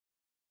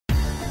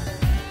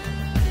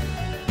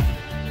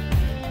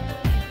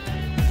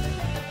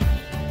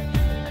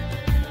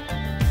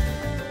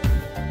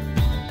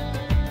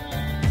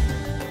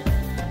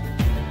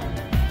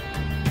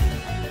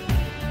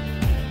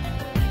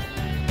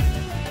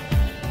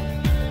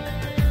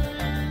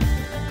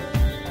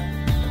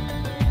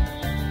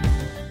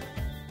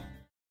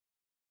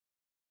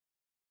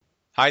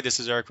Hi,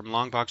 this is Eric from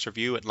Longbox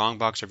Review at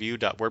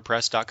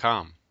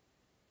longboxreview.wordpress.com.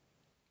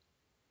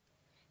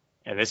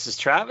 And this is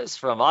Travis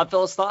from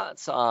Oddfellows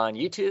Thoughts on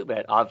YouTube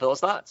at Oddfellows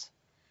Thoughts.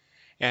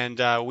 And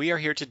we are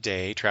here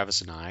today,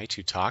 Travis and I,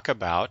 to talk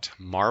about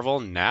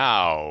Marvel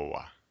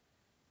Now.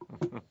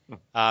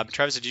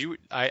 Travis,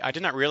 I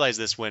did not realize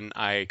this when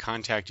I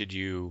contacted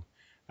you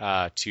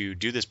to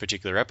do this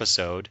particular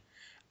episode.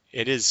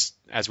 It is,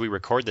 as we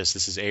record this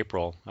is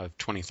April of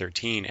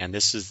 2013, and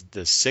this is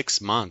the 6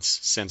 months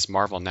since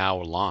Marvel Now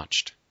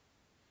launched.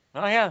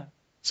 Oh, yeah.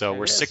 So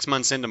we're 6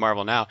 months into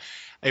Marvel Now.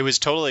 It was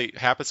totally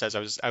happenstance.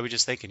 I was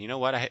just thinking, you know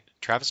what?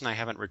 Travis and I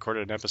haven't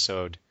recorded an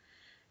episode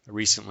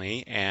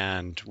recently,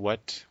 and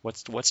what's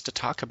to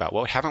talk about?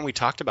 What haven't we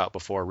talked about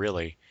before,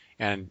 really?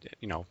 And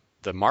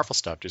the Marvel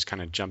stuff just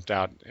kind of jumped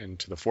out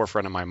into the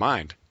forefront of my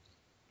mind.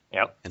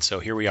 Yep. And so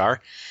here we are.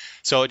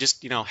 So it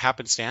just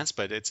happenstance,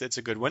 but it's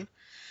a good one.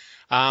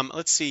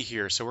 Let's see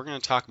here. So we're going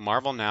to talk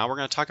Marvel Now. We're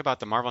going to talk about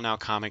the Marvel Now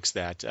comics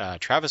that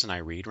Travis and I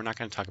read. We're not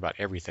going to talk about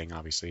everything,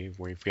 obviously. If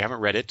we haven't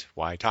read it,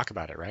 why talk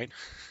about it, right?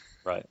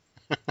 Right.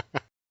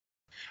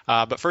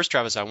 But first,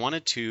 Travis, I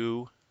wanted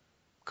to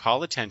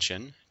call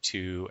attention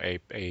to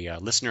a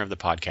listener of the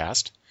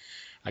podcast.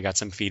 I got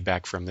some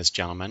feedback from this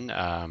gentleman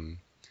a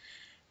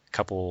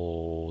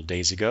couple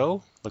days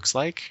ago, looks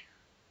like.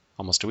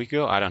 Almost a week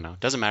ago. I don't know.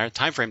 Doesn't matter.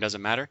 Time frame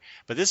doesn't matter.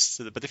 But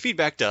the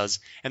feedback does.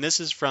 And this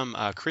is from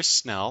Chris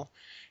Snell.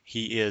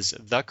 He is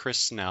the Chris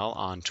Snell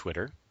on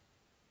Twitter.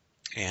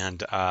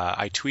 And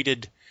I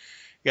tweeted.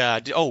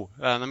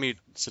 Let me,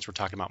 since we're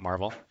talking about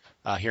Marvel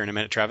here in a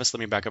minute, Travis, let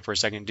me back up for a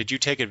second. Did you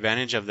take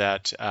advantage of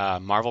that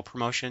Marvel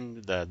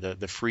promotion,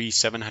 the free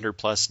 700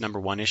 plus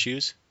 #1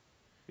 issues?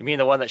 You mean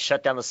the one that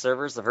shut down the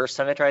servers the first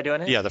time I tried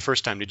doing it? Yeah, the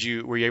first time.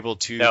 Were you able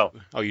to? No.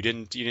 Oh, you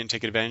didn't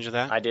take advantage of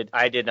that? I did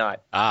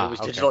not. It was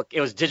okay. digital. It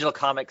was digital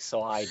comics,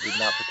 so I did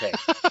not partake.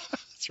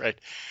 That's right.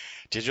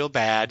 Digital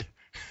bad.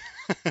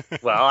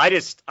 Well,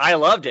 I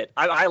loved it.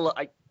 I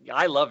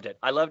loved it.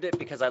 I loved it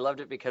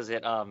because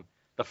it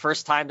the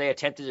first time they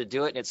attempted to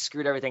do it and it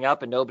screwed everything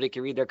up and nobody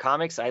could read their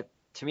comics.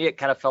 To me it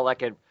kind of felt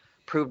like it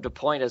proved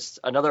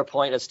another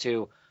point as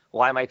to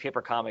why my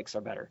paper comics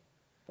are better.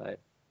 But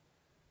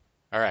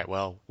all right,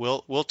 well,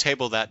 we'll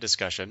table that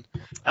discussion.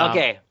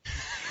 Okay.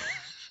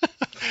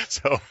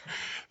 So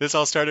this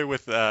all started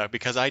with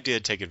because I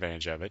did take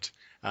advantage of it.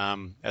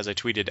 As I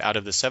tweeted, out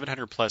of the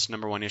 700 plus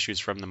 #1 issues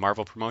from the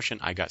Marvel promotion,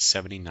 I got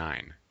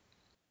 79.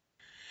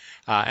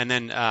 And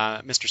then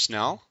Mr.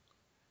 Snell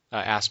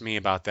asked me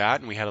about that,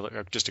 and we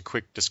had just a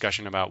quick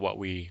discussion about what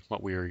we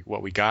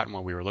got and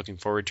what we were looking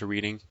forward to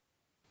reading.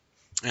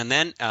 And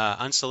then,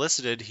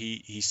 unsolicited,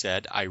 he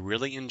said, I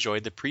really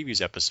enjoyed the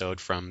previews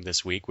episode from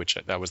this week, which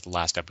that was the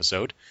last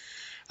episode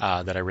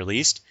that I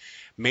released.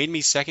 Made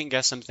me second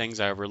guess some things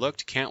I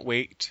overlooked. Can't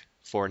wait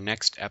for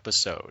next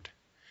episode.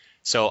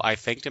 So I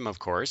thanked him, of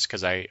course,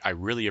 because I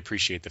really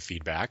appreciate the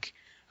feedback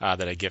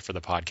that I get for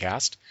the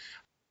podcast.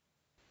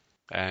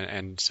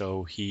 And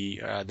so he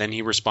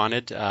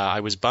responded, I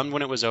was bummed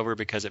when it was over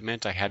because it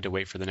meant I had to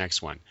wait for the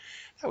next one.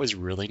 That was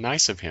really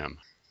nice of him.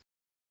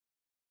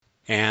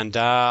 And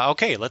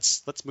okay,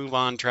 let's move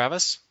on,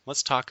 Travis.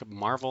 Let's talk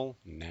Marvel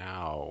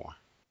Now.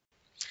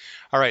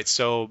 All right,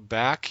 so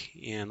back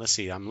in, let's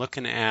see, I'm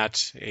looking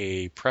at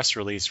a press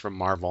release from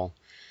Marvel.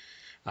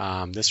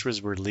 This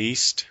was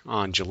released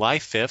on July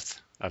 5th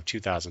of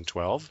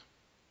 2012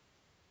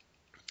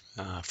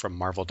 from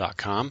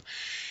Marvel.com.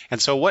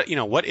 And so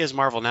what is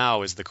Marvel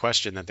Now is the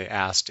question that they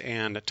asked.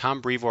 And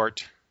Tom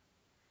Brevoort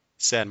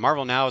said,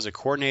 Marvel Now is a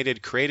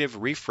coordinated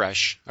creative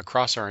refresh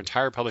across our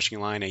entire publishing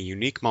line, a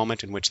unique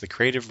moment in which the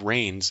creative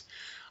reins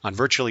on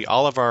virtually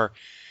all of our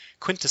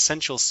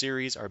quintessential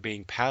series are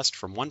being passed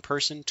from one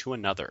person to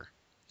another.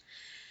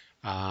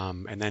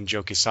 And then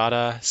Joe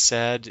Quesada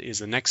said, is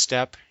the next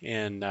step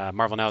in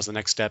Marvel Now is the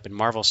next step in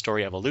Marvel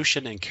story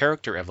evolution and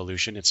character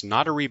evolution. It's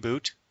not a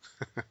reboot.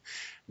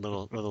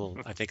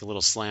 I think a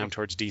little slam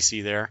towards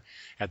DC there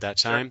at that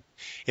time.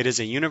 Sure. It is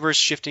a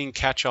universe-shifting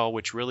catch-all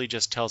which really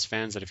just tells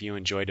fans that if you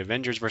enjoyed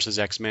Avengers vs.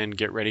 X-Men,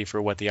 get ready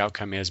for what the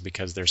outcome is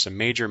because there's some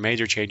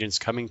major changes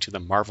coming to the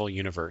Marvel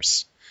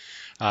Universe.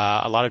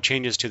 A lot of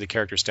changes to the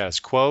character status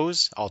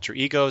quos, alter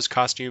egos,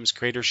 costumes,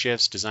 creator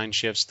shifts, design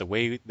shifts, the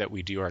way that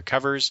we do our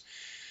covers,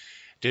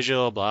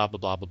 digital, blah, blah,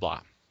 blah, blah,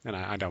 blah. And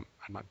I'm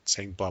not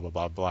saying blah, blah,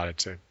 blah, blah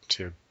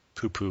to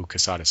poo-poo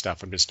Quesada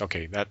stuff. I'm just,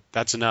 okay,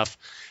 that's enough.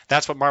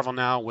 That's what Marvel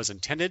Now was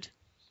intended.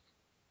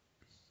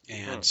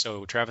 And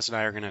so Travis and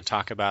I are going to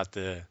talk about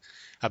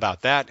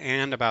that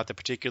and about the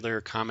particular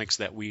comics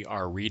that we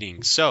are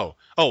reading. So,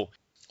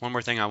 one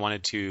more thing I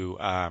wanted to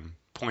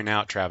point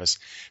out, Travis.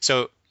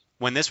 So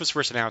when this was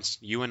first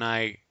announced, you and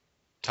I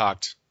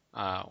talked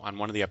on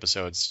one of the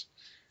episodes.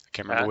 I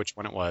can't remember which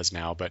one it was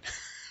now, but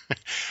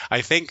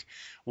I think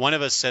one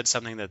of us said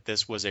something that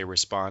this was a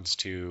response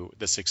to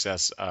the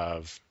success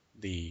of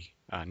the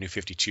New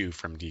 52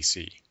 from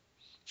DC.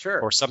 Sure.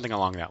 Or something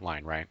along that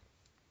line, right?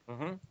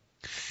 Mm-hmm.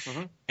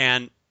 Mm-hmm.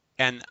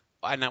 And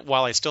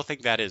while I still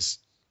think that is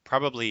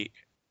probably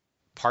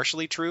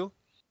partially true,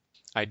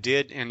 I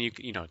did, and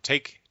you know,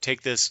 take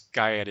this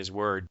guy at his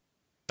word.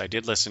 I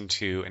did listen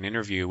to an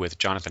interview with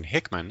Jonathan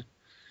Hickman,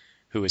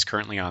 who is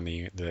currently on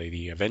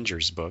the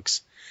Avengers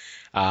books,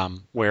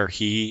 where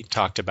he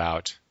talked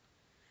about,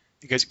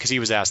 because he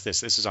was asked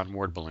this. This is on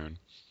Word Balloon,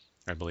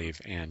 I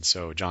believe, and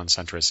so John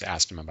Suntress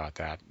asked him about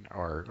that,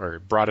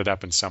 or brought it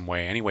up in some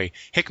way. Anyway,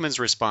 Hickman's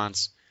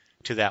response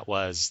to that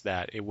was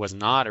that it was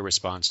not a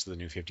response to the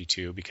New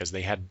 52 because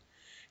they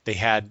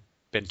had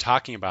been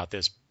talking about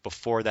this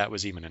before that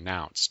was even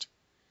announced.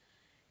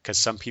 Because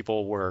some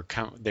people were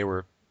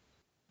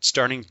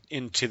starting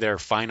into their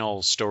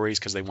final stories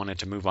because they wanted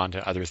to move on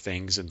to other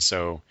things, and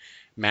so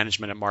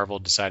management at Marvel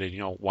decided, you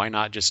know, why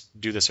not just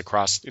do this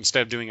across,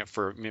 instead of doing it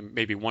for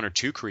maybe one or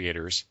two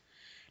creators,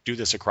 do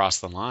this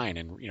across the line,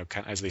 and, you know,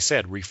 kind of, as they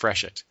said,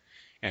 refresh it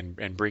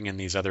and bring in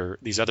these other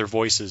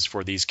voices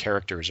for these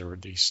characters or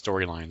these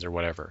storylines or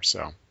whatever.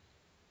 So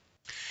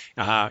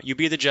you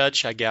be the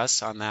judge, I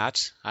guess, on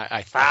that.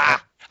 I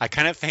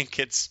kind of think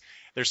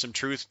there's some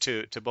truth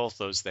to both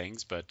those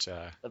things, but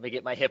let me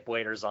get my hip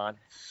waders on.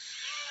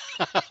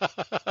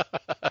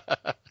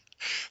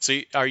 So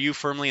are you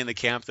firmly in the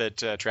camp that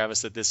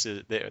Travis, that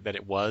that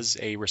it was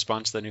a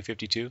response to the New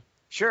 52?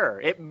 Sure,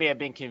 it may have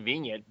been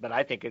convenient, but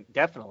I think it's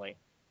definitely.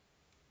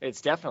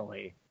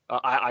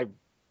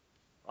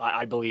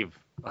 I believe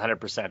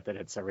 100% that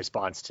it's a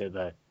response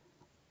to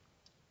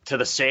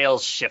the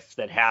sales shift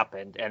that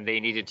happened, and they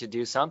needed to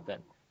do something.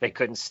 They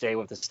couldn't stay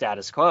with the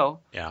status quo,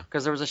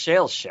 because there was a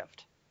sales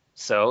shift.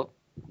 So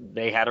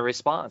they had a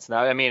response. Now,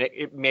 I mean,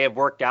 it may have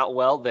worked out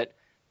well that,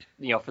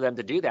 you know, for them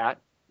to do that,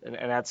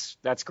 and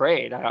that's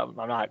great. I'm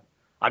not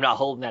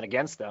holding that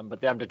against them,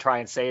 but them to try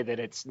and say that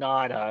it's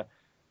not a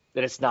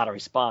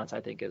response,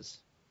 I think is.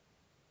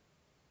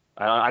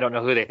 I don't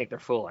know who they think they're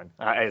fooling.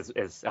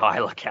 Is how I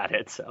look at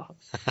it. So.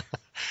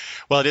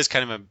 Well, it is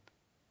kind of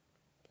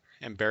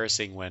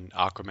embarrassing when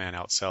Aquaman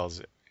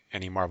outsells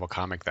any Marvel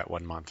comic that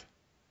one month.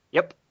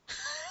 Yep.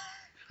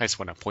 I just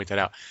want to point that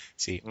out.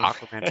 See,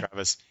 Aquaman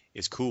Travis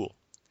is cool.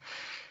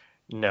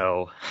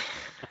 No.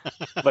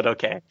 But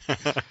okay. All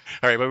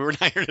right, but we're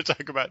not here to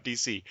talk about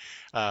DC.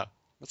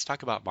 Let's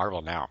talk about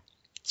Marvel now.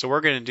 So what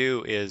we're going to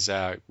do is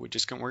we're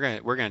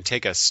going to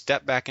take a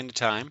step back into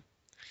time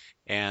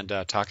and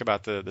talk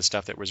about the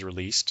stuff that was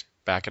released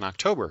back in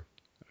October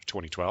of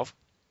 2012,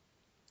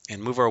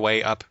 and move our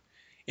way up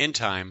in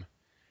time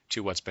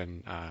to what's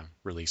been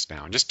released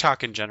now, and just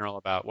talk in general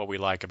about what we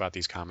like about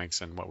these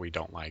comics and what we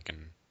don't like,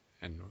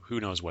 and who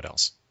knows what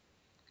else.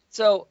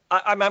 So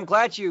I'm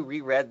glad you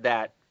reread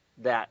that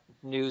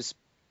news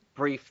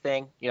brief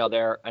thing, you know,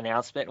 their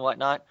announcement and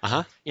whatnot.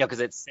 Uh-huh. You know,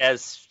 because it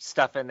says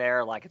stuff in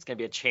there like it's going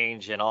to be a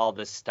change in all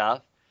this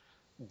stuff.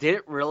 Did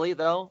it really,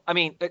 though? I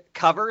mean, the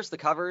covers,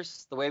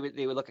 the way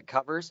they would look at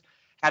covers,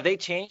 have they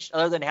changed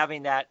other than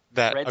having that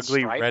red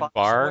ugly red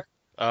bar?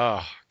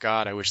 Oh,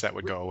 God, I wish that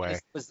would go away.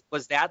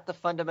 Was that the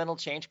fundamental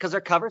change? Because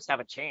their covers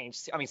haven't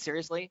changed. I mean,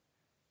 seriously?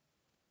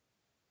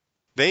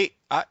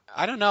 I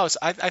don't know.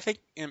 I think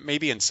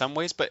maybe in some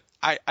ways, but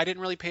I didn't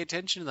really pay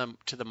attention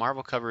to the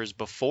Marvel covers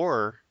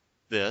before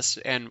this,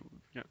 and,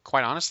 you know,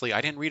 quite honestly,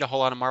 I didn't read a whole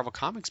lot of Marvel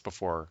comics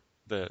before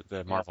the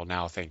Marvel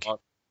Now thing. Well,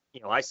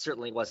 you know, I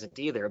certainly wasn't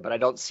either, but I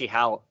don't see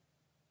how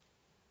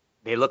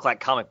they look like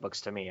comic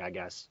books to me, I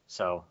guess.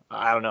 So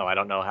I don't know. I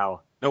don't know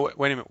how. No,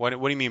 wait a minute. What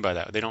do you mean by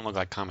that? They don't look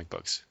like comic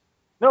books.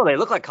 No, they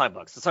look like comic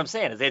books. That's what I'm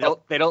saying. Is they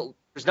don't.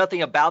 There's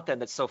nothing about them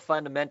that's so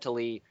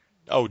fundamentally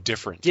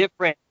different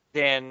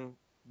than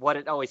what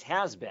it always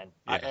has been.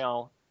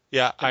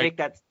 Yeah. Make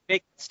that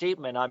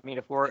statement. I mean,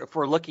 if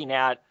we're looking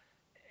at,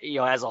 you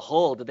know, as a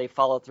whole, did they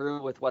follow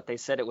through with what they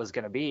said it was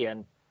going to be?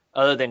 And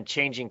other than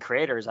changing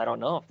creators, I don't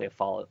know if they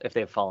followed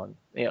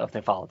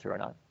through or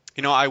not.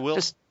 You know, I will.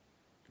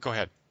 Go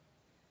ahead.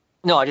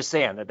 No, I'm just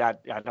saying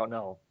that I don't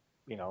know.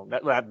 You know,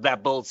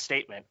 that bold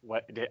statement.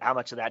 How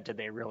much of that did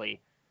they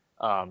really,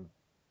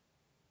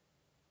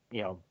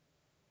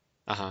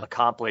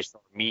 accomplish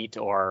or meet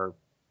or,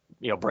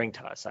 you know, bring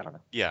to us? I don't know.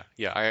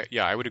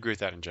 I would agree with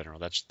that in general.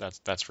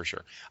 That's for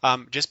sure.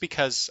 Just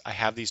because I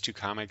have these two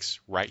comics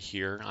right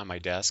here on my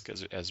desk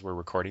as we're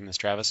recording this,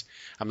 Travis,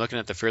 I'm looking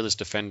at the Fearless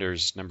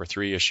Defenders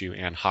 #3 issue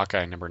and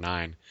Hawkeye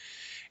 #9,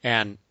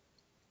 and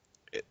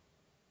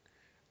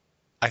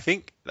I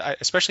think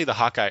especially the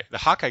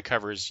Hawkeye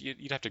covers,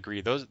 you'd have to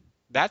agree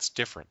that's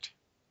different.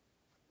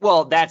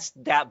 Well,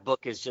 that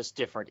book is just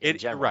different in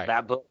general. Right.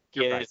 That book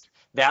is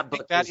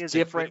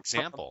different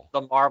from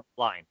the Marvel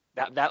line.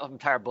 That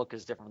entire book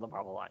is different from the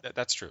Marvel line.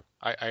 That's true.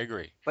 I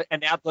agree.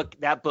 And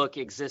that book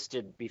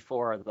existed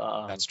before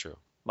the that's true.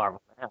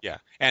 Marvel. Yeah,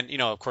 and, you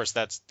know, of course,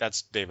 that's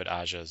David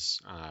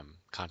Aja's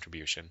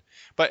contribution,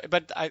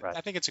 but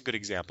I think it's a good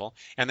example.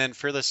 And then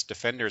Fearless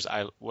Defenders,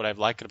 what I've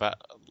liked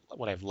about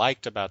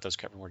those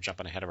covers, we're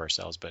jumping ahead of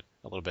ourselves, but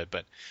a little bit.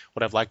 But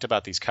what I've liked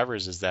about these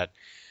covers is that,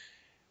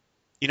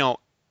 you know,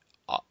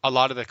 a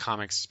lot of the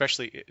comics,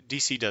 especially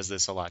DC, does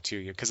this a lot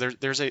too, because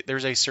there's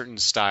a certain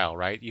style,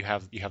 right?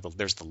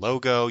 There's the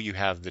logo, you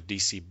have the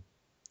DC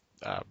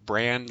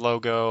brand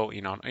logo,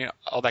 you know,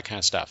 all that kind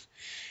of stuff.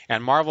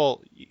 And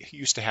Marvel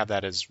used to have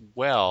that as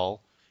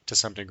well, to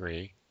some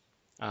degree.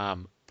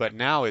 But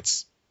now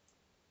it's,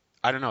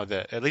 I don't know,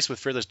 at least with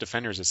Fearless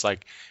Defenders, it's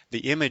like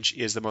the image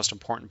is the most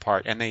important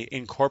part, and they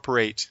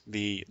incorporate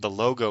the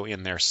logo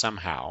in there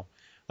somehow.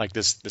 Like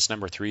this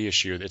number 3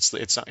 issue,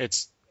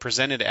 it's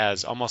presented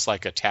as almost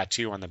like a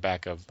tattoo on the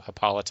back of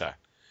Hippolyta.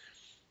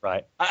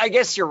 Right. I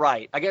guess you're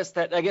right. I guess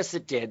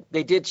it did.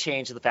 They did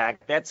change the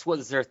fact. That's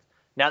was their.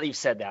 Now that you've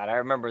said that, I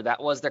remember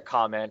that was their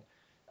comment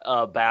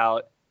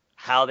about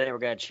how they were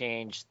going to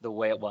change the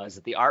way it was.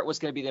 That the art was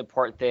going to be the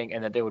important thing,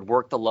 and that they would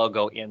work the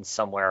logo in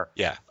somewhere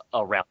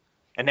around.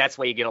 And that's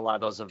why you get a lot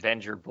of those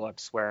Avenger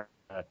books where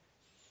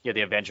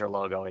the Avenger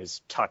logo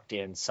is tucked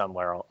in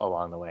somewhere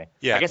along the way.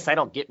 Yeah. I guess I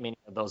don't get many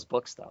of those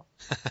books, though.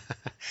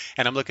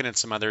 And I'm looking at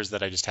some others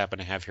that I just happen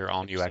to have here,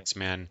 All New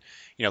X-Men.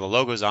 The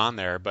logo's on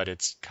there, but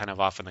it's kind of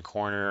off in the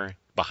corner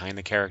behind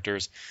the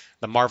characters.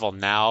 The Marvel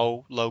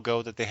Now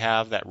logo that they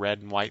have, that red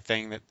and white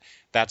thing,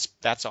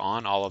 that's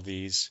on all of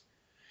these.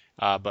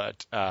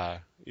 But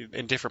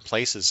in different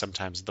places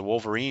sometimes. The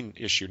Wolverine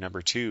issue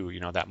number 2,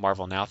 that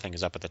Marvel Now thing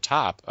is up at the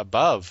top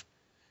above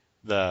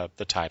the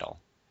title,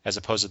 as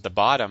opposed to at the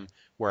bottom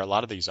where a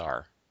lot of these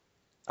are.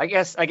 I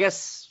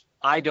guess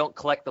I don't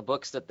collect the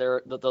books that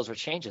those are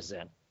changes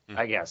in. Mm-hmm.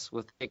 I guess,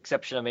 with the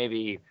exception of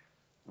maybe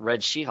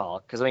Red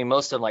She-Hulk, because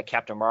most of them, like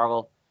Captain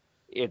Marvel,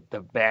 the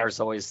banner's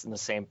always in the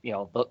same.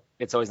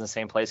 It's always in the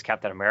same place.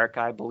 Captain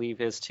America, I believe,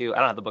 is too. I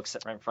don't have the book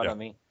sitting right in front of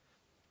me.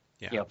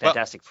 Yeah.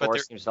 Fantastic Four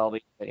seems to all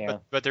be.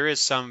 But there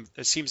is some.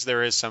 It seems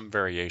there is some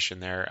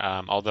variation there.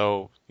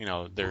 Although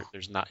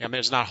there's not.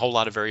 There's not a whole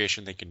lot of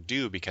variation they can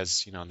do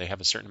because they have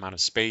a certain amount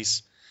of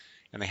space,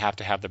 and they have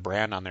to have the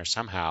brand on there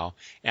somehow,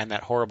 and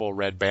that horrible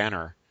red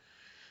banner.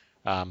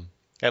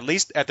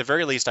 At the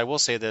very least, I will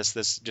say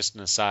this just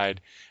an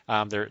aside.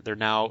 They're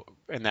now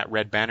in that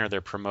red banner. They're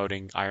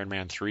promoting Iron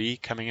Man 3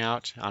 coming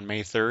out on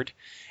May 3rd.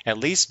 At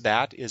least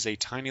that is a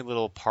tiny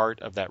little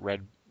part of that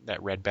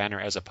red banner,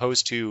 as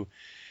opposed to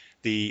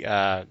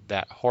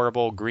that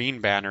horrible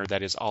green banner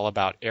that is all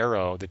about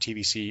Arrow, the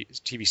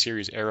TV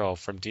series Arrow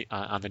from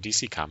on the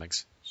DC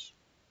Comics.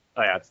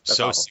 Oh yeah, that's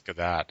so awful. Sick of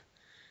that.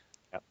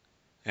 Yep.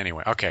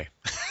 Anyway, okay.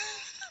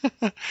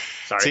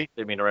 Sorry,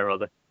 didn't mean to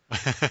railroad that.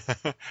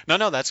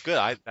 No, that's good.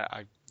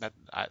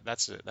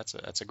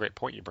 That's a great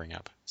point you bring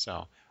up.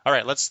 So, all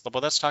right, let's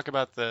talk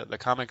about the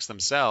comics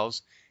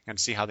themselves and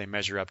see how they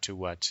measure up to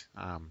what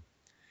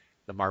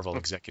the Marvel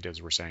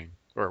executives were saying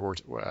or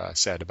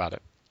said about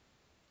it.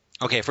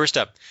 Okay, first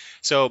up,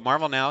 so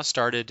Marvel Now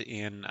started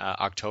in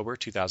October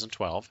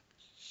 2012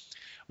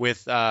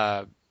 with,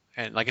 and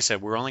like I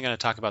said, we're only going to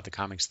talk about the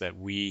comics that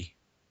we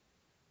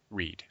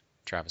read,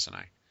 Travis and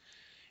I.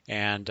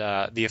 And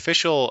the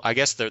official, I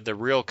guess the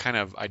real kind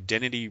of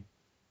identity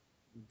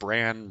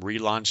brand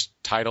relaunch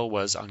title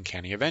was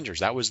Uncanny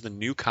Avengers. That was the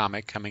new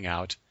comic coming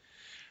out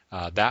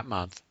that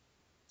month.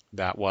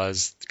 That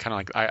was kind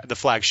of like the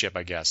flagship,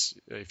 I guess,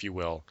 if you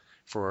will,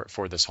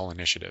 for this whole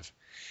initiative.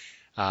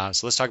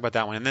 So let's talk about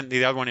that one. And then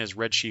the other one is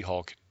Red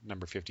She-Hulk,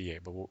 number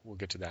 58, but we'll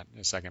get to that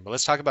in a second. But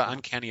let's talk about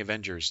Uncanny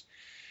Avengers.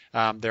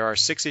 There are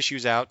 6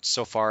 issues out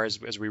so far as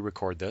we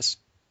record this.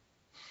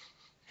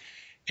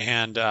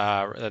 And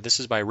this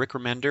is by Rick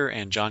Remender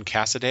and John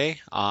Cassaday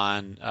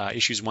on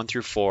issues 1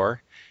 through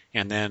 4.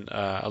 And then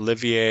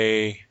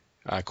Olivier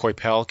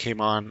Coipel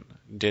came on,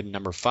 did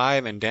number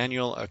 5, and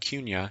Daniel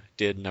Acuna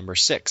did number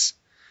 6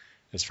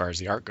 as far as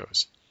the art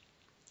goes.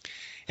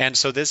 And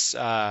so this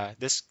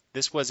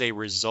was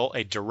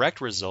a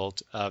direct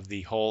result of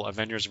the whole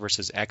Avengers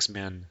versus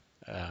X-Men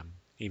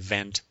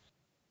event,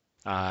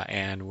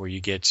 and where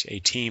you get a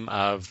team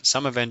of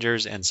some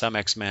Avengers and some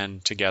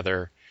X-Men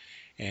together.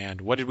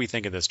 And what did we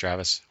think of this,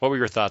 Travis? What were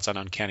your thoughts on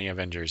Uncanny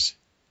Avengers?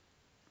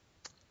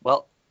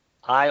 Well,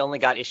 I only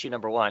got issue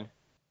number 1.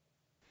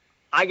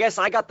 I guess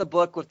I got the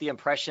book with the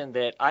impression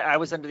that I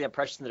was under the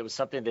impression that it was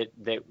something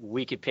that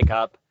we could pick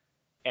up,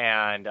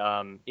 and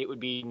it would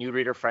be new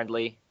reader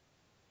friendly.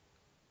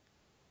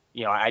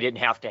 I didn't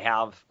have to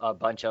have a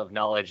bunch of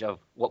knowledge of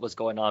what was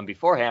going on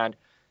beforehand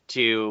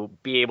to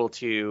be able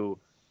to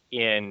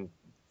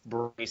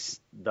embrace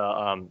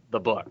the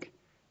book.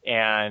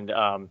 And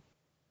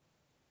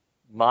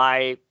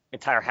my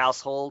entire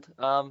household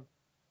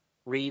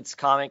reads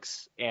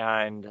comics,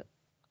 and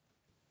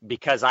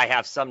because I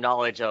have some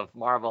knowledge of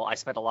Marvel, I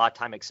spent a lot of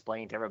time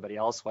explaining to everybody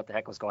else what the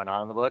heck was going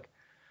on in the book.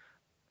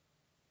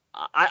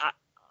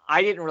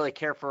 I didn't really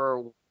care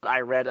for what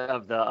I read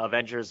of the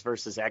Avengers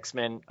versus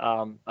X-Men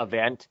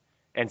event,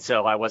 and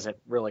so I wasn't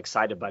really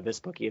excited by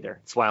this book either.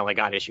 That's why I only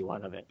got issue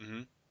 1 of it.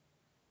 Mm-hmm.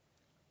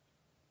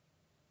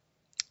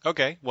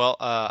 Okay,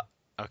 well,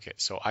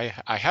 so I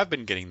have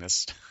been getting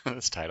this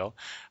title.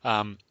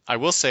 I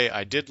will say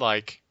I did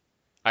like.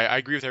 I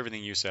agree with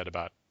everything you said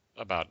about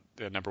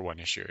the number 1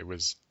 issue. It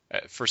was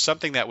for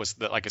something that was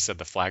like I said,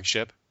 the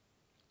flagship.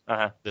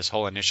 This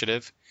whole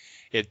initiative.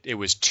 It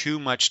was too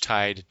much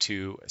tied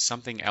to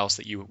something else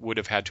that you would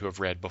have had to have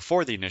read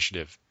before the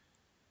initiative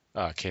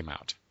came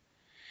out,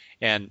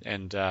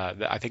 and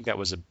I think that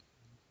was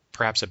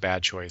perhaps a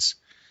bad choice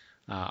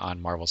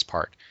on Marvel's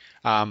part.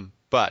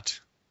 But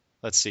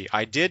let's see.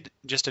 I did,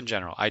 just in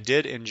general, I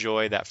did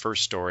enjoy that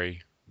first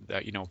story,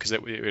 that because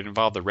it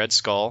involved the Red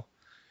Skull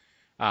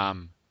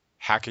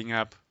hacking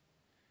up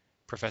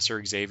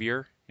Professor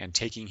Xavier and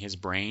taking his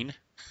brain.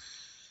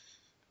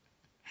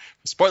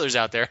 Spoilers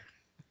out there.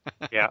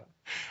 Yeah.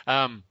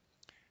 um,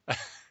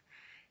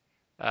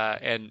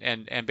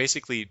 and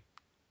basically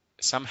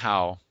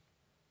somehow,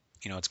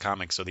 it's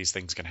comics, so these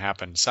things can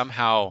happen.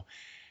 Somehow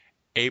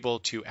able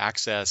to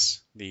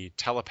access the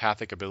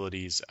telepathic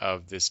abilities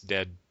of this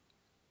dead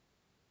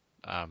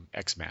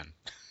X-Man,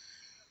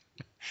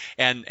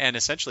 and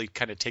essentially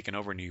kind of taken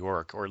over New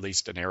York, or at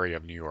least an area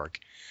of New York,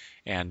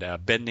 and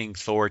bending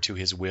Thor to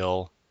his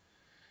will,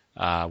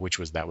 which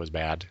was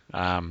bad.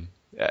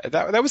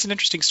 That was an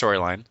interesting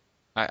storyline.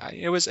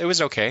 It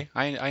was okay.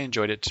 I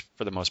enjoyed it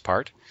for the most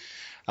part.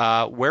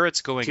 Where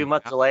it's going, 2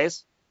 month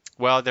delays.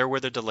 Well, there were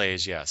the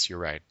delays. Yes, you're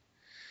right.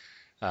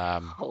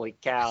 Holy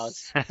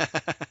cows!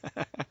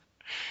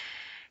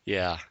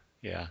 Yeah.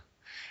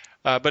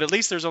 But at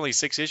least there's only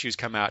 6 issues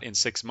come out in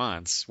 6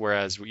 months,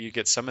 whereas you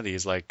get some of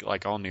these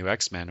like All New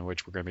X-Men,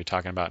 which we're going to be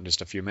talking about in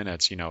just a few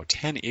minutes.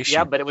 10 issues.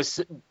 Yeah, but it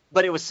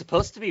was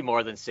supposed to be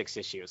more than 6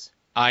 issues.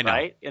 I know,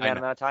 right? In that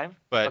amount of time.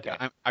 But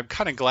okay. I'm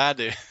kind of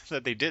glad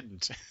that they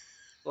didn't.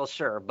 Well,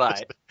 sure,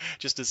 but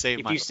just to save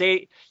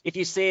if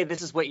you say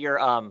this is what your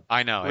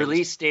I know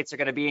release dates are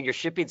going to be and your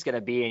shipping's going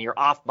to be, and you're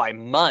off by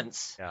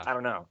months, yeah. I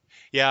don't know.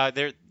 Yeah,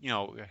 there.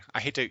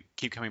 I hate to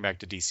keep coming back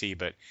to DC,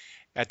 but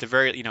at the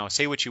very,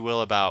 say what you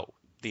will about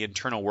the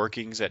internal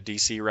workings at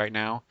DC right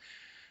now,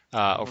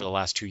 over the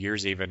last 2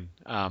 years even,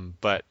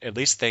 but at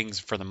least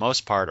things for the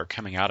most part are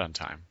coming out on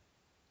time.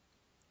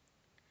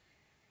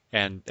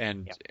 And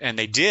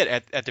they did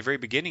at the very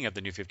beginning of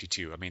the New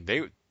 52. I mean,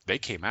 they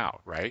came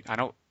out, right? I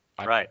don't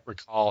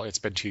recall. It's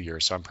been 2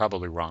 years, so I'm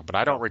probably wrong, but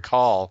I don't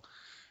recall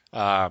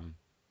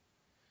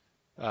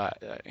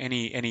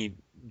any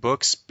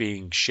books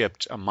being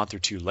shipped a month or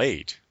two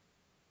late.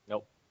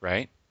 Nope.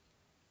 Right?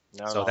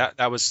 No. So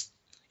that was,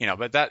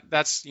 but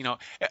that's,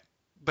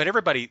 but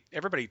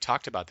everybody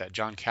talked about that.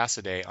 John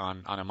Cassaday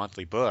on a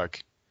monthly book,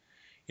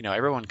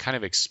 everyone kind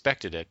of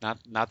expected it.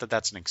 Not that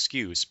that's an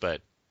excuse,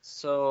 but.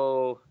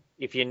 So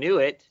if you knew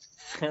it,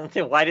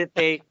 then why did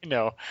they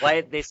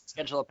why did they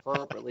schedule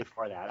appropriately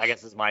for that? I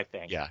guess is my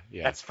thing. Yeah.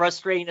 That's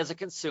frustrating as a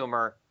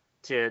consumer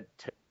to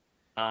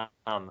have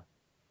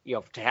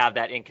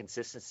that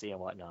inconsistency and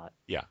whatnot.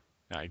 Yeah,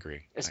 I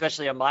agree.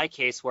 Especially in my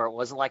case, where it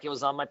wasn't like it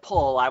was on my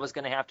pull. I was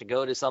going to have to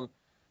go to some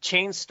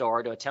chain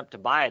store to attempt to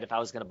buy it if I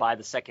was going to buy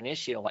the second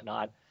issue and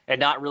whatnot, and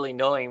not really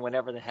knowing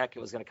whenever the heck it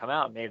was going to come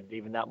out made it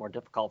even that more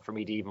difficult for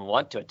me to even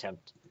want to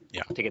attempt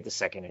to get the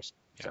second issue.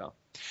 Yeah.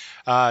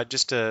 So,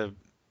 just to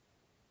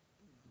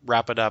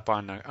wrap it up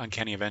on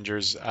Uncanny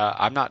Avengers,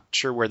 I'm not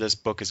sure where this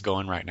book is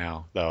going right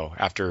now, though.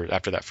 After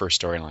that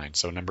first storyline,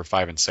 so number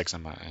 5 and 6,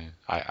 I'm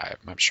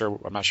not sure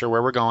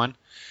where we're going.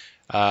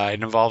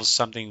 It involves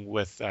something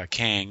with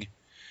Kang,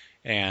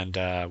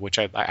 and which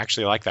I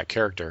actually like that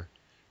character,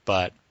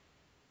 but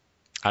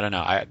I don't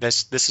know.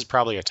 This is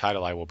probably a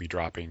title I will be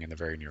dropping in the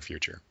very near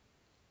future.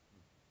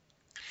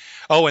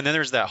 Oh, and then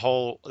there's that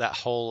whole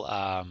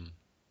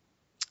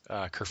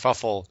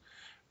kerfuffle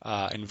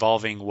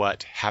involving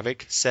what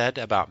Havoc said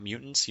about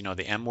mutants.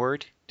 The M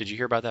word. Did you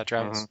hear about that,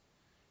 Travis? Mm-hmm.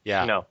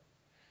 Yeah. No.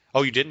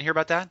 Oh, you didn't hear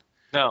about that?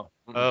 No.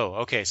 Mm-hmm. Oh,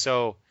 okay.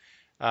 So,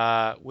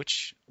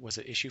 which was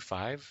it? Issue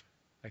 5,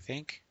 I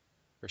think,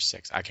 or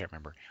 6? I can't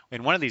remember.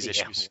 In one of these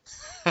issues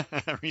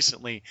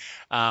recently,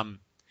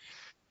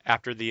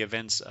 after the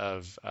events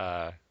of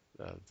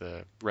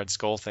the Red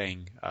Skull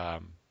thing,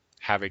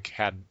 Havoc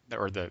had,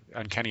 or the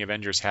Uncanny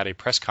Avengers had a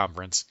press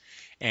conference,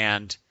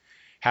 and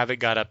Havoc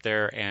got up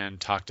there and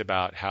talked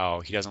about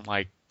how he doesn't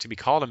like to be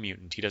called a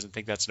mutant. He doesn't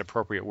think that's an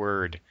appropriate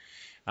word.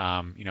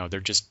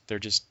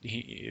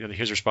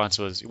 His response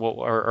was, well,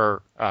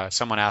 or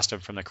someone asked him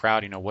from the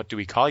crowd, what do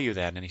we call you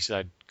then? And he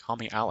said, call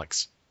me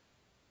Alex.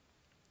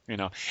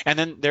 And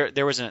then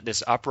there was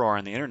this uproar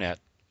on the internet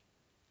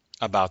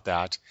about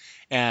that.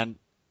 And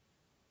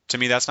to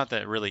me, that's not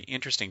the really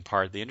interesting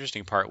part. The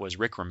interesting part was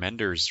Rick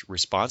Remender's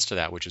response to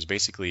that, which is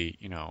basically,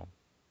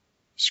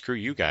 screw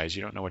you guys.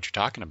 You don't know what you're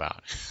talking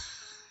about.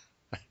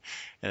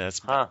 And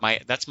that's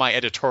my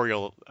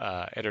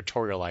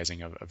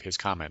editorializing of his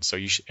comments. So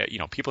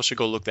people should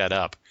go look that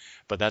up.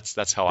 But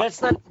that's how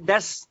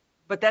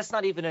But that's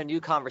not even a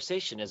new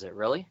conversation, is it?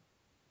 Really?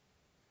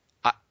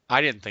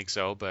 I didn't think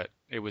so, but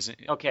it was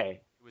okay.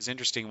 It was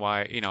interesting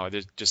why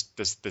there's just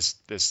this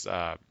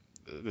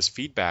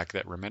feedback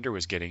that Remender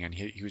was getting, and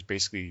he was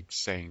basically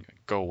saying,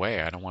 "Go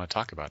away! I don't want to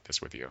talk about this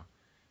with you."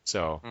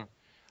 So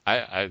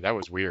I that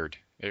was weird.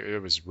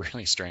 It was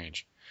really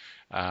strange.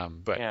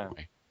 But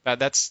anyway.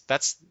 That's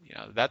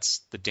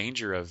the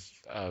danger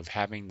of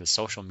having the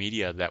social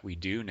media that we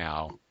do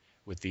now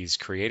with these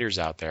creators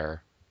out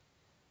there.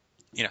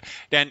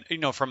 Then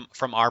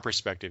from our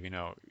perspective,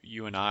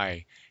 you and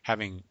I,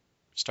 having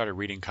started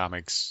reading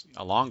comics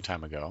a long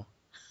time ago,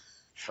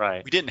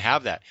 right? We didn't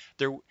have that.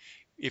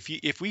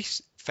 If we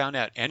found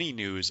out any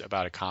news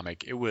about a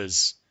comic, it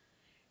was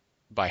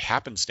by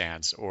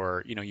happenstance,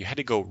 or you had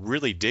to go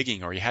really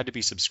digging, or you had to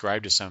be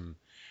subscribed to some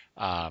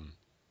um,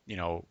 you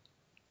know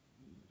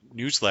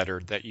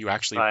newsletter that you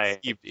actually Right.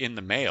 received in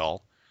the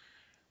mail.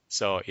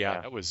 So yeah,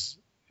 Yeah. that was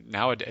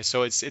nowadays.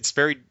 So it's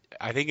very.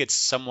 I think it's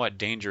somewhat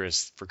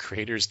dangerous for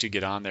creators to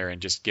get on there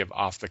and just give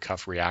off the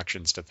cuff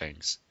reactions to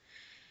things,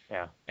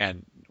 Yeah.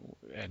 and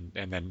and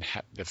then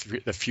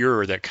the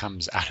furor that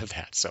comes out of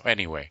that. So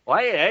anyway, Well,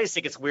 I just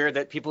think it's weird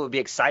that people would be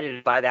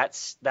excited by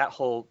that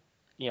whole,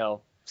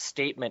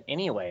 statement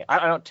anyway.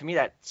 I don't. To me,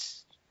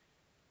 that's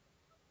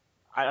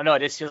I don't know. It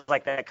just feels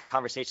like that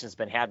conversation's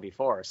been had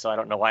before, so I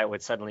don't know why it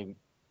would suddenly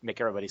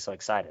make everybody so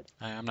excited.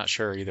 I'm not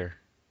sure either.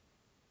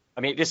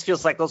 I mean, it just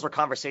feels like those were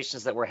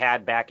conversations that were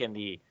had back in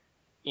the,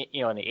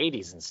 in the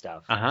 80s and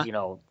stuff. Uh-huh.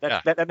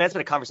 Yeah. That's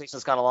been a conversation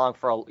that's gone along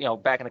for,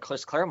 back in the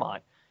Chris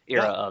Claremont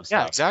era of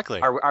stuff. Yeah,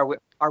 exactly.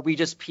 Are we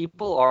just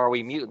people, or are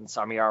we mutants?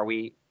 I mean, are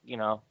we,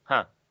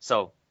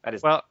 So that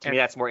is, Well, to me,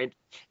 that's more.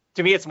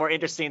 To me, it's more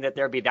interesting that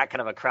there'd be that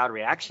kind of a crowd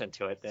reaction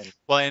to it than.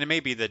 Well, and it may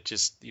be that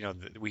just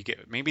we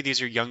get, maybe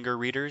these are younger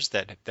readers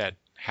that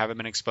haven't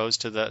been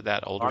exposed to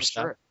that older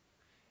stuff.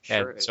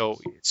 Sure. And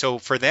so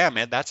for them,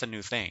 that's a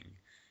new thing.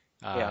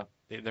 Yeah.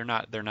 They're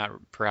not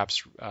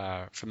perhaps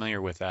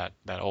familiar with that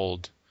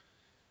old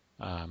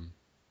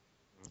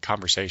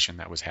conversation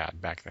that was had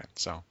back then.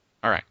 So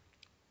all right.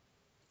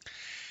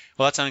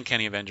 Well, that's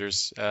Uncanny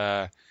Avengers.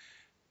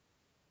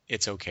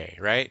 It's okay,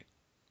 right?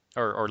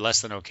 Or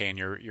less than okay in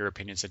your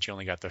opinion, since you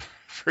only got the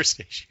first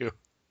issue.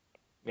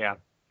 Yeah.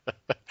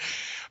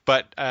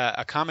 But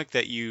a comic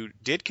that you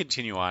did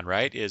continue on,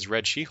 right, is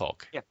Red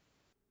She-Hulk. Yeah.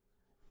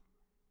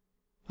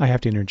 I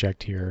have to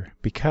interject here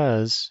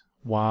because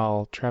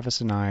while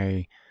Travis and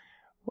I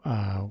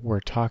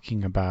were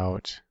talking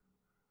about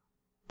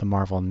the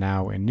Marvel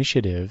Now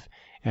initiative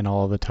and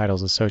all of the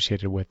titles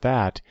associated with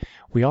that,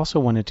 we also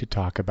wanted to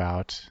talk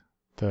about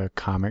the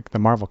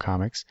Marvel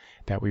comics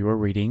that we were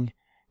reading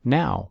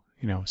now,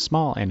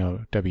 small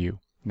N-O-W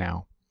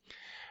now,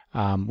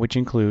 which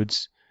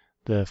includes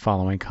the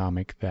following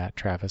comic that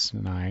Travis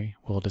and I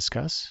will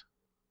discuss.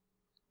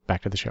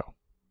 Back to the show.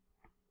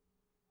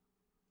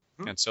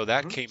 And so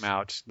that came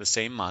out the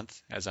same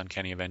month as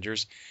Uncanny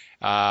Avengers.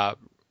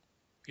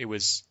 It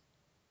was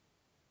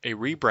a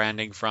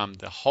rebranding from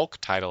the Hulk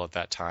title at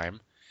that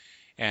time,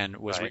 and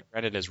was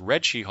rebranded as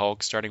Red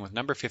She-Hulk, starting with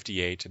number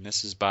 58. And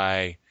this is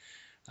by,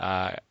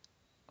 at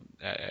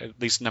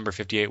least number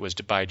 58 was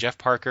by Jeff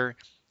Parker,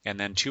 and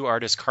then two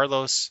artists,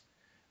 Carlos,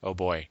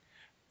 Pagulayan,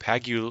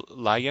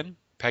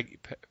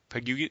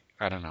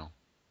 I don't know.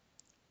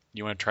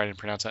 You want to try to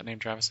pronounce that name,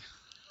 Travis?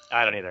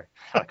 I don't either.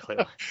 Not a clue.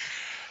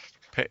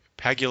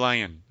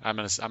 Pagulayan. I'm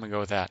gonna go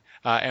with that.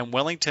 And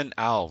Wellington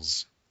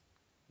Alves.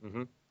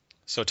 Mm-hmm.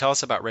 So tell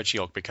us about Red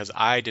She-Hulk, because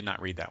I did not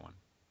read that one.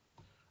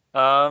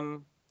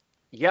 I'm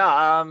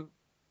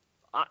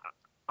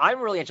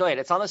really enjoying it.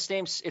 It's on the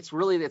same.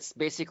 It's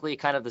basically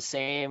kind of the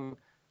same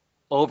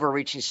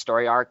overreaching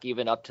story arc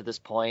even up to this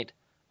point.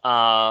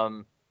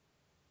 The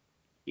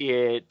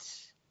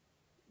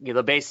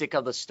basic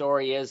of the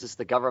story is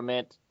the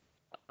government,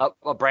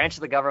 a branch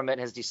of the government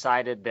has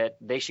decided that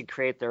they should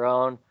create their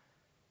own.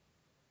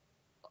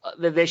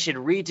 That they should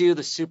redo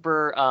the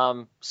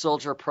super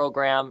soldier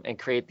program and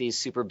create these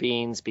super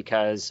beings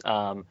because,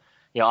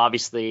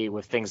 obviously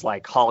with things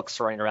like Hulks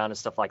running around and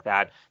stuff like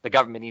that, the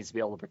government needs to be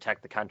able to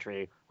protect the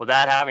country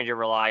without having to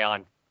rely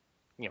on,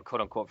 quote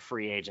unquote,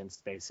 free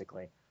agents,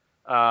 basically.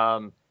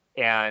 And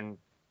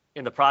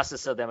in the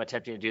process of them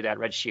attempting to do that,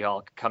 Red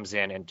She-Hulk comes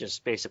in and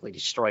just basically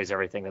destroys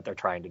everything that they're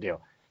trying to do.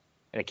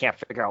 And they can't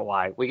figure out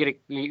why.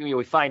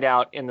 We find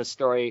out in the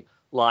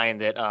storyline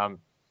that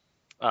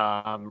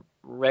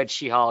Red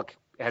She-Hulk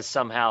has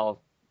somehow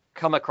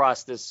come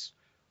across this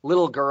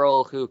little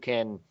girl who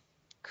can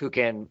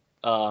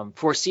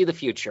foresee the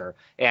future,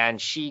 and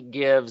she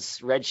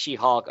gives Red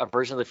She-Hulk a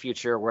version of the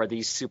future where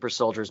these super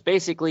soldiers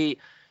basically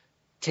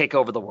take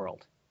over the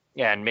world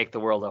and make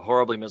the world a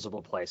horribly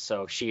miserable place.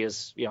 So she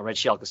is, Red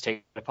She-Hulk is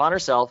taking it upon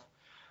herself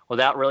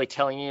without really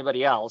telling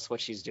anybody else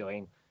what she's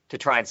doing to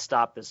try and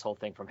stop this whole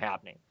thing from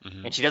happening.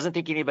 Mm-hmm. And she doesn't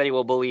think anybody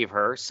will believe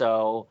her,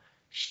 so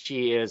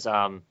she is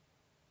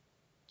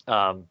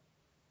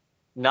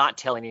not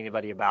telling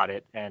anybody about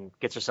it and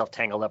gets herself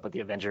tangled up with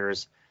the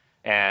Avengers.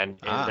 And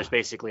there's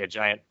basically a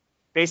giant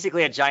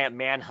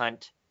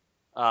manhunt.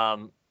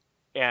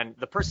 And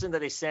the person that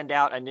they send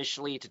out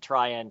initially to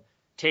try and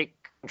take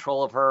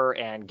control of her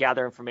and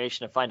gather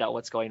information and find out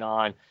what's going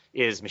on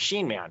is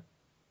Machine Man.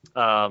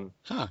 And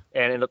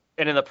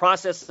in the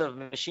process of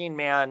Machine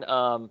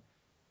Man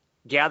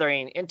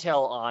gathering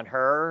intel on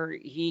her,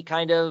 he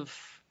kind of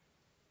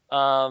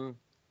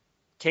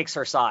takes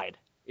her side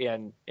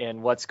in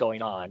what's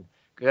going on,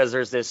 because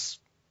there's this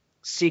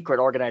secret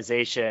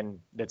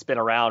organization that's been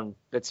around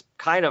that's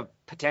kind of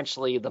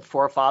potentially the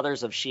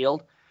forefathers of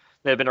SHIELD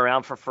that have been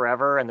around for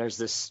forever, and there's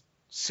this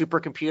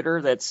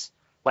supercomputer that's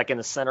like in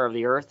the center of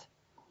the earth.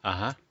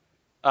 Because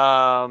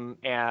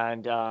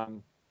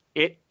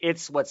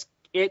it's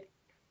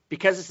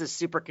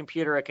a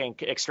supercomputer, it can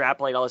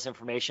extrapolate all this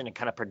information and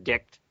kind of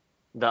predict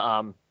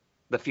the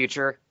the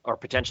future or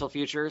potential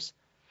futures.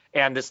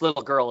 And this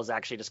little girl is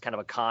actually just kind of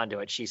a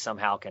conduit. She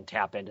somehow can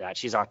tap into that.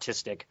 She's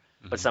autistic,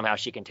 but somehow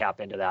she can tap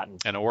into that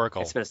An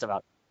oracle. and spin stuff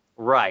out.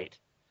 Right.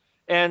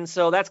 And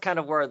so that's kind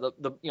of where the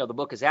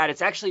book is at.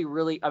 It's actually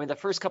really, I mean, the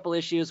first couple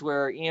issues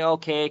were,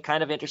 okay,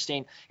 kind of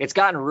interesting. It's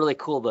gotten really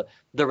cool.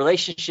 The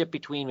relationship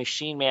between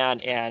Machine Man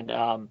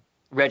and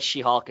Red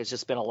She-Hulk has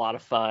just been a lot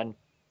of fun.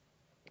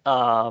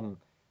 The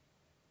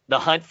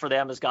hunt for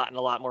them has gotten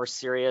a lot more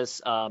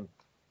serious.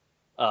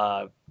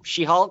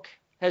 She-Hulk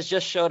has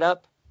just showed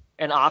up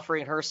and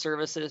offering her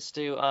services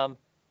to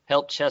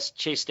help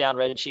chase down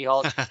Red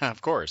She-Hulk.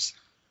 Of course.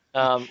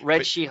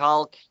 Red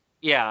She-Hulk,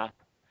 yeah.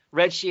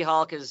 Red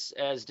She-Hulk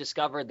has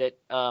discovered that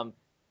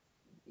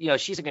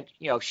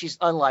she's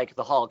unlike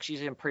the Hulk.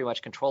 She's in pretty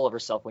much control of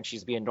herself when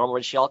she's being normal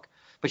Red She-Hulk,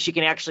 but she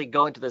can actually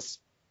go into this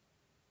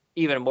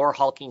even more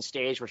hulking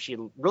stage where she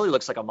really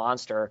looks like a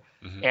monster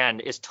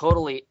and is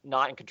totally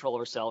not in control of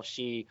herself.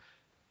 She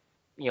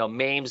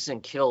maims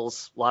and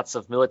kills lots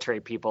of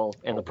military people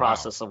in the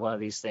process of one of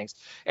these things.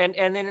 And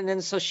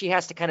then so she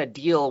has to kind of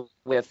deal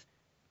with,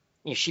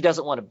 she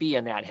doesn't want to be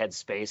in that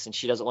headspace and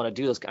she doesn't want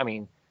to do this. I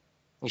mean,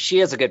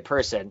 she is a good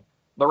person,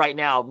 but right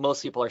now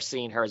most people are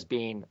seeing her as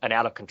being an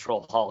out of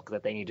control Hulk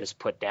that they need to just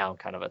put down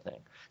kind of a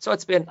thing. So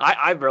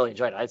I've really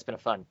enjoyed it. It's been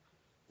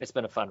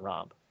a fun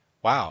romp.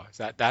 Wow. Is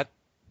that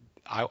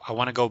I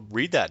want to go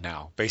read that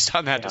now based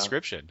on that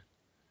description.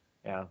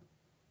 Yeah.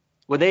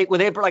 When they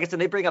like I said,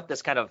 they bring up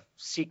this kind of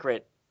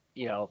secret,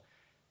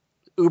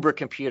 Uber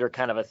computer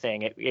kind of a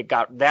thing.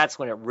 That's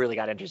when it really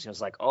got interesting. It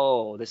was like,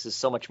 oh, this is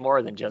so much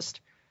more than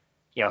just,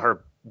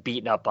 her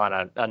beating up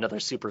on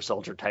another super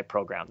soldier type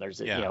program.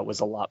 It was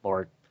a lot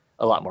more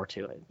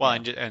to it. Well,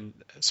 and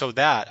so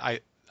that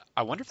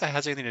I wonder if that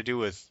has anything to do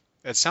with.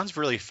 It sounds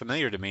really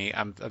familiar to me.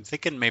 I'm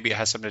thinking maybe it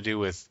has something to do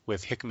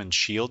with Hickman's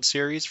Shield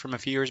series from a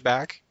few years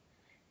back.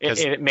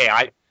 It may.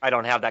 I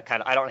don't have that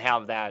I don't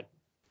have that.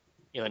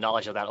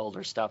 Knowledge of that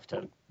older stuff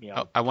to,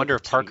 I wonder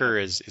if Parker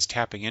is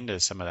tapping into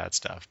some of that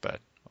stuff, but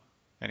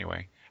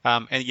anyway.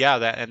 And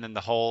then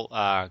the whole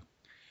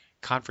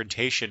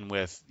confrontation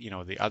with,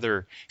 the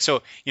other.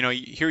 So,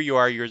 here you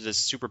are, you're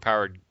this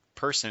superpowered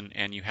person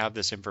and you have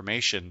this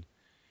information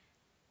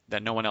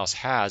that no one else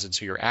has. And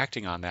so you're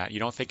acting on that. You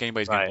don't think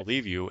anybody's going to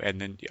believe you.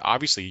 And then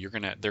obviously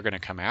they're going to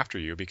come after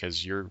you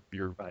because you're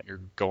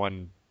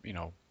going,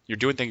 you're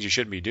doing things you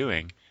shouldn't be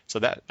doing. So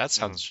that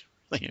sounds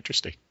really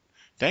interesting.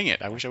 Dang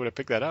it! I wish I would have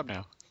picked that up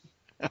now.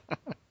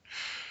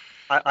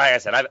 Like I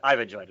said,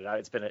 I've enjoyed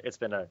it. It's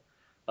been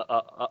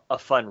a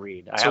fun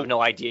read. I have no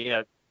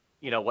idea,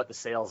 what the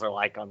sales are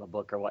like on the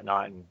book or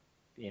whatnot, and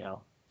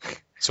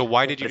So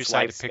why did you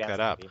decide to pick that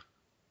up?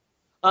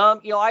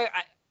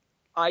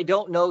 I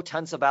don't know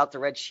tons about the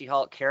Red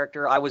She-Hulk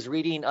character. I was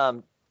reading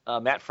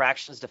Matt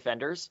Fraction's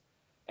Defenders,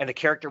 and the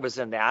character was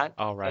in that.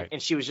 Oh, right. And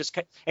she was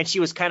she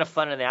was kind of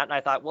fun in that, and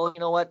I thought, well,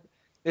 you know what,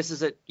 this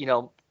is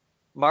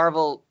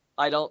Marvel.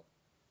 I don't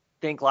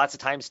think lots of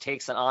times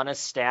takes an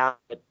honest stab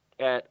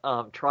at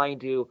trying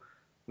to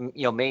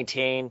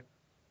maintain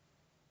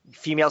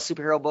female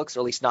superhero books,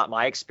 or at least not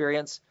my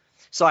experience.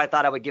 So I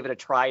thought I would give it a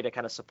try to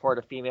kind of support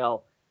a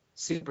female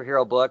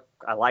superhero book.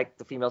 I like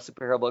the female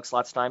superhero books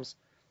lots of times,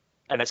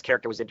 and this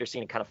character was interesting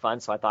and kind of fun.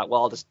 So I thought,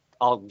 well,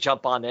 I'll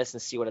jump on this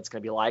and see what it's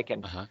going to be like,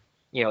 and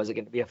is it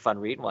going to be a fun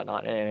read and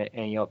whatnot? And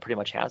it pretty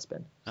much has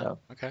been. So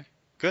okay,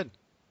 good.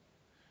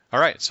 All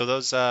right, so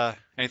those.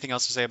 Anything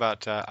else to say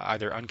about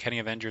either Uncanny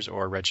Avengers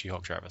or Red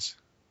She-Hulk, Travis?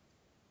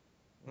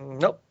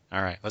 Nope.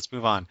 All right, let's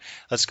move on.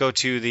 Let's go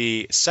to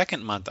the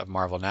second month of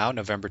Marvel now,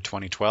 November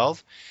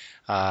 2012,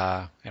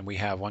 and we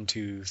have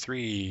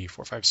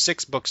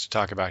 6 books to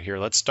talk about here.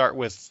 Let's start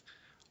with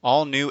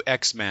All New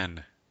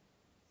X-Men.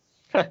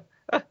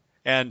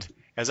 And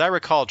as I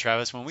recall,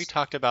 Travis, when we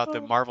talked about the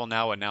Marvel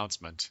Now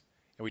announcement,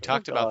 and we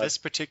talked about this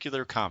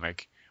particular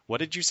comic, what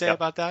did you say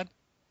about that?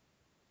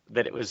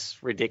 That it was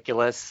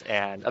ridiculous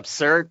and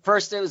absurd.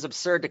 First, it was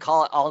absurd to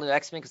call it All New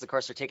X-Men because, of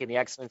course, they're taking the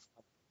X-Men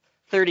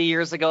 30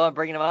 years ago and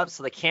bringing them up,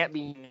 so they can't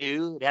be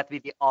new. They have to be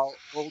the all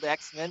old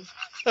X-Men.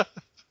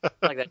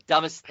 Like the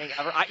dumbest thing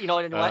ever. You know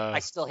what? I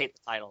still hate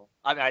the title.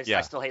 I mean,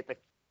 I still hate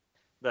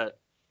the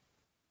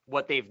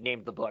what they've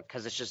named the book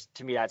because it's just,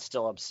 to me, that's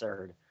still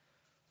absurd.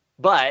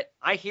 But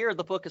I hear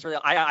the book is really.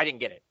 I didn't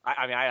get it.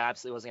 I mean, I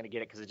absolutely wasn't going to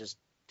get it because it just,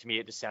 to me,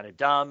 it just sounded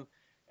dumb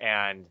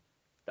and.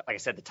 Like I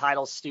said, the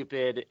title's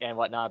stupid and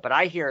whatnot, but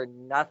I hear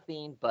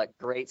nothing but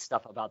great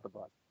stuff about the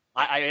book.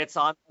 It's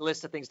on the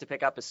list of things to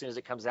pick up as soon as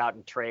it comes out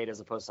in trade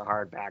as opposed to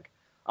hardback.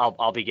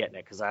 I'll be getting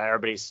it because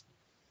everybody's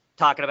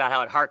talking about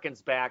how it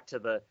harkens back to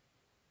the,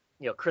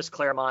 Chris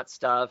Claremont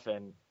stuff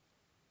and,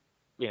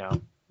 Well,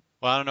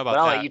 I don't know about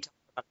I'll that. let you talk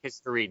about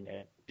because you're reading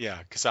it. Yeah,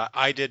 because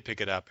I did pick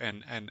it up,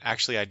 and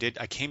actually I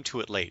came to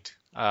it late.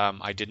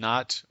 I did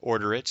not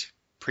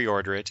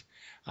pre-order it.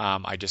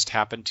 I just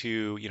happened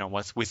to,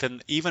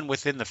 within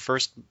the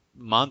first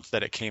month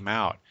that it came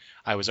out,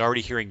 I was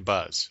already hearing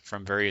buzz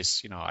from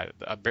various,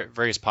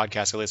 various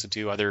podcasts I listened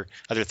to, other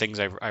things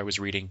I was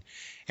reading,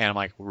 and I'm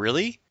like,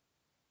 really?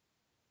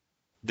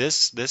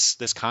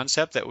 this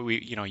concept that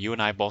you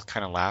and I both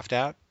kind of laughed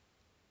at,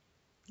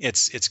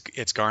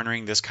 it's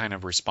garnering this kind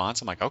of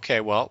response. I'm like,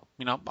 okay, well,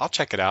 I'll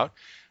check it out.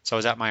 So I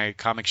was at my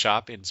comic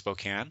shop in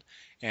Spokane,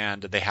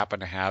 and they happen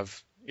to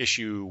have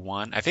issue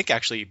 1. I think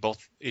actually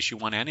both issue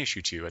 1 and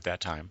issue 2 at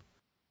that time.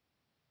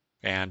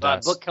 And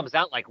The book comes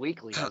out like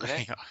weekly, doesn't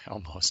it?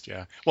 almost,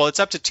 yeah. Well, it's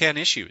up to 10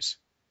 issues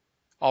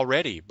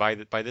already by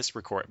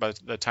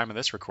the time of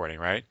this recording,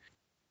 right?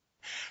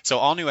 So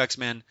All New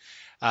X-Men,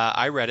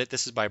 I read it.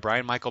 This is by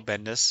Brian Michael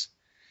Bendis,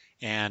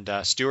 and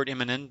Stuart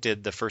Immonen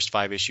did the first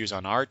 5 issues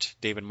on art.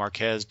 David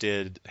Marquez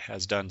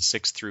has done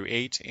 6 through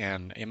 8,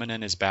 and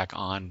Immonen is back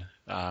on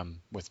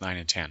with 9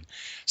 and 10.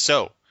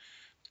 So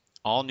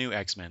All New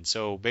X-Men.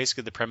 So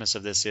basically the premise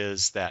of this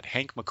is that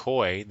Hank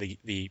McCoy,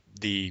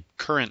 the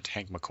current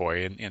Hank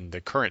McCoy in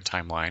the current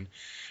timeline,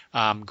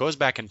 goes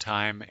back in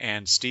time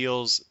and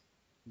steals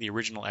the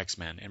original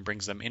X-Men and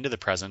brings them into the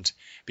present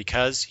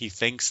because he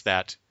thinks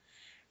that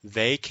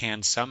they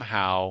can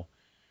somehow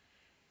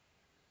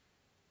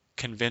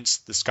convince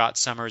the Scott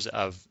Summers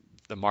of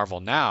the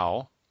Marvel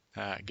Now,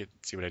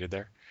 see what I did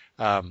there,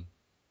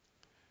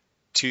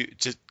 to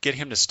get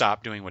him to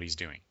stop doing what he's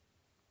doing.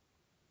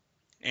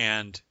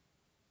 And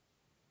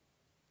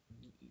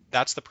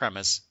that's the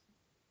premise.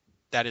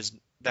 That is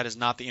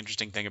not the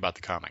interesting thing about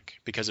the comic,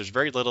 because there's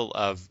very little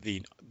of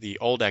the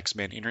old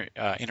X-Men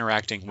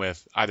interacting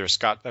with either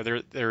Scott.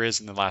 There is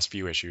in the last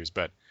few issues,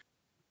 but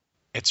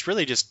it's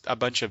really just a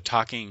bunch of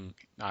talking.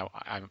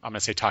 I'm going to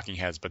say talking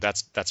heads, but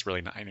that's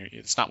really not.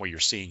 It's not what you're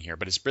seeing here.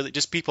 But it's really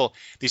just people.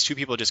 These two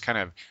people just kind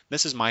of.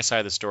 This is my side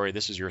of the story.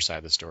 This is your side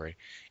of the story,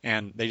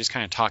 and they just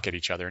kind of talk at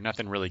each other.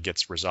 Nothing really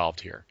gets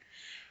resolved here.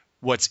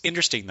 What's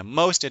interesting, the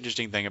most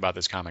interesting thing about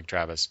this comic,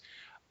 Travis,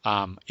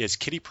 is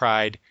Kitty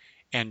Pryde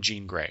and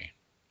Jean Grey.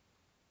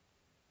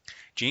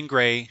 Jean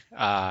Grey,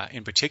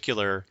 in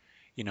particular,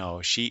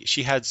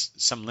 she had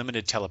some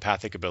limited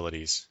telepathic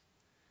abilities.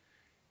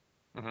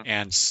 Mm-hmm.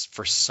 And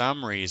for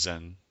some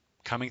reason,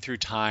 coming through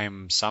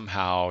time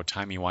somehow,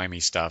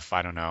 timey-wimey stuff,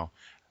 I don't know,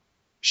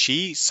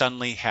 she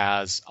suddenly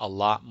has a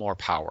lot more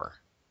power.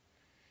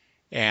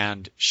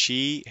 And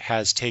she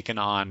has taken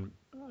on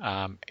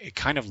a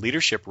kind of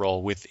leadership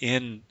role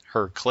within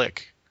her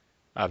clique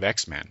of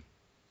X-Men,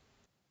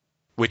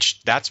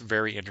 which that's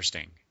very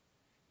interesting.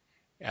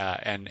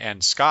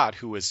 And Scott,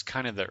 who was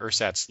kind of the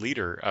ersatz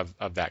leader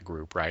of that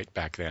group, right,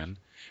 back then,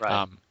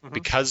 right.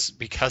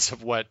 Because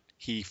of what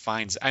he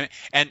finds, and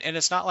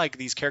it's not like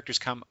these characters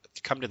come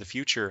to the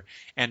future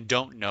and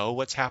don't know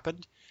what's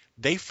happened.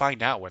 They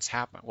find out what's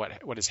happened,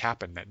 what has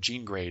happened. That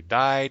Jean Grey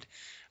died,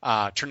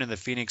 turned into the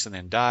Phoenix, and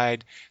then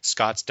died.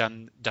 Scott's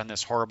done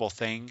this horrible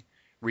thing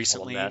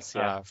recently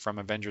from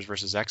Avengers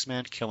versus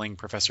X-Men, killing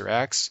Professor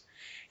X.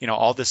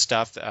 All this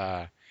stuff.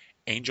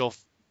 Angel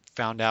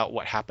found out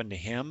what happened to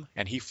him,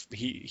 and he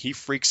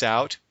freaks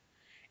out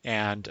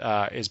and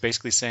is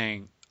basically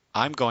saying,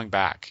 I'm going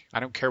back.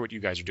 I don't care what you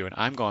guys are doing.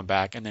 I'm going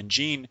back. And then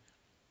Jean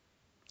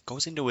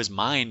goes into his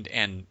mind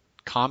and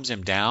calms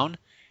him down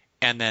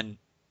and then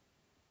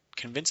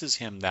convinces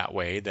him that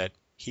way that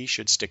he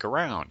should stick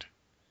around.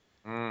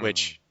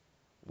 Which,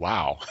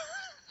 wow.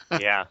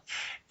 Yeah.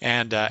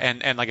 And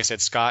like I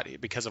said, Scott,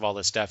 because of all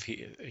this stuff,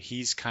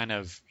 he's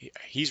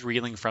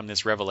reeling from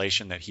this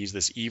revelation that he's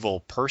this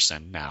evil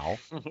person now.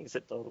 He's a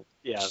total,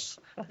 yes.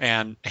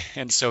 and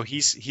so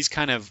he's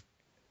kind of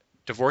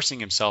divorcing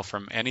himself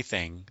from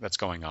anything that's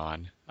going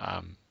on.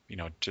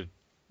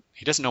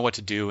 He doesn't know what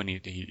to do, and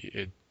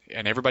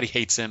and everybody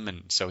hates him,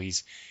 and so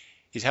he's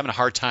having a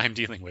hard time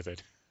dealing with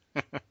it.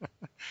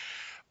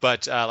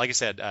 But like I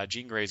said,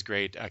 Jean Grey's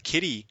great.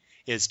 Kitty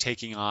is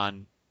taking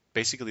on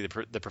basically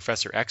the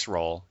Professor X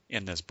role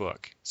in this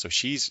book. So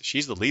she's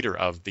the leader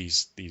of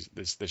this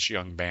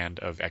young band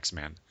of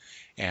X-Men,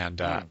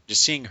 and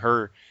just seeing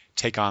her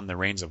take on the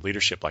reins of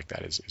leadership like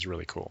that is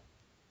really cool.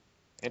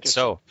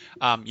 So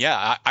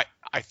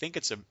I think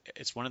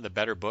it's one of the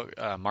better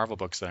Marvel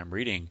books that I'm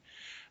reading,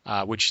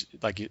 which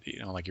like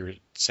you were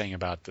saying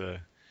about the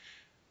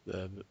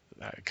kind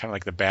of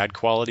like the bad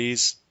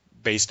qualities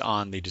based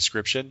on the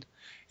description.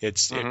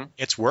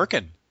 It's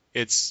working.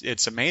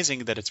 It's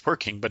amazing that it's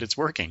working, but it's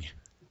working.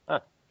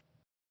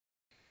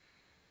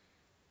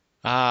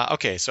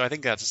 Okay, so I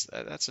think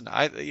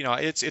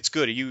it's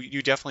good.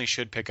 You definitely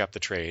should pick up the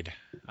trade,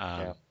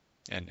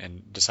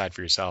 and decide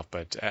for yourself.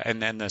 But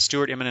and then the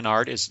Stuart Immonen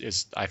art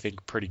is I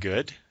think pretty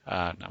good.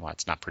 No,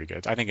 it's not pretty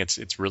good. I think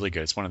it's really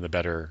good. It's one of the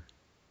better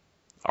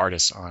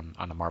artists on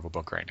the Marvel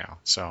book right now.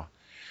 So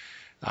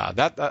I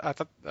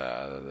thought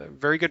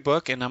very good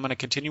book, and I'm going to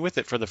continue with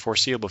it for the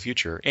foreseeable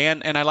future.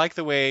 And I like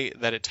the way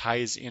that it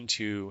ties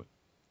into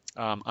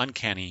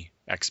Uncanny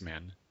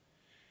X-Men,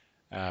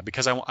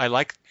 because I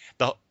like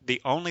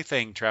the only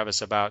thing,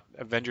 Travis, about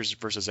Avengers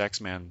versus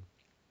X-Men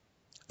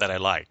that I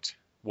liked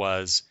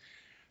was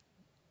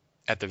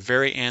at the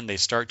very end they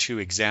start to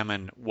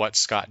examine what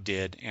Scott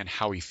did and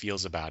how he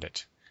feels about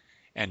it,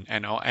 and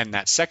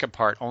that second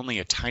part only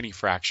a tiny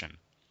fraction.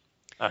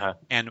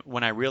 And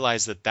when I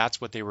realized that that's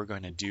what they were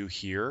going to do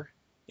here,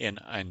 in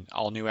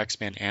All New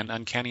X-Men and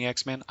Uncanny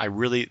X-Men.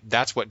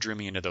 That's what drew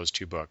me into those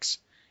two books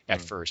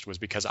at first, was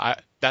because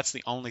that's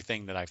the only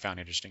thing that I found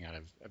interesting out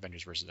of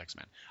Avengers versus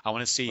X-Men. I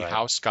want to see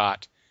how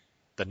Scott,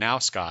 the now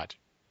Scott,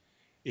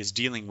 is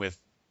dealing with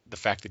the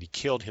fact that he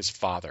killed his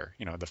father,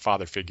 the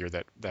father figure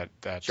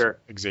that Sure.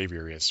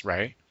 Xavier is,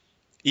 right?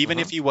 Even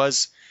if he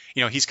was,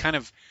 he's kind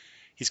of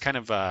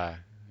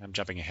I'm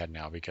jumping ahead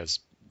now because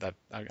that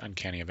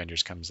Uncanny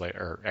Avengers comes later,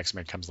 or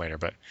X-Men comes later,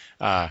 but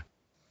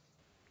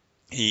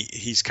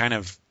he's kind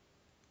of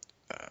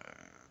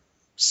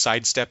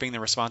sidestepping the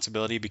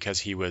responsibility because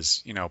he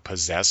was,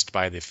 possessed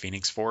by the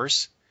Phoenix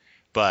Force.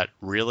 But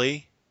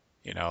really,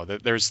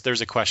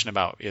 there's a question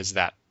about, is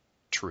that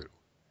true?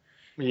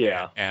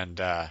 Yeah.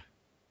 And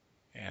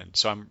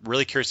so I'm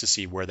really curious to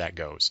see where that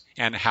goes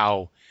and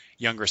how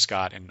younger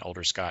Scott and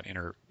older Scott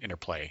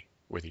interplay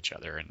with each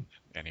other. And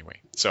anyway,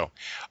 so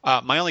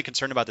my only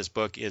concern about this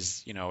book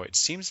is, it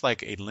seems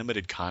like a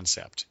limited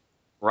concept.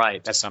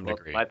 Right. To some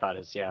degree. My thought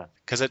is, yeah.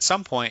 Because at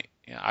some point,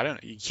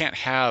 you can't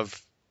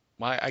have.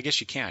 Well, I guess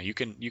you can. You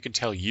can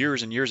tell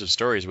years and years of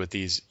stories with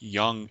these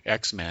young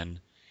X-Men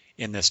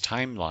in this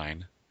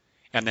timeline,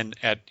 and then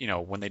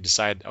when they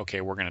decide, okay,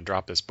 we're going to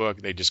drop this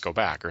book, they just go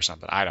back or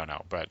something. I don't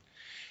know, but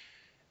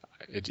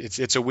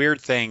it's a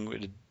weird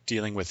thing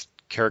dealing with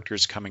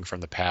characters coming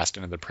from the past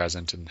into the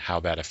present and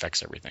how that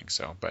affects everything.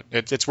 So, but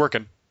it's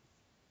working.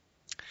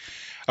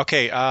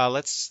 Okay,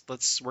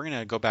 we're going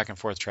to go back and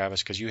forth,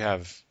 Travis, because you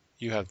have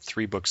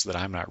 3 books that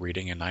I'm not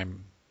reading, and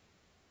I'm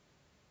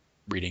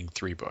reading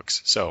 3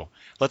 books. So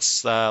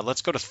let's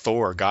go to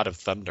Thor, God of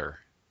Thunder.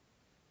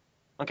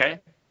 Okay.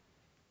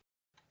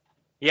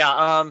 Yeah.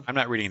 I'm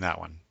not reading that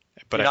one.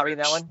 But you're not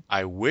reading that one?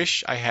 I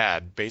wish I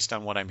had, based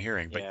on what I'm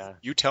hearing. But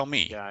you tell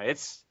me. Yeah,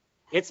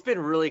 it's been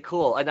really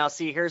cool. And now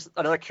see, here's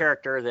another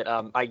character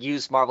that I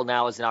use Marvel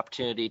Now as an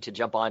opportunity to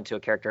jump onto a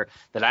character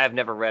that I have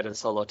never read a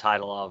solo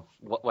title of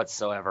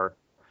whatsoever.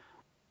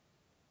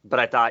 But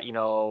I thought,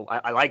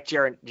 I like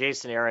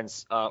Jason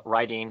Aaron's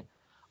writing.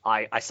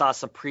 I saw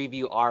some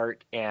preview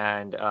art,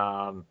 and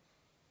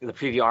the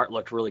preview art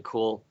looked really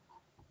cool.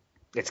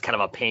 It's kind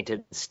of a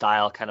painted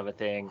style kind of a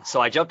thing.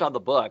 So I jumped on the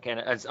book, and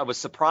I was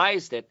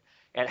surprised at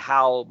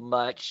how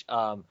much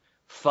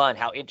fun,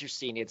 how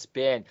interesting it's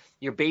been.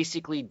 You're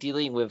basically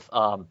dealing with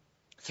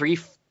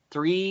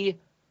three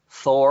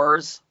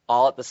Thors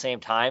all at the same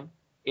time,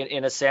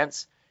 in a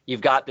sense.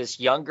 You've got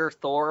this younger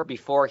Thor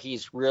before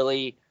he's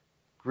really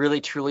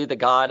truly the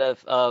god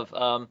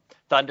of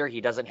thunder.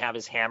 He doesn't have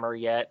his hammer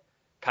yet,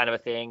 kind of a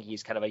thing.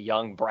 He's kind of a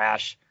young,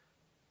 brash,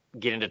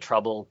 get into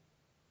trouble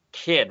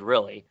kid,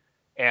 really.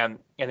 And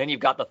then you've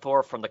got the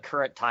Thor from the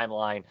current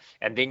timeline,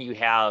 and then you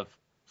have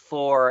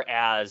Thor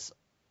as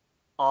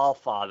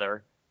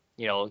Allfather.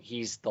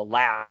 He's the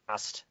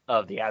last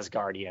of the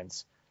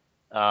Asgardians.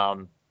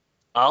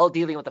 All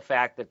dealing with the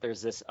fact that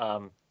there's this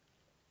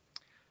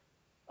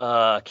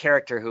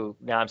character who,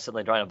 now I'm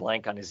suddenly drawing a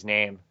blank on his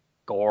name,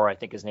 Gore, I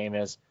think his name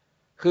is,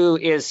 who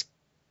is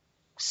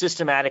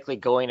systematically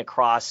going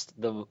across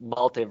the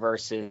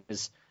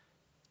multiverses,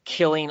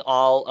 killing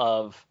all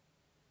of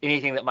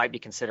anything that might be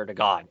considered a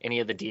god, any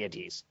of the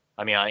deities.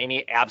 I mean, on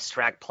any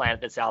abstract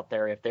planet that's out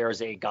there, if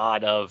there's a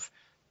god of,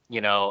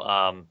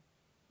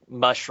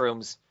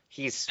 mushrooms,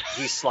 he's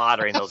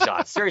slaughtering those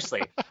gods.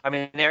 Seriously. I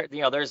mean,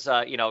 there's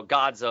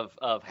gods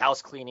of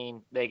house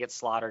cleaning, they get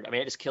slaughtered. I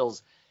mean, it just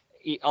kills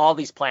all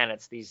these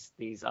planets.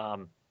 These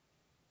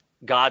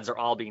gods are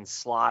all being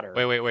slaughtered.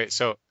 Wait.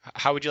 So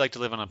how would you like to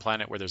live on a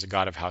planet where there's a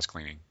god of house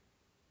cleaning?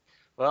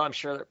 Well, I'm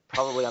sure that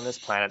probably on this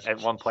planet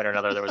at one point or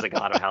another there was a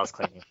god of house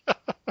cleaning.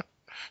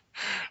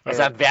 As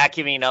I'm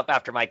vacuuming up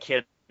after my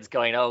kids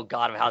going, oh,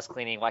 god of house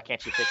cleaning, why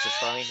can't you fix this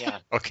for me? Yeah.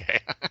 Okay.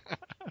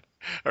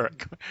 All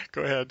right,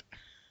 go ahead.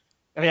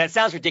 I mean, that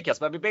sounds ridiculous,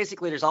 but I mean,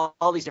 basically there's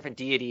all these different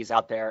deities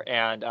out there,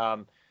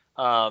 and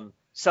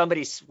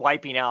somebody's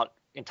wiping out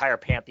entire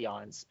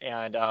pantheons.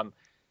 And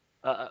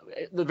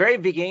the very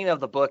beginning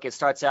of the book, it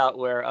starts out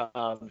where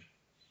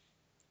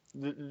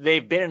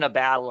they've been in a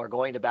battle or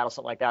going to battle,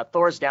 something like that.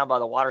 Thor's down by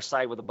the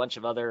waterside with a bunch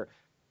of other,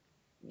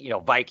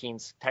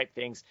 Vikings type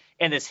things,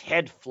 and this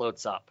head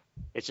floats up.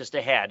 It's just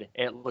a head,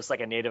 and it looks like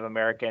a Native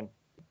American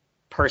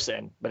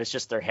person, but it's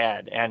just their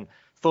head. And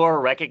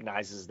Thor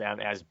recognizes them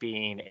as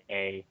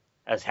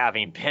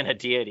having been a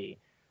deity,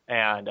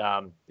 and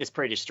is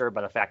pretty disturbed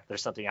by the fact that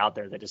there's something out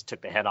there that just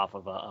took the head off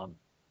of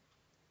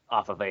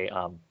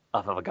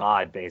a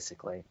god,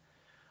 basically.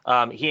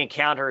 He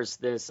encounters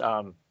this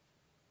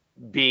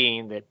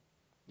being that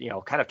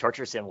kind of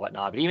tortures him and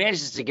whatnot, but he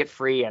manages to get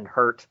free and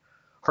hurt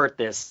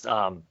this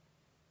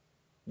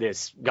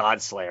this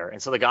god slayer.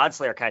 And so the god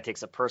slayer kind of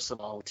takes it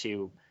personal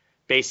to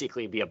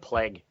basically be a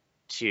plague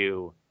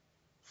to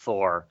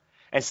Thor.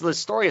 And so the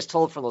story is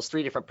told from those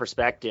 3 different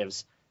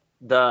perspectives.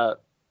 The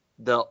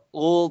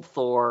old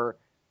Thor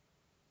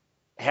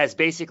has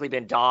basically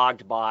been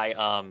dogged by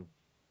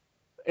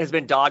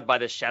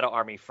the Shadow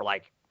Army for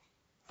like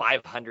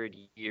 500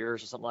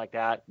 years or something like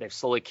that. They've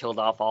slowly killed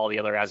off all the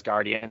other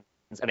Asgardians,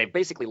 and they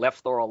basically left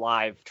Thor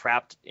alive,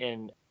 trapped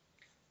in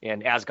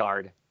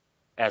Asgard.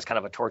 as kind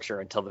of a torture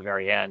until the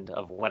very end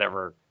of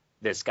whatever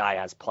this guy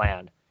has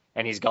planned.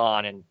 And he's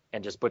gone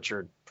and just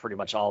butchered pretty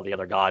much all the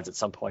other gods at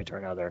some point or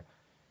another.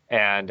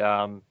 And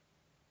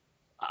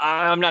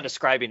I'm not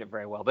describing it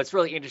very well, but it's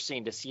really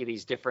interesting to see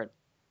these different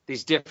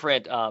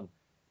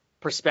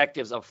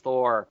perspectives of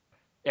Thor.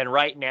 And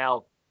right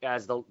now,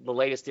 as the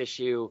latest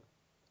issue,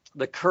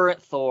 the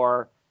current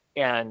Thor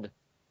and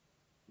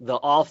the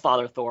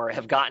All-Father Thor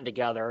have gotten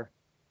together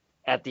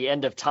at the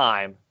end of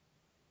time,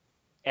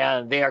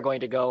 and they are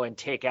going to go and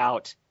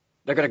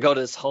they're going to go to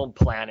this home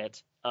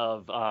planet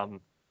of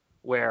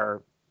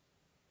where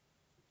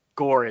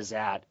Gore is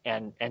at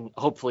and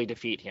hopefully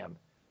defeat him.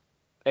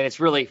 And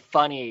it's really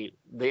funny,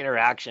 the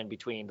interaction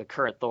between the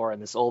current Thor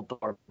and this old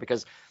Thor,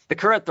 because the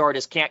current Thor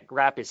just can't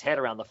wrap his head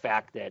around the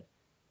fact that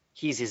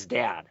he's his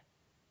dad.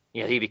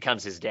 He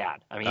becomes his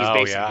dad. I mean, he's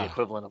basically the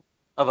equivalent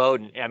of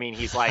Odin. I mean,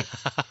 he's like,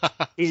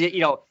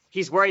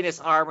 he's wearing this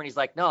armor, and he's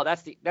like, no,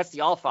 that's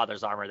the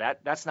All-Father's armor.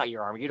 That's not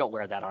your armor. You don't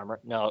wear that armor.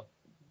 No,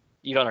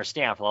 you don't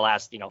understand. For the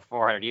last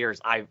 400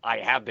 years, I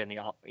have been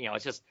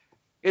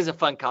it's a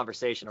fun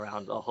conversation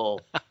around the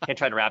whole and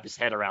trying to wrap his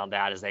head around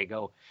that as they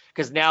go.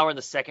 Because now we're in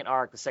the second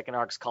arc. The second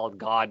arc is called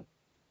God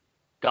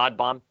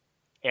Bomb,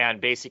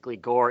 and basically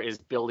Gore is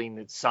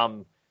building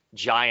some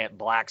giant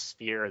black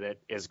sphere that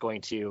is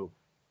going to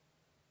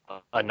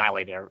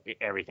annihilate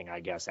everything,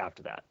 I guess,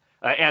 after that.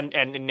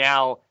 And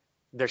now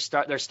there's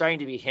starting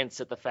to be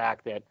hints at the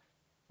fact that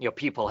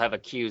people have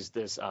accused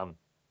this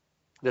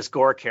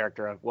Gore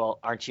character of, well,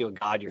 aren't you a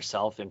god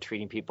yourself and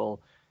treating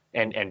people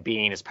and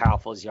being as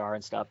powerful as you are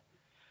and stuff.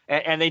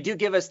 And they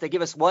give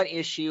us one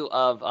issue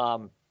of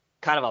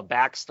kind of a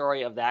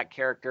backstory of that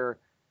character,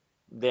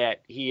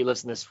 that he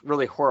lives in this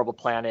really horrible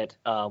planet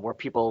where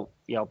people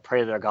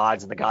pray to their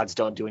gods and the gods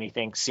don't do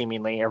anything.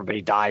 Seemingly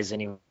everybody dies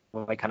anyway,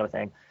 kind of a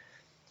thing.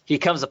 He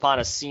comes upon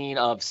a scene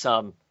of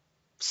some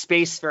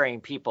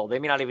spacefaring people. They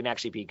may not even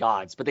actually be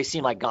gods, but they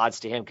seem like gods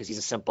to him because he's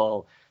a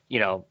simple,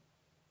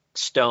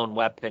 stone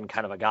weapon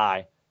kind of a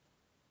guy.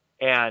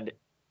 And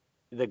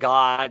these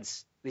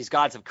gods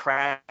have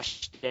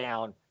crashed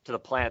down to the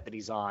planet that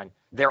he's on.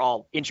 They're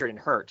all injured and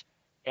hurt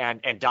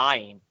and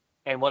dying.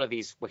 And one of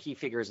these, what he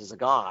figures is a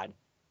god,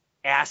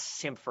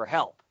 asks him for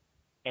help.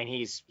 And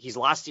he's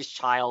lost his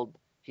child.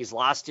 He's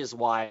lost his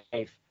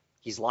wife.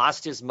 He's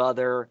lost his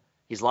mother.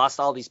 He's lost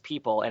all these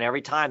people. And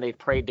every time they've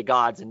prayed to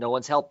gods and no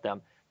one's helped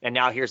them. And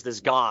now here's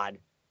this god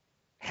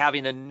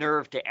having the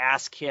nerve to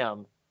ask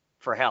him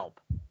for help.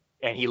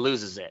 And he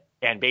loses it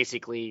and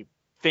basically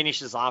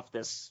finishes off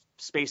this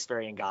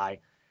spacefaring guy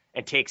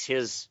and takes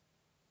his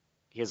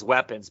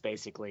weapons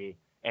basically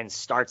and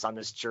starts on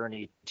this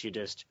journey to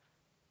just,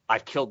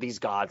 I've killed these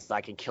gods, I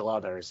can kill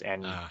others.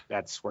 And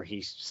that's where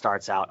he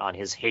starts out on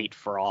his hate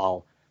for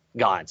all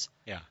gods.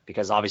 Yeah.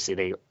 Because obviously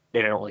they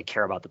don't really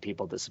care about the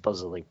people that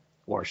supposedly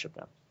worship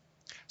them.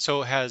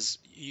 So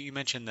you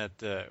mentioned that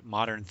the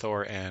modern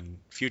Thor and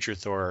future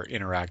Thor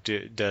interact.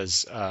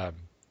 Does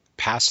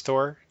past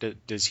Thor,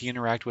 does he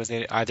interact with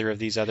either of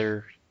these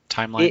other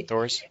timeline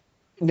Thors?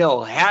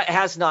 No,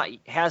 has not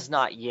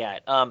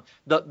yet.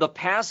 The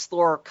past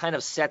Thor kind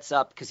of sets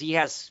up, because he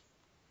has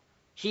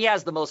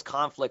the most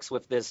conflicts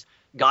with this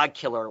God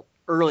Killer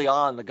early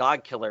on, the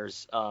God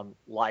Killer's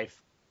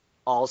life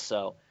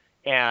also,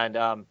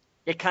 and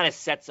it kind of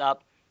sets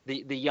up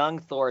the young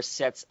Thor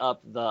sets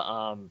up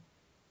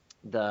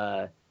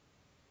the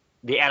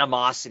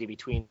animosity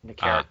between the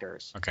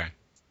characters. Okay.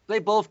 They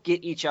both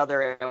get each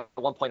other at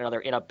one point or another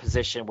in a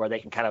position where they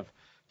can kind of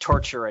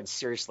torture and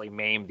seriously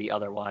maim the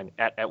other one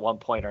at one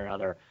point or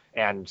another.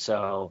 And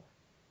so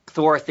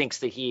Thor thinks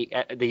that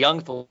the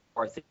young Thor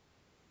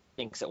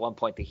thinks at one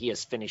point that he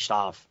has finished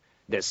off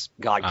this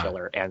God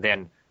Killer. And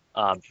then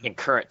in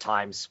current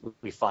times,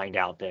 we find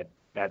out that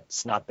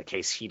that's not the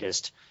case. He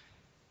just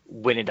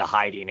went into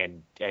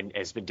hiding and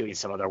has been doing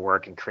some other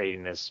work and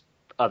creating this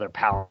other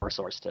power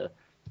source to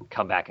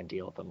come back and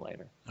deal with them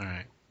later. All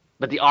right.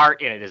 But the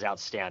art in it is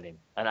outstanding.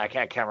 And I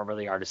can't remember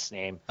the artist's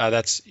name.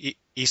 That's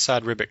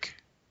Esad Ribic.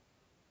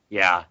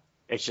 Yeah,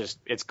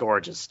 it's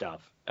gorgeous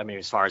stuff. I mean,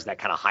 as far as that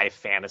kind of high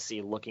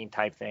fantasy looking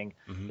type thing,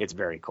 It's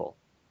very cool.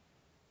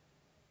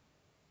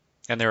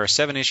 And there are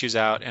 7 issues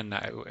out, and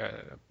I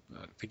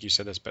think you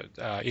said this, but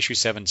issue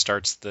 7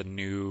 starts the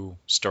new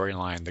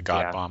storyline, the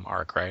God Bomb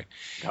arc, right?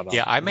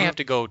 Yeah, I may have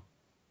to go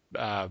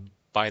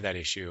buy that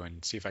issue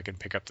and see if I can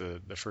pick up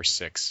the first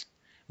 6.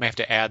 I may have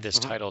to add this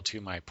title to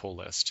my pull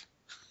list.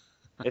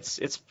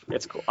 It's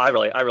cool. I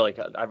really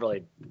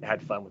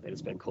had fun with it.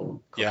 It's been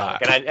cool. Yeah.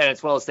 And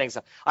it's one of those things.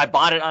 I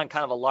bought it on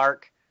kind of a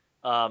lark.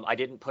 I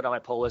didn't put it on my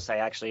pull list. I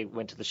actually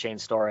went to the Shane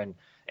store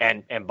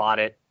and bought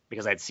it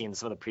because I'd seen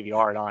some of the preview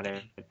art on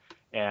it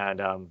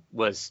and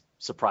was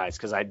surprised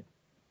because I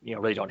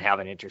really don't have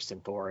an interest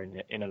in Thor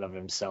in and of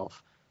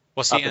himself.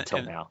 Well, see, up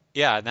until now.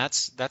 Yeah, and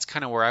that's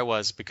kind of where I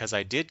was, because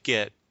I did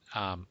get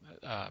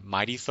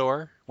Mighty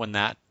Thor when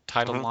that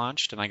title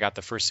launched, and I got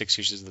the first 6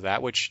 issues of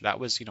that, which that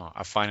was,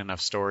 a fine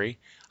enough story.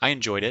 I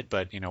enjoyed it,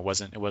 but it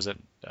wasn't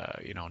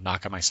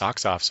knocking my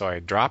socks off, so I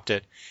dropped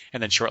it.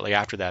 And then shortly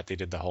after that, they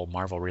did the whole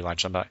Marvel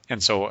relaunch,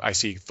 and so I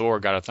see Thor: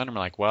 God of Thunder. I'm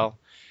like, well,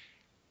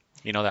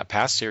 that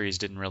past series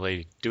didn't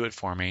really do it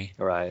for me.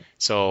 Right.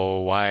 So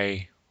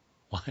why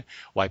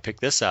pick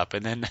this up?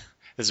 And then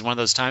this is one of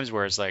those times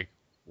where it's like,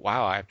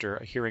 wow,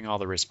 after hearing all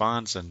the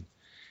response and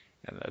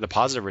the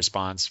positive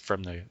response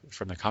from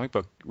the comic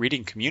book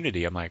reading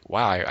community, I'm like,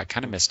 wow, I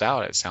kind of missed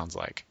out, it sounds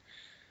like.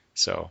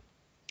 So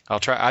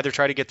I'll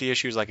try to get the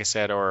issues, like I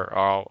said, or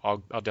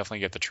I'll definitely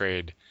get the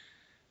trade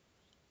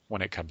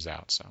when it comes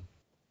out. So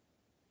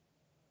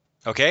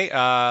okay,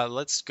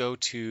 let's go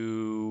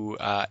to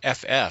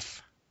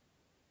FF.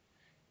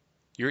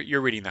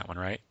 You're reading that one,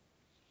 right?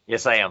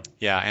 Yes, I am.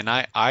 Yeah, and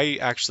I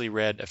actually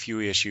read a few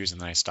issues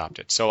and then I stopped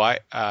it. So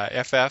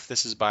FF,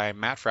 this is by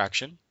Matt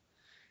Fraction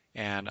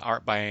and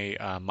art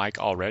by Mike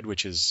Allred,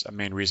 which is a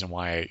main reason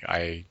why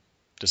I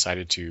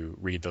decided to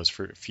read those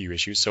few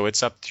issues. So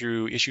it's up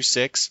through issue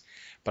 6,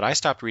 but I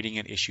stopped reading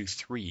at issue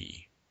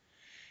 3.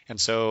 And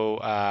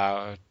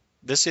so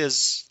this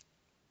is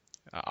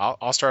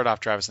I'll start off,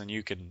 Travis, and then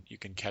you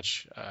can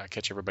catch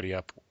everybody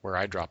up where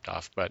I dropped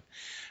off. But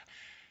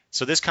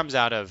so this comes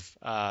out of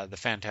the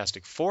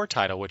Fantastic Four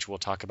title, which we'll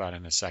talk about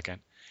in a second.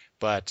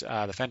 But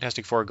the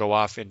Fantastic Four go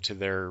off into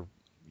their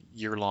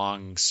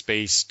year-long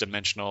space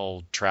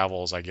dimensional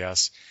travels, I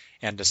guess,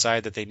 and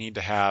decide that they need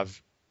to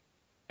have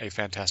a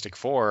Fantastic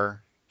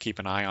Four keep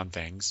an eye on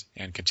things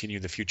and continue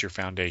the Future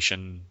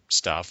Foundation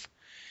stuff.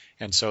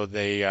 And so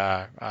they,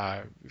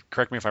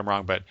 correct me if I'm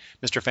wrong, but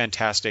Mr.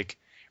 Fantastic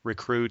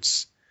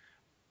recruits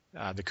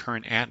the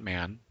current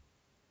Ant-Man,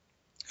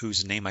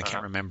 whose name I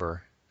can't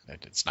remember.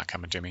 It's not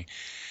coming to me.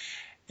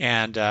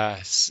 And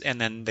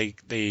then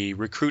they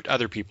recruit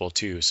other people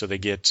too. So they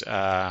get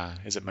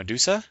is it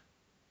Medusa,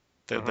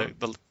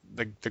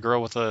 the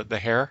girl with the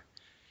hair?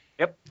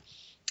 Yep.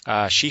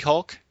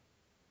 She-Hulk,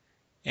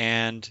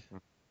 and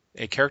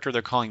a character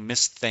they're calling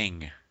Miss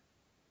Thing,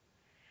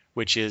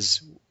 which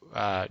is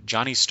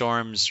Johnny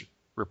Storm's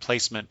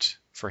replacement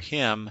for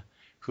him,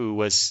 who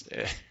was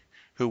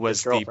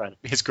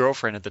his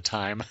girlfriend at the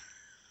time.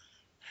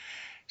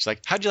 She's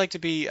like, "How'd you like to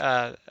be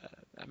a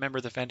member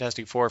of the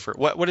Fantastic Four for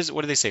what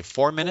do they say?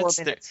 4 minutes?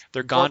 4 minutes.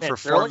 They're gone for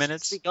 4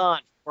 minutes. They're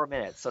gone 4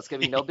 minutes, so it's gonna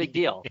be no big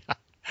deal. Yeah.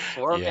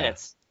 4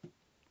 minutes.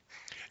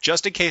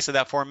 Just in case of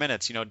that 4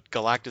 minutes,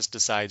 Galactus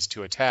decides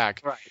to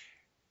attack. Right.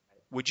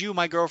 Would you,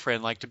 my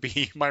girlfriend, like to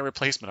be my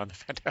replacement on the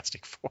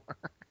Fantastic Four?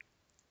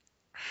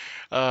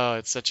 Oh,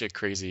 it's such a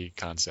crazy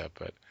concept,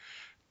 but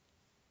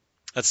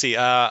let's see.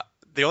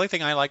 The only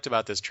thing I liked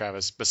about this,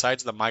 Travis,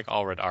 besides the Mike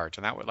Allred art,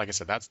 and that, like I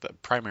said, that's the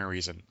primary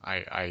reason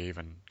I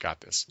even got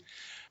this,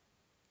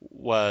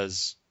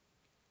 was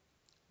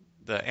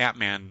the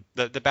Ant-Man,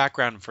 the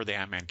background for the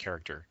Ant-Man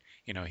character.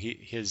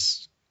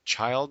 His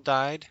child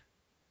died.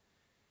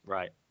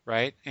 Right.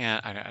 Right,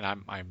 and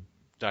I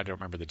don't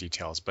remember the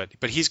details, but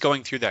he's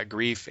going through that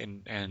grief,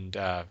 and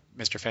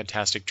Mr.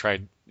 Fantastic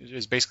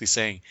is basically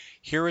saying,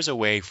 here is a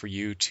way for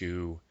you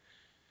to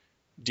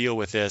deal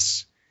with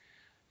this,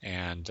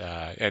 and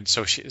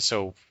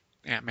so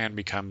Ant-Man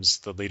becomes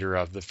the leader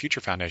of the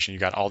Future Foundation. You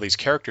got all these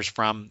characters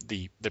from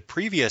the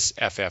previous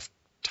FF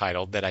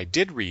title that I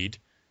did read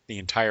the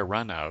entire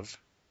run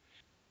of,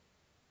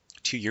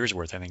 2 years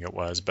worth, I think it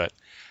was,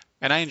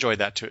 and I enjoyed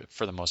that too,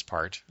 for the most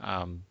part.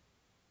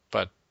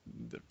 But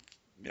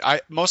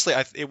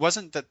it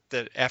wasn't that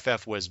the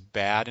FF was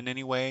bad in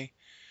any way.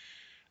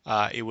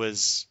 It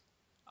was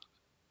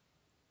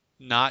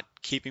not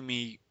keeping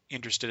me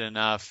interested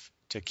enough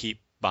to keep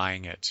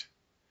buying it.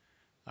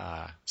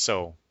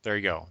 So there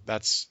you go.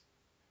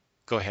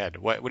 Go ahead.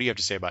 What do you have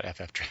to say about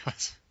FF,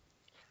 Travis?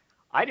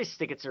 I just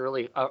think it's a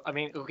really.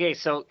 Okay.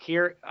 So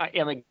here I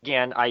am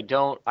again.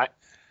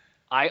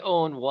 I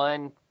own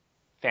one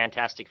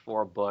Fantastic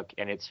Four book,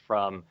 and it's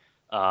from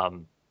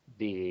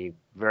the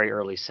very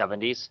early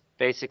 70s,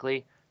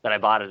 basically, that I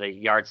bought at a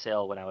yard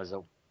sale when I was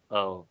a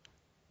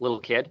little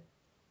kid.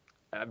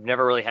 I've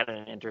never really had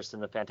an interest in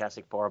the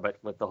Fantastic Four, but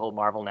with the whole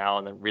Marvel now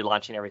and then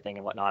relaunching everything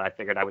and whatnot, I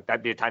figured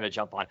that'd be a time to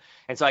jump on.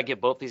 And so I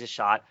give both these a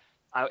shot.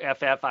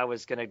 FF I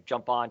was going to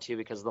jump on to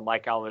because of the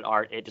Mike Allred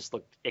art.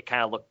 It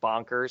kind of looked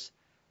bonkers,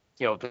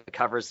 the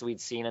covers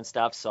we'd seen and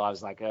stuff. So I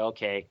was like,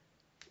 okay,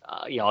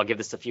 I'll give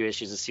this a few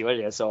issues to see what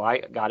it is. So I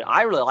got it.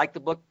 I really like the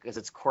book because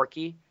it's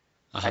quirky.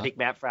 I think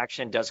Matt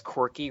Fraction does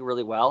quirky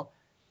really well.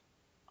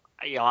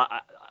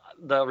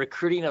 The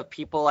recruiting of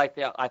people I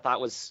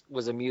thought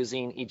was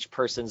amusing. Each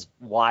person's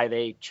why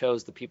they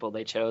chose the people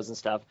they chose and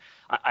stuff.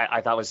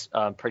 I thought was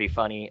pretty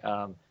funny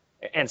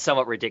and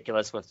somewhat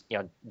ridiculous with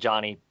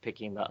Johnny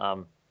picking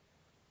the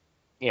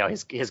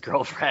his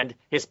girlfriend,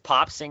 his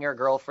pop singer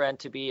girlfriend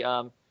to be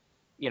the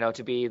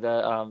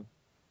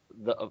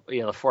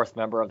fourth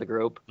member of the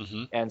group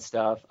and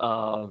stuff.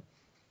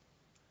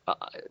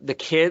 The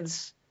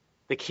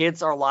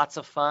kids are lots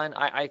of fun.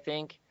 I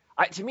think.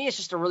 To me, it's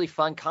just a really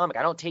fun comic.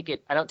 I don't take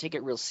it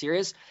real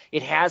serious.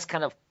 It has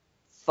kind of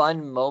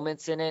fun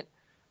moments in it.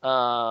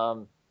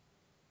 I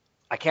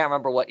I can't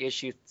remember what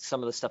issue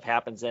some of the stuff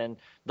happens in.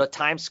 The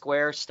Times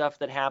Square stuff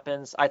that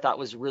happens, I thought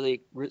was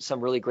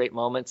some really great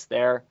moments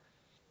there.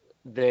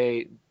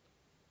 There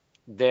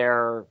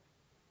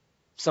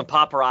some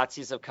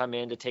paparazzis have come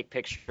in to take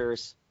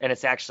pictures, and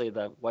it's actually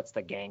what's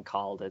the gang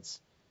called?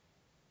 It's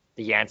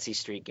the Yancey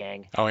Street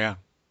gang. Oh yeah.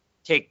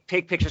 Take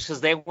pictures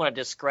because they want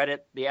to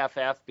discredit the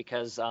FF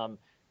because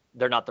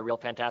they're not the real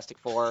Fantastic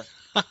Four,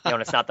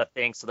 and it's not the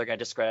thing, so they're going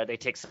to discredit. They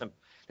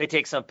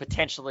take some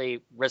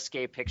potentially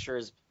risque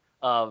pictures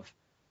of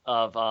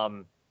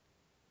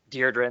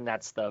Deirdre,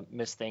 that's the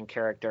Miss Thing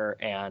character,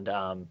 and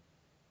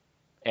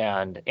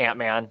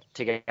Ant-Man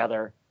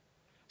together.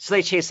 So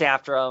they chase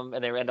after them,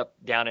 and they end up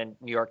down in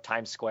New York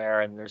Times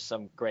Square, and there's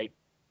some great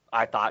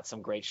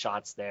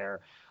shots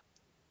there.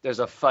 There's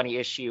a funny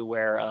issue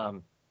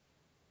where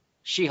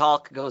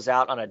She-Hulk goes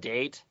out on a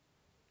date,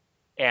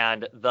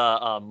 and the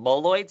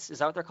Moloids, is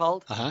that what they're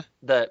called? Uh-huh.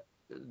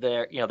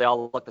 They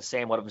all look the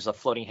same. One of them is a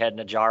floating head in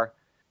a jar.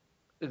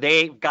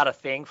 They've got a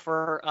thing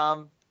for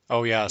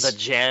oh yes, the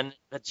Jen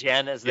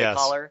as they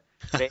call her.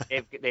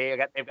 They've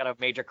got a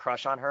major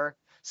crush on her.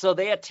 So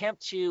they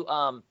attempt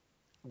to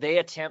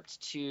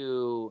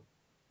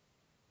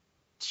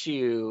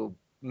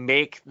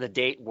make the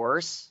date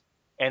worse,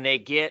 and they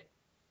get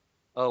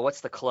what's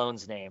the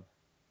clone's name?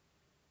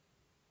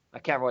 I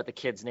can't remember what the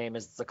kid's name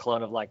is. It's a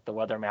clone of like the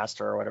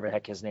Weathermaster or whatever the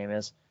heck his name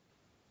is.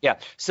 Yeah.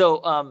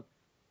 So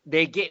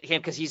they get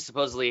him because he's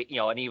supposedly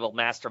an evil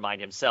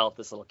mastermind himself.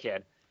 This little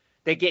kid.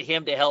 They get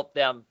him to help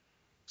them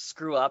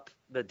screw up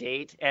the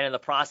date, and in the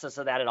process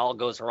of that, it all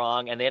goes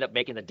wrong, and they end up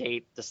making the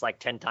date just like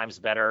 10 times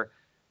better.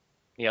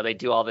 They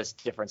do all this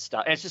different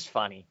stuff, and it's just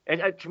funny.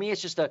 To me,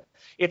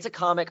 it's a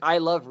comic I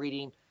love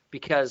reading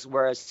because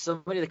whereas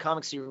so many of the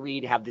comics you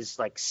read have these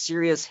like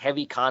serious,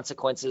 heavy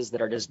consequences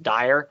that are just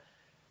dire,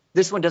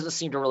 this one doesn't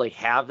seem to really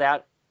have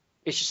that.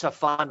 It's just a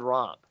fun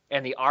romp,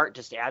 and the art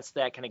just adds to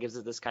that, kind of gives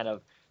it this kind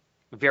of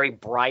very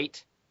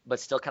bright, but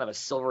still kind of a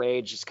Silver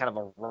Age, just kind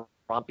of a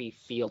rompy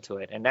feel to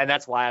it. And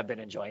that's why I've been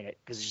enjoying it,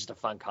 because it's just a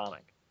fun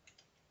comic.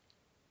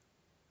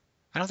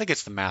 I don't think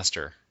it's the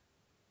Master.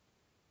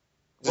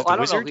 Well, I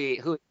don't know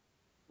who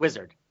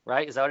Wizard,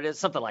 right? Is that what it is?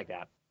 Something like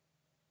that.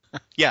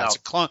 Yeah, it's a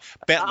clone.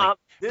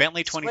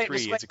 Bentley 23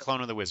 disclaimer, is a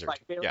clone of the Wizard.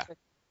 Right, yeah.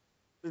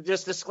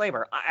 Just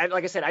disclaimer.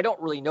 Like I said, I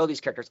don't really know these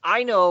characters.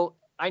 I know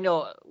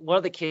one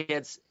of the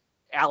kids,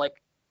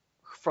 Alec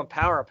from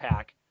Power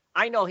Pack.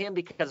 I know him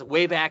because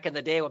way back in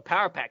the day when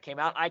Power Pack came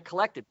out, I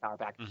collected Power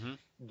Pack. Mm-hmm.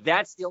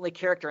 That's the only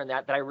character in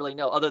that I really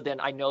know, other than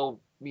I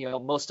know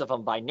most of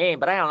them by name,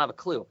 but I don't have a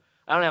clue.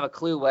 I don't have a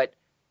clue what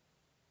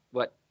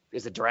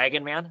is a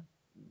Dragon Man.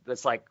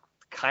 That's like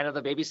kind of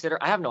the babysitter.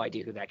 I have no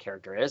idea who that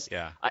character is.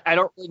 Yeah. I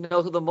don't really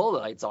know who the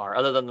Moloids are,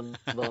 other than the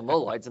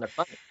Moloids, and they're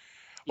funny.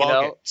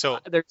 Okay. So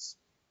there's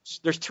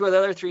two of the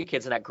other three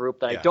kids in that group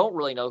that I don't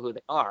really know who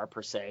they are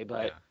per se,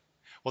 but. Yeah.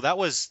 Well, that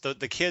was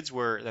the kids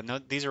were,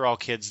 and these are all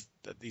kids.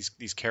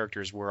 These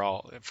characters were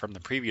all from the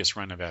previous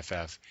run of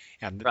FF,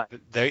 and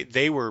right.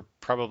 they were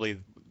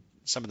probably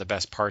some of the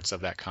best parts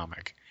of that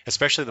comic,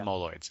 especially the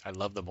Moloids. I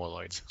love the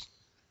Moloids.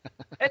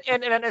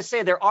 and I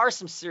say there are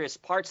some serious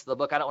parts of the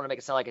book. I don't want to make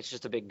it sound like it's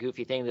just a big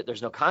goofy thing that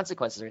there's no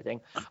consequences or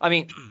anything. I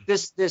mean,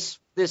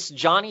 this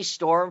Johnny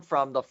Storm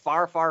from the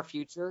far, far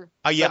future.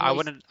 Oh yeah,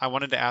 I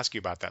wanted to ask you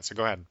about that. So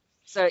go ahead.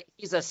 So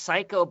he's a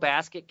psycho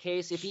basket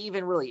case. If he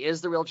even really is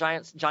the real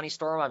Johnny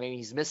Storm, I mean,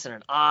 he's missing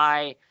an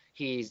eye.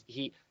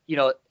 He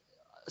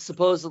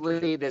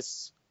supposedly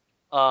this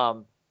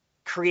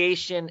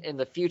creation in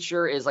the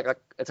future is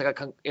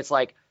it's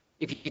like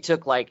if you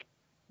took like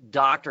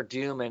Doctor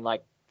Doom and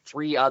like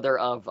three other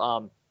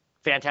of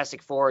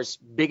Fantastic Four's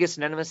biggest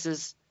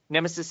nemesis,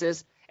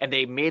 and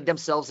they made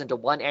themselves into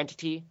one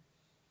entity,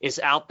 is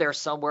out there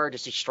somewhere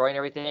just destroying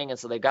everything, and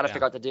so they've got to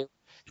figure out what to do.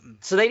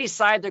 So they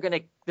decide they're gonna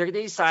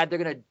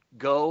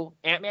go.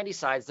 Ant-Man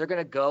decides they're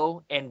gonna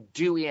go and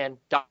do in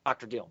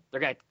Doctor Doom.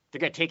 They're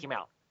gonna take him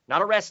out,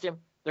 not arrest him.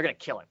 They're gonna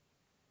kill him.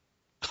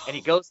 And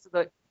he goes to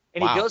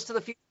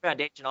the Future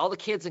Foundation, all the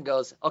kids, and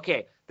goes,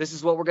 okay, this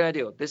is what we're gonna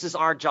do. This is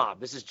our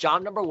job. This is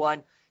job number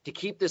one, to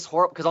keep this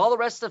horrible, because all the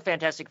rest of the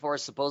Fantastic Four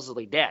is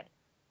supposedly dead.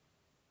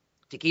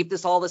 To keep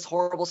all this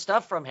horrible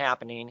stuff from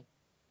happening,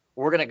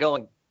 we're gonna go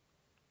and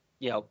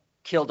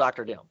kill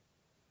Doctor Doom.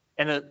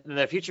 And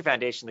the Future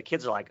Foundation, the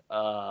kids are like,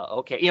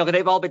 okay. Because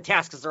they've all been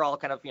tasked, because they're all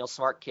kind of,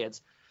 smart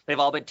kids. They've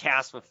all been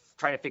tasked with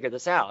trying to figure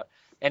this out.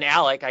 And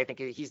Alec, I think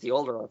he's the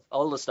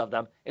oldest of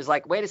them, is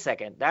like, wait a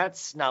second,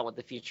 that's not what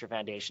the Future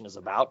Foundation is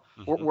about.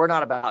 Mm-hmm. We're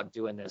not about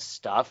doing this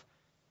stuff.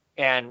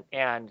 And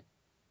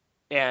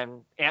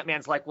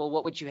Ant-Man's like, well,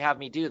 what would you have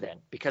me do then?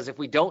 Because if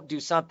we don't do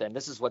something,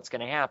 this is what's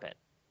going to happen.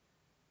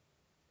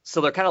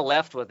 So they're kind of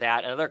left with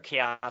that. Another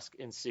chaos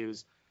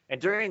ensues. And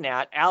during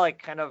that,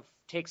 Alec kind of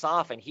takes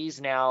off, and he's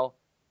now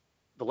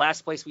the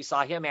last place we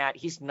saw him at.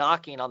 He's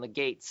knocking on the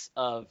gates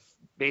of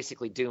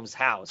basically Doom's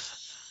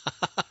house,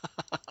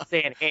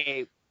 saying,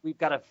 "Hey, we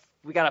got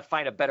to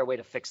find a better way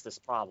to fix this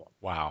problem."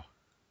 Wow.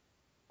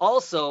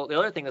 Also, the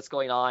other thing that's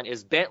going on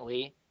is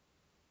Bentley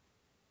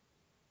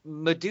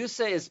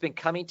Medusa has been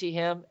coming to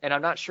him, and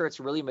I'm not sure it's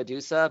really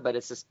Medusa, but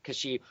it's just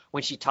because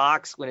when she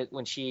talks,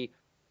 when she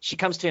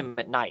comes to him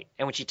at night,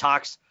 and when she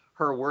talks,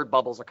 her word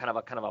bubbles are kind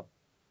of a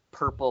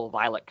purple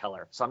violet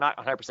color. So I'm not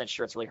 100%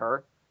 sure it's really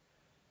her,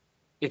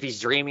 if he's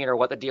dreaming or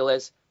what the deal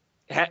is.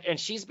 And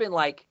she's been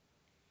like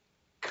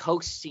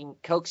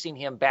coaxing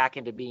him back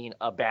into being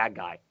a bad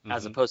guy,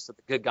 as opposed to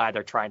the good guy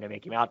they're trying to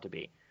make him out to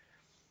be.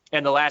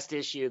 And the last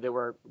issue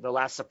the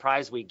last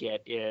surprise we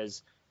get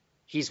is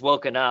he's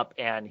woken up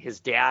and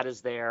his dad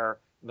is there,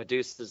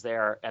 Medusa's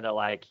there, and they're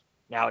like,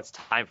 now it's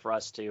time for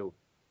us to,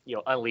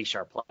 unleash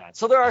our plan.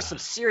 So there are some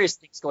serious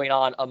things going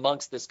on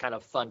amongst this kind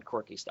of fun,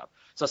 quirky stuff.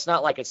 So it's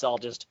not like it's all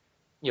just,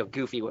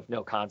 goofy with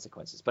no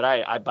consequences. But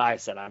I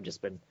said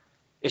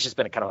it's just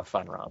been a kind of a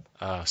fun romp.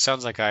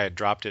 Sounds like I had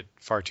dropped it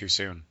far too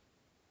soon.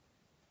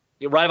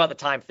 Right about the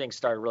time things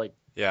started really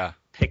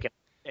picking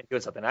and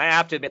doing something. I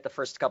have to admit, the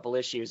first couple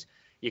issues,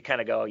 you kind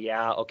of go,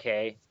 yeah,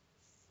 okay.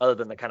 Other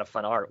than the kind of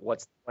fun art,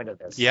 what's the point of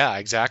this? Yeah,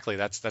 exactly.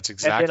 That's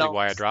exactly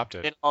why I dropped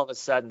it. Then all of a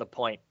sudden, the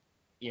point,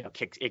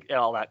 kicks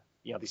all that.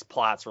 These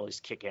plots really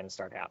just kick in and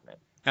start happening.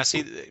 Now,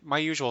 see, my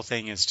usual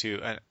thing is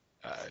to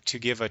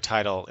give a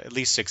title at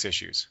least 6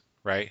 issues,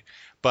 right?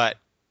 But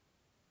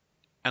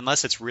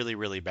unless it's really,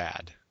 really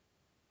bad,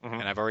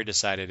 and I've already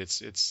decided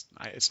it's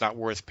not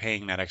worth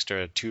paying that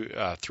extra $3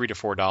 to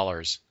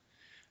 $4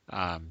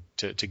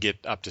 to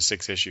get up to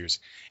 6 issues.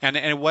 And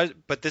it was,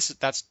 but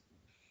that's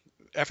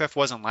FF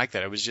wasn't like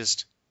that. It was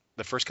just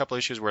the first couple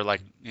issues were like,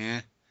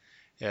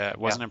 it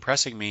wasn't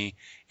impressing me,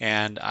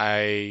 and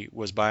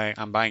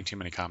I'm buying too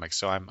many comics,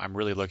 so I'm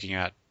really looking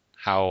at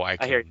how I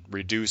can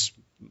reduce,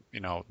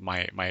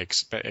 my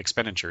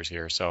expenditures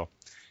here. So,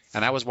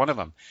 and that was one of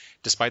them.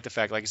 Despite the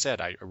fact, like I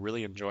said, I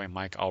really enjoy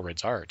Mike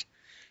Allred's art.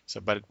 So,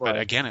 but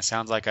again, it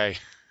sounds like and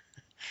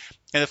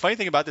the funny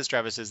thing about this,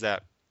 Travis, is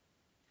that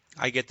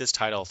I get this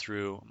title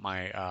through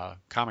my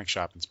comic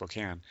shop in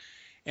Spokane,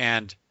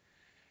 and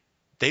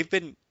they've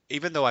been,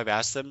 even though I've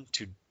asked them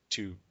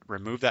to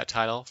remove that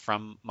title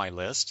from my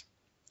list,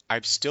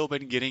 I've still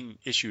been getting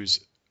issues.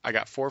 I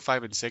got 4,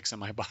 5, and 6 in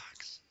my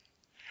box.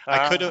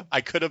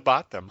 I could have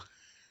bought them.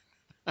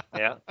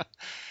 Yeah.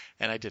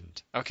 And I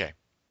didn't. Okay.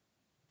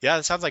 Yeah,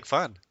 that sounds like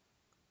fun.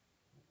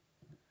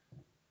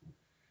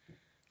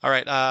 All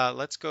right,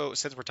 let's go.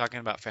 Since we're talking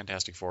about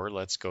Fantastic Four,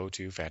 let's go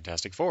to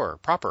Fantastic Four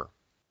proper.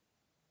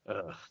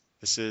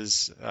 This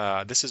is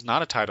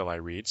not a title I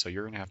read, so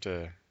you're going to have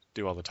to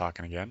do all the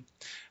talking again.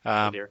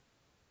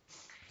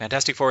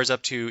 Fantastic Four is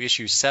up to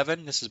issue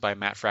 7. This is by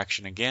Matt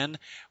Fraction again,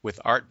 with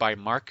art by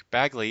Mark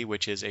Bagley,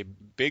 which is a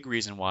big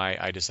reason why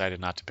I decided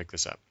not to pick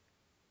this up.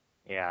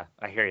 Yeah,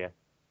 I hear you.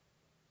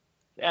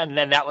 And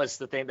then that was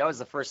the thing. That was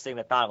the first thing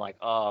that thought. I'm like,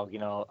 oh,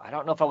 I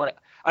don't know if I want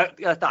to.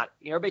 I thought,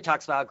 everybody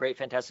talks about how great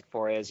Fantastic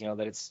Four is. That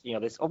it's,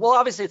 this. Well,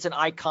 obviously, it's an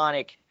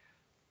iconic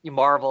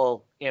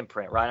Marvel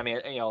imprint, right? I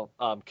mean,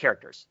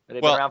 characters.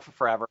 They've been around for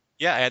forever.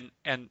 Yeah,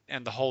 and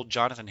the whole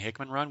Jonathan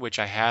Hickman run, which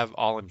I have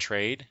all in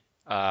trade,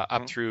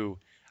 up through.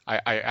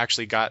 I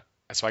actually got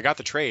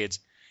the trades,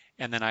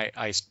 and then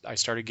I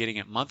started getting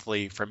it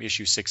monthly from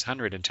issue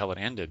 600 until it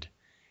ended,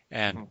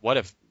 and what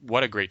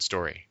a great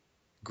story,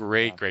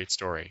 great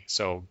story.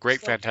 So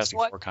great Fantastic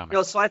Four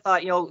comic. So I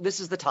thought,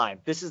 this is the time.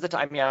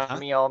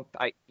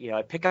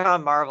 I pick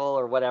on Marvel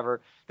or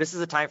whatever. This is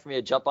the time for me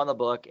to jump on the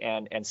book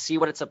and see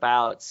what it's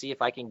about, see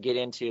if I can get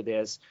into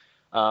this.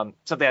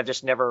 Something I've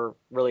just never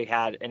really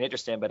had an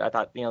interest in, but I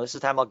thought, this is the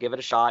time I'll give it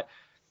a shot.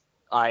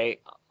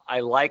 I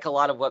like a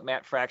lot of what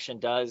Matt Fraction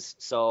does,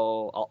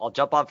 so I'll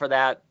jump on for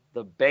that.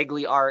 The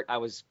Bagley art I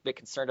was a bit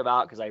concerned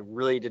about because I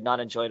really did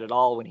not enjoy it at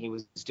all when he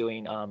was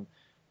doing,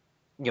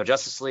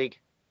 Justice League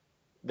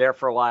there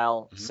for a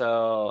while.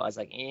 So I was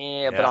like,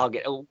 but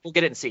we'll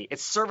get it and see.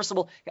 It's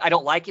serviceable. I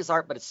don't like his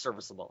art, but it's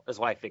serviceable is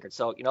what I figured.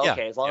 So,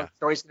 okay, as long as the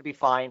story's going to be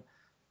fine,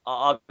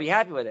 I'll be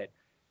happy with it.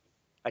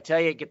 I tell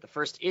you, get the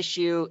first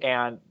issue,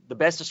 and the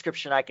best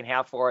description I can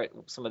have for it,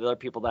 some of the other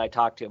people that I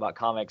talked to about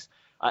comics,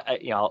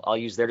 I'll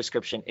use their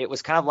description. It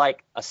was kind of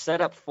like a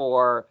setup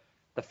for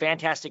the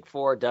Fantastic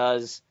Four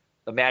does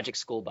the Magic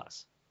School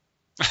Bus.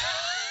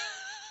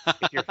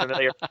 If you're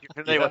familiar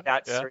with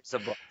that series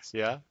of books.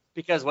 Yeah.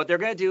 Because what they're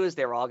going to do is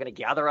they're all going to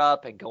gather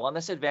up and go on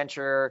this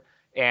adventure,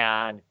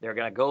 and they're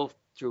going to go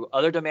through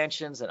other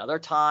dimensions and other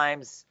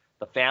times.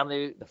 The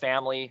family,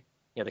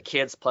 the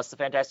kids plus the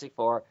Fantastic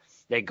Four.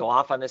 They go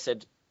off on this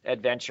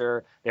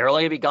adventure. They're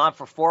only going to be gone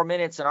for 4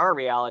 minutes in our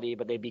reality,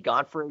 but they'd be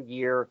gone for a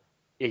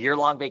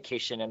year-long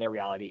vacation in their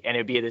reality. And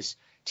it'd be this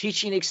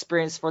teaching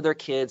experience for their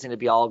kids, and it'd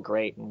be all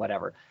great and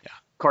whatever. Yeah.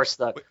 Of course,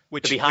 the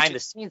behind the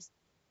scenes.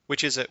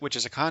 Which is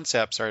a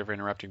concept, sorry for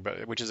interrupting,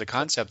 but which is a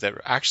concept that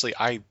actually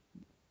I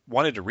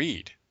wanted to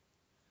read.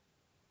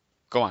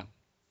 Go on.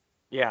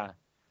 Yeah.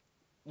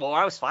 Well,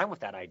 I was fine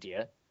with that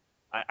idea,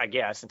 I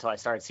guess, until I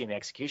started seeing the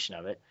execution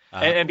of it.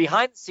 And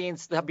behind the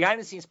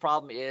scenes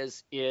problem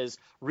is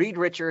Reed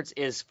Richards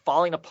is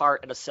falling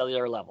apart at a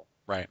cellular level.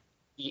 Right.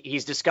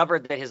 He's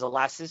discovered that his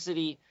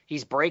elasticity,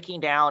 he's breaking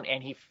down,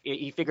 and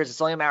he figures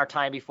it's only a matter of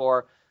time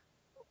before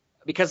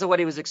because of what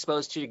he was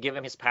exposed to give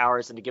him his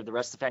powers and to give the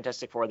rest of the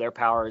Fantastic Four their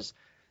powers,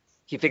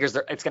 he figures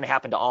it's going to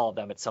happen to all of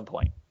them at some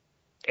point.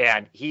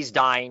 And he's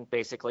dying,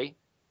 basically,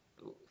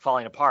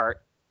 falling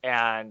apart,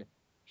 and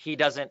he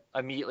doesn't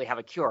immediately have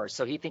a cure.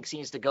 So he thinks he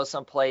needs to go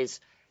someplace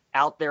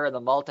out there in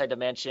the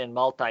multi-dimension,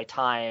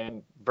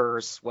 multi-time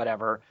verse,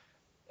 whatever.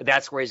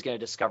 That's where he's going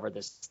to discover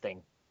this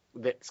thing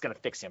that's going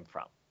to fix him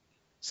from.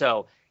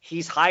 So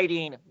he's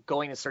hiding,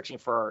 going and searching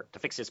to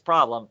fix his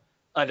problem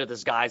under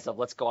this guise of,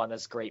 let's go on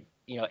this great,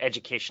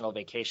 educational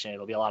vacation.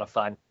 It'll be a lot of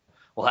fun.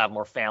 We'll have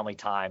more family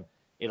time.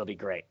 It'll be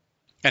great.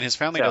 And his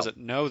family doesn't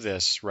know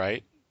this,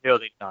 right? No,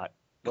 they do not.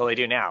 Well, they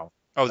do now.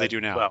 Oh, they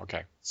do now. Well,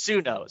 okay.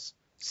 Sue knows.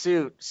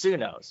 Sue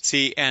knows.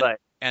 See,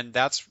 and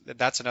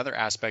that's another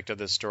aspect of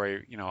this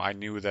story. I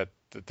knew that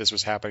this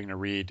was happening to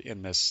Reed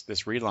in this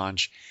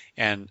relaunch,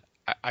 and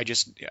I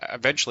just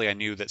eventually I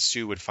knew that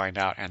Sue would find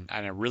out, and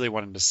I really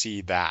wanted to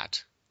see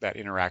that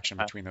interaction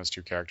between those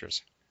two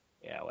characters.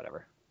 Yeah,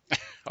 whatever.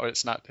 Oh,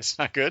 it's not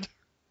good?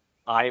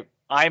 I'm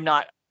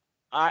not.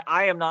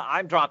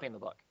 I'm dropping the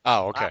book.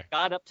 Oh, okay.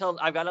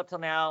 I've got up till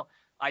now.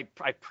 I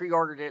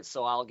pre-ordered it,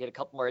 so I'll get a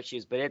couple more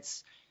issues. But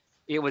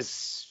it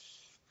was.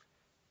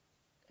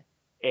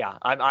 Yeah,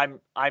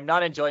 I'm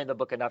not enjoying the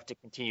book enough to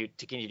continue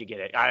to get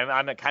it.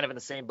 I'm kind of in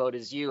the same boat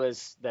as you,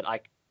 as that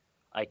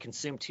I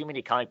consume too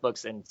many comic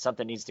books and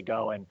something needs to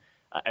go, and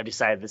I've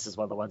decided this is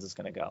one of the ones that's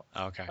going to go.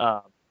 Okay.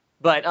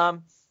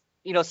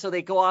 So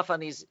they go off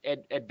on these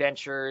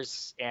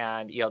adventures,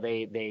 and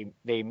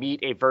they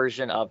meet a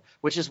version of,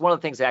 which is one of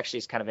the things that actually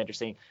is kind of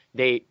interesting.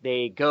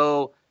 They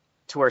go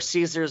to where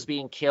Caesar is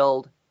being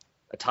killed,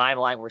 a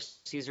timeline where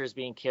Caesar is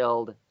being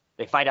killed.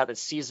 They find out that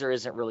Caesar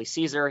isn't really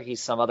Caesar.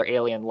 He's some other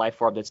alien life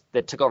form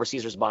that took over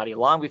Caesar's body.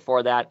 Long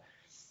before that,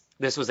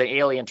 this was an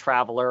alien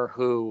traveler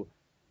who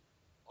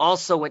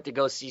also went to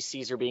go see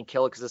Caesar being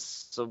killed because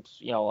this is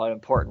an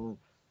important,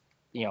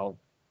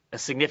 a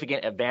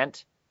significant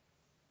event.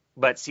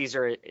 But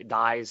Caesar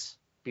dies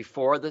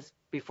before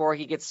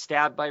he gets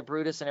stabbed by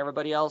Brutus and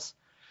everybody else.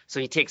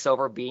 So he takes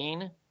over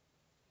being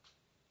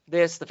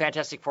this. The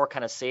Fantastic Four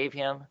kind of save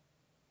him.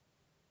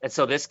 And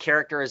so this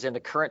character is in the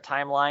current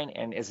timeline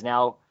and is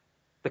now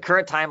the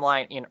current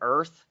timeline in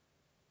Earth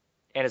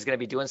and is going to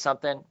be doing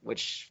something,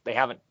 which they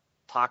haven't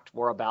talked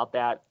more about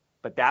that.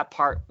 But that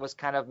part was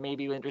kind of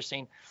maybe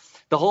interesting.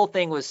 The whole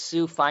thing was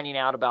Sue finding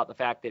out about the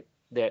fact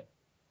that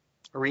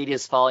Reed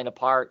is falling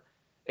apart.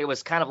 It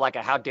was kind of like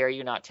a, how dare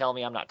you not tell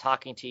me, I'm not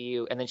talking to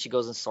you. And then she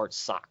goes and sorts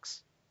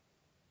socks.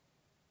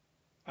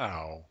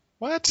 Oh,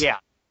 what?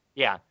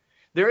 Yeah.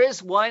 There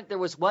was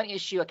one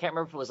issue. I can't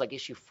remember if it was like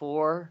issue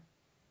 4.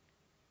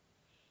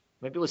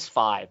 Maybe it was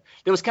 5.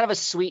 There was kind of a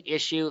sweet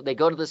issue. They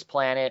go to this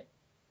planet,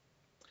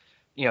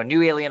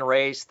 new alien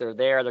race. They're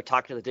there. They're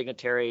talking to the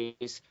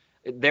dignitaries.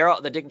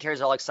 The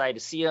dignitaries are all excited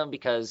to see them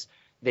because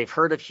they've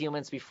heard of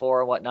humans before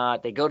and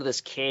whatnot. They go to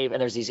this cave,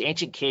 and there's these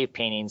ancient cave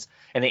paintings,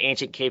 and the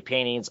ancient cave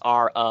paintings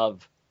are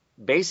of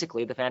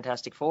basically the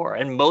Fantastic Four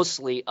and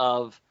mostly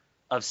of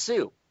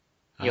Sue.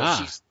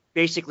 She's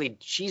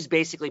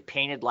basically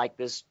painted like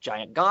this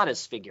giant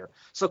goddess figure.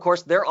 So of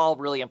course they're all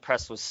really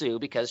impressed with Sue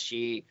because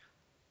she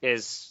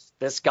is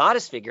this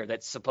goddess figure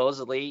that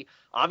supposedly,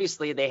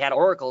 obviously they had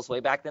oracles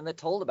way back then that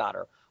told about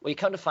her. Well, you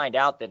come to find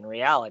out that in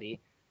reality,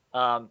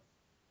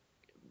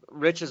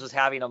 Richards was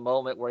having a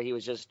moment where he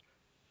was just,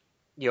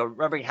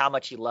 remembering how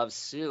much he loves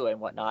Sue and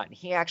whatnot. And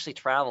he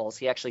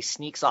actually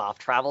sneaks off,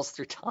 travels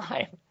through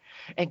time,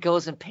 and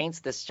goes and paints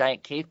this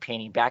giant cave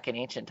painting back in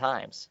ancient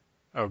times.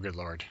 Oh, good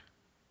Lord.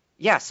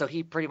 Yeah, so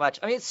he pretty much,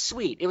 it's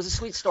sweet. It was a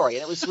sweet story,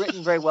 and it was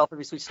written very well for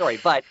a sweet story.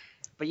 But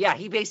yeah,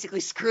 he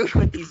basically screwed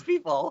with these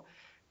people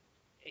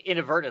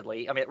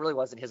inadvertently. It really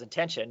wasn't his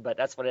intention, but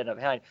that's what ended up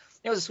happening.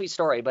 It was a sweet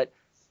story, but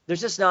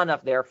there's just not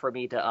enough there for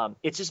me to,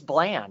 it's just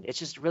bland. It's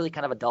just really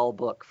kind of a dull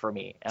book for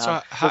me.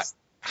 So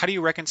how do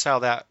you reconcile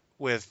that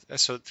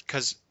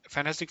because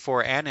Fantastic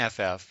Four and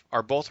FF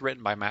are both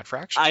written by Matt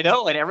Fraction? I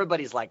know, and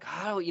everybody's like,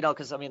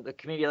 because the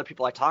community, other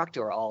people I talk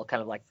to are all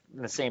kind of like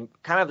the same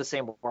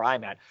where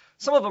I'm at.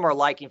 Some of them are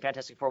liking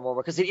Fantastic Four more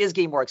because it is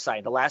getting more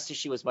exciting. The last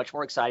issue was much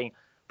more exciting,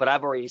 but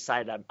I've already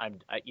decided that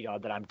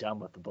I'm done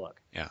with the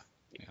book. Yeah.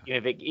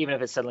 Even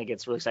if it suddenly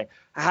gets really exciting.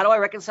 How do I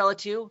reconcile it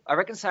to? I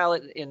reconcile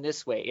it in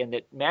this way, in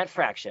that Matt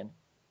Fraction,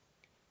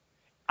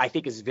 I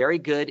think, is very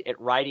good at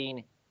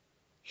writing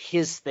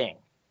his thing.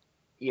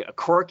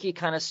 Quirky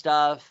kind of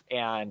stuff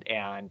and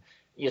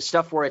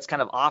stuff where it's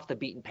kind of off the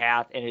beaten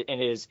path and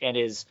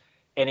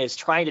is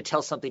trying to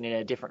tell something in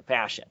a different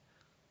fashion.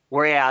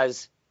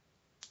 Whereas,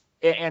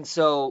 and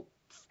so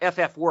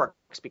FF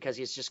works because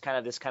he's just kind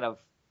of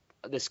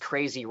this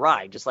crazy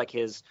ride, just like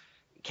his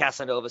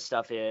Casanova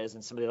stuff is,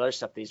 and some of the other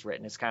stuff that he's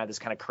written. It's kind of this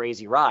kind of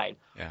crazy ride.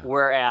 Yeah.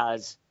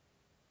 Whereas,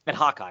 and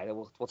Hawkeye,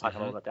 we'll talk a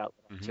little about that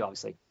too,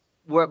 obviously.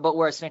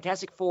 Whereas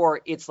Fantastic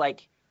Four, it's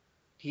like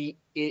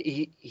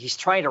he's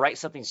trying to write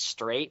something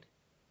straight,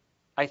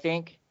 I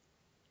think,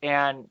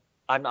 and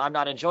I'm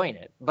not enjoying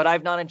it. But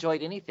I've not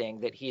enjoyed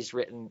anything that he's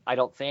written, I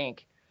don't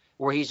think,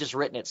 where he's just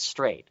written it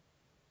straight.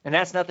 And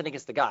that's nothing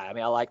against the guy. I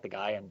mean, I like the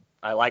guy, and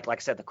I like I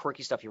said, the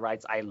quirky stuff he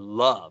writes, I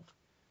love.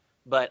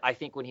 But I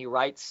think when he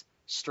writes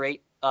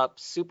straight up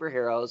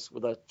superheroes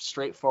with a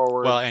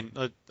straightforward Well,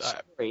 and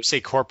story,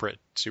 say corporate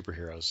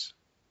superheroes,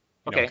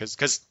 okay, because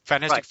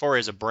Fantastic right, Four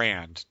is a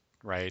brand,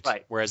 right?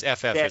 right, Whereas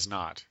FF that, is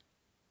not.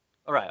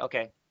 all right,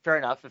 okay, fair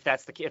enough. If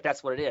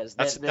that's what it is,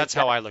 That's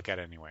how I look at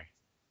it anyway.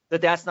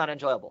 that's not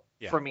enjoyable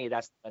Yeah. for me.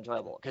 That's not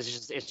enjoyable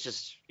because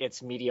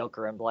it's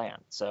mediocre and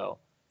bland. So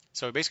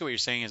So basically, what you're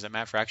saying is that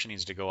Matt Fraction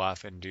needs to go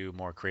off and do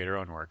more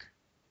creator-owned work.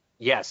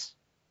 yes,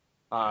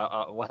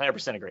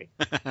 100% agree.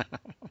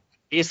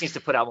 He just needs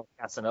to put out more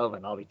Casanova,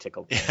 and I'll be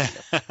tickled.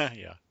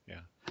 Yeah, yeah.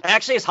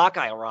 Actually, his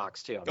Hawkeye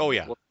rocks too. I mean, Oh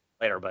yeah. we'll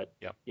later, but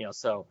Yep.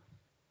 So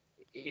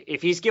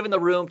if he's given the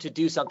room to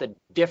do something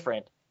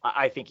different,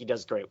 I think he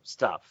does great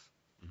stuff.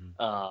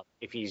 Mm-hmm.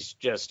 If he's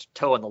just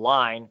toeing the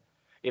line,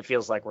 it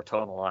feels like we're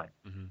toeing the line.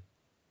 Mm-hmm.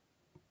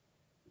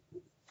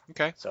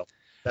 Okay. So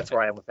that's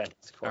where I am with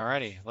Fantastic Four.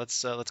 Alrighty,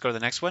 let's go to the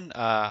next one.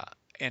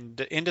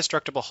 And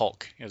Indestructible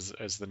Hulk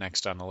is the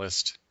next on the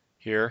list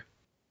here.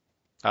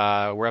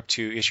 We're up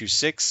to issue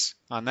 6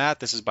 on that.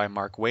 This is by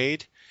Mark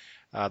Waid.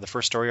 The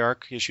first story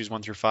arc, issues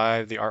 1 through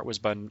 5, the art was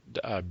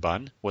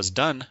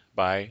done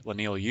by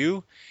Laniel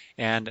Yu,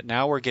 and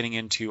now we're getting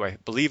into, I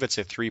believe it's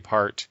a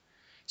 3-part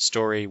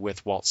story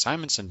with Walt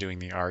Simonson doing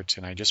the art,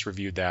 and I just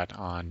reviewed that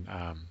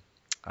on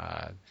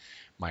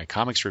my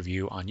comics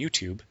review on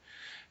YouTube.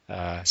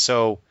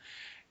 So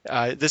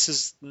this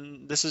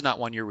is not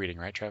one you're reading,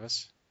 right,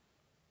 Travis?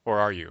 Or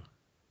are you?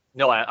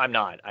 No, I'm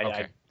not.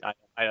 Okay.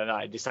 I don't know.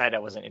 I decided I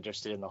wasn't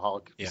interested in the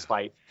Hulk, Yeah.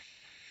 despite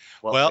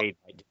what Well, Wade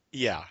might do.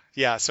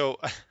 Yeah. So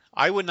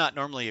I would not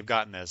normally have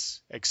gotten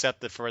this,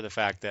 except for the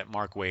fact that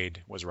Mark Waid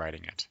was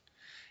writing it.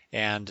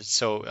 And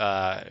so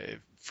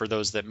for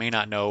those that may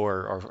not know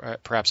or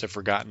perhaps have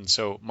forgotten,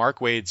 so Mark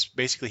Waid's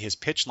basically his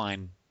pitch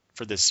line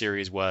for this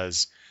series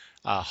was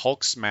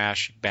Hulk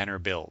smash, Banner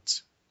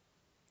builds.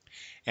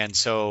 And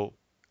so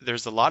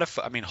there's a lot of,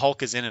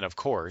 Hulk is in it, of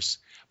course,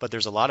 but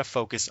there's a lot of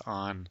focus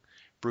on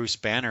Bruce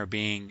Banner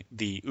being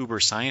the uber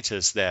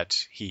scientist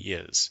that he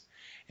is.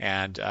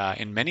 And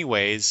in many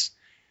ways,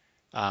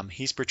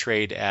 he's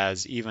portrayed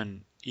as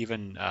even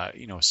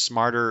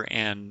smarter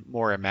and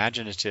more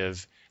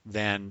imaginative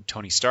than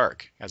Tony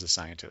Stark as a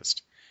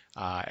scientist.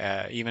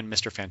 Even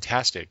Mr.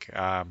 Fantastic,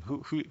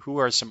 who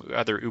are some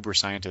other uber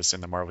scientists in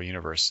the Marvel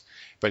universe,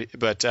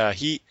 but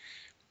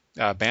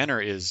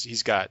Banner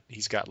he's got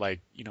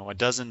like a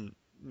dozen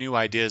new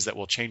ideas that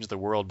will change the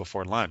world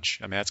before lunch.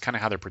 I mean, that's kind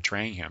of how they're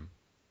portraying him.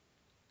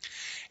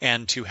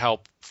 And to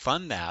help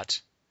fund that,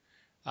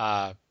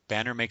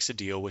 Banner makes a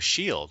deal with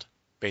S.H.I.E.L.D.,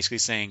 basically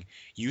saying,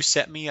 you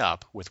set me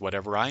up with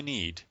whatever I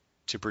need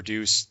to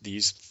produce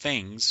these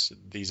things,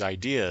 these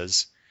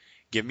ideas,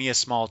 give me a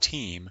small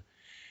team,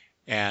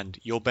 and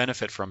you'll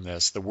benefit from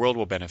this. The world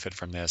will benefit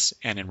from this.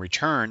 And in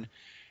return,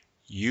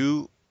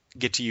 you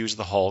get to use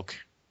the Hulk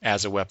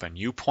as a weapon.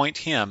 You point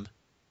him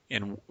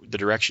in the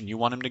direction you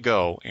want him to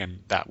go, and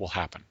that will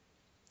happen.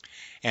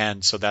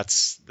 And so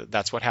that's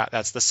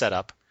the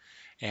setup.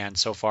 And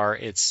so far,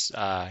 it's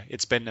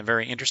been a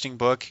very interesting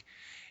book.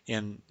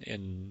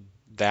 In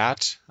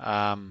that,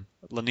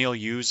 Laniel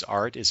Yu's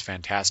art is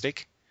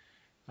fantastic.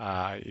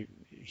 The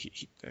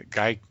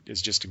guy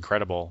is just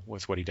incredible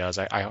with what he does.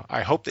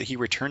 I hope that he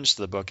returns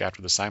to the book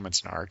after the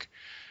Simonson arc,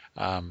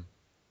 but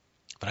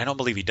I don't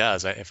believe he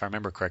does. If I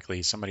remember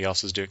correctly, somebody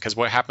else is doing. Because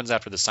what happens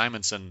after the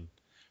Simonson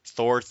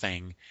Thor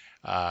thing,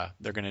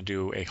 they're going to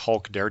do a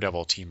Hulk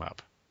Daredevil team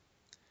up.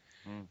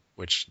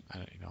 Which I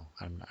don't know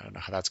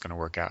how that's going to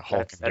work out.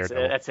 Hulk and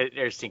Daredevil. That's an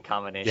interesting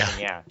combination.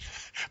 Yeah.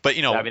 But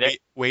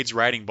Wade's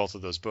writing both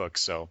of those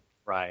books, so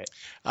right.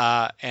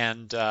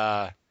 And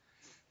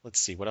let's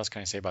see, what else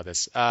can I say about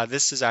this?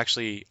 This is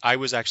I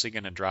was actually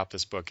going to drop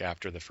this book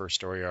after the first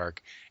story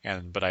arc,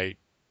 but I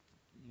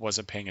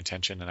wasn't paying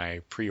attention, and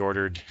I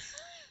pre-ordered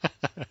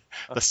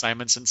the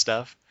Simonson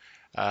stuff.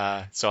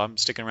 So I'm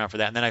sticking around for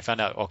that. And then I found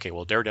out, okay,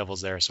 well,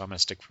 Daredevil's there, so I'm going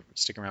to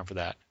stick around for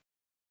that.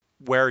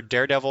 Where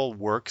Daredevil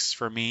works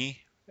for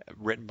me,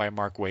 written by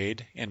Mark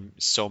Waid in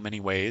so many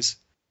ways,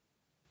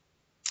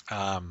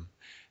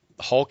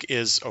 Hulk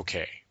is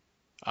okay.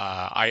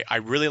 I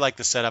really like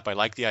the setup. I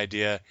like the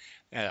idea.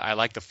 I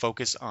like the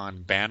focus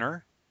on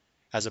Banner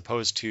as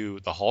opposed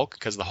to the Hulk,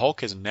 because the Hulk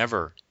has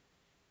never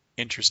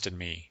interested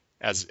me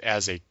as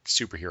a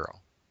superhero.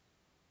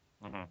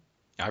 Mm-hmm.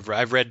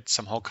 I've read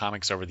some Hulk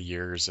comics over the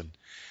years, and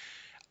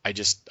I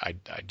just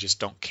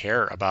don't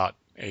care about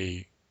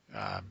a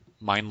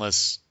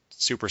mindless,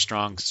 super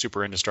strong,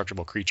 super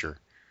indestructible creature.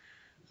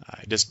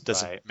 It just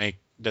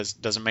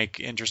doesn't make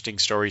interesting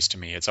stories to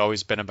me. It's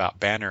always been about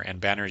Banner,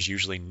 and Banner is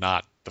usually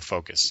not the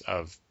focus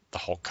of the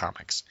Hulk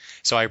comics.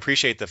 So I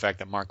appreciate the fact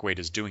that Mark Waid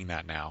is doing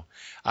that now.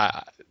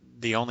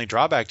 The only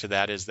drawback to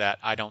that is that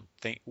I don't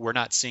think we're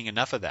not seeing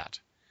enough of that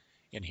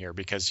in here,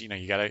 because you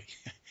gotta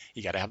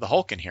have the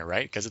Hulk in here,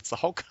 right? Because it's the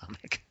Hulk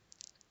comic.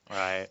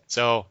 Right.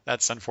 So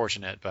that's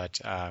unfortunate,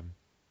 but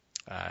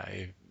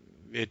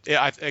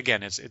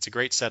again, it's a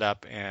great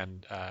setup,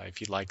 and if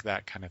you like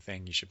that kind of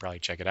thing, you should probably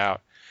check it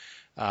out.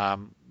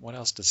 What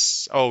else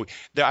does? Oh,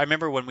 I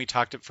remember when we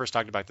first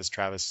talked about this,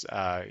 Travis.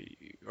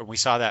 When we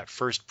saw that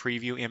first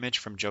preview image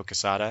from Joe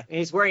Quesada.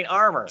 He's wearing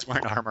armor. He's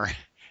wearing armor.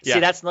 See,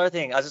 that's another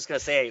thing. I was just gonna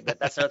say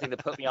that's another thing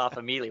that put me off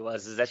immediately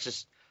is that's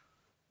just,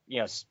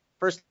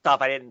 first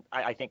off,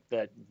 I think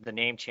the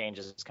name change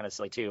is kind of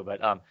silly too,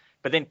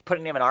 but then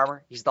putting him in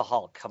armor, he's the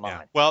Hulk. Come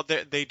on. Well,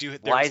 they do.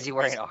 Why is he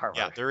wearing armor?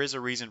 Yeah, there is a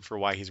reason for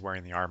why he's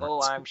wearing the armor.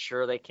 Oh, I'm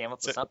sure they came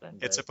up with something.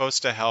 It's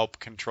supposed to help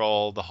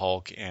control the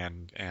Hulk,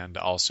 and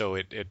also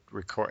it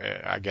record.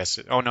 I guess.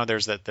 Oh no,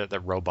 there's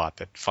the robot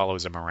that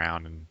follows him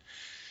around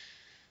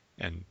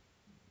and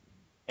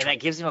that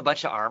gives him a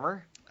bunch of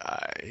armor.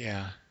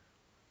 Yeah.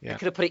 You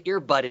could have put an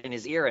earbud in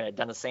his ear and it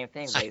done the same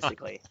thing,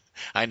 basically.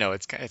 I know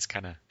it's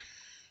kind of.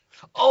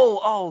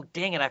 Oh,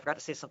 dang it! I forgot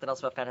to say something else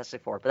about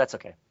Fantastic Four, but that's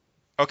okay.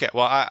 Okay,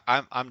 well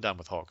I'm done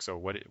with Hulk. So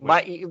what?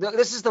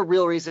 This is the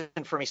real reason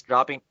for me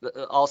dropping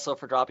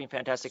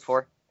Fantastic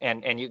Four,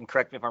 and you can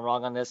correct me if I'm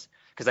wrong on this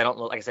because I don't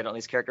know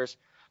these characters.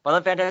 But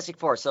on Fantastic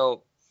Four,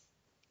 so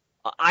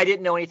I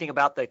didn't know anything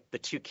about the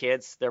two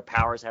kids. Their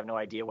powers, I have no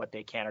idea what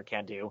they can or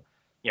can't do.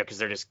 Because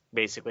they're just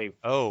basically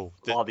all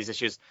these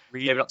issues.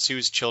 Reed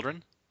Sue's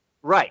children.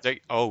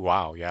 Right. Oh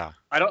wow, yeah.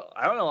 I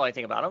don't know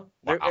anything about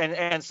them. Wow.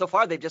 And so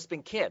far they've just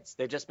been kids.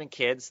 They've just been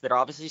kids that are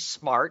obviously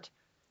smart,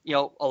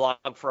 along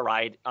for a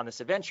ride on this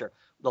adventure.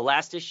 The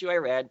last issue I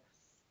read,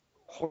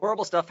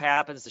 horrible stuff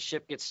happens. The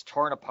ship gets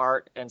torn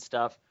apart and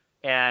stuff.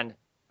 And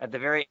at the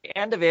very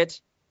end of it,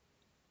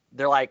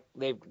 they're like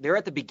they're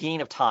at the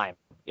beginning of time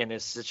in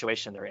this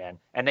situation they're in,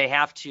 and they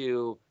have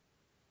to,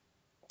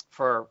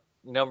 for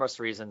numerous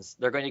reasons,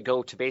 they're going to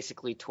go to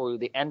basically to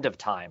the end of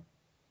time.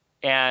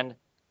 And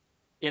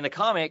in the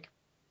comic,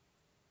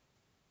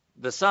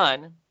 the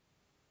son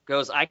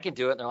goes, I can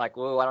do it. And they're like,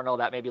 whoa, I don't know,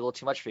 that may be a little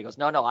too much for you. He goes,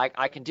 no,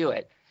 I can do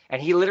it. And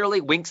he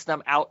literally winks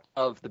them out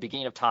of the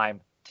beginning of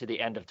time to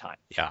the end of time.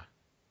 Yeah.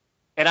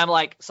 And I'm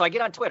like, so I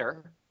get on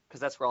Twitter,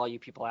 because that's where all you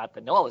people at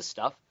that know all this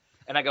stuff.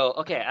 And I go,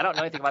 okay, I don't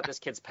know anything about this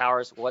kid's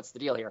powers. What's the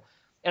deal here?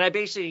 And I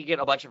basically get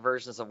a bunch of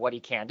versions of what he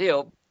can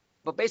do.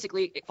 But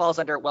basically, it falls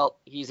under, well,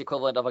 he's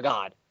equivalent of a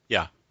god.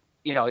 Yeah.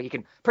 He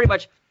can pretty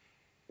much,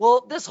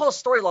 well, this whole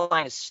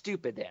storyline is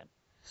stupid then.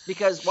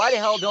 Because why the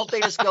hell don't they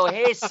just go,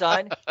 hey,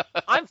 son,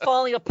 I'm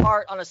falling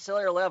apart on a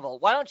cellular level.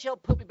 Why don't you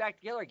help put me back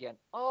together again?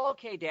 Oh,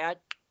 okay, Dad.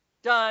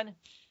 Done.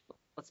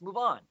 Let's move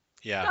on.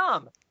 Yeah.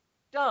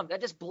 Dumb.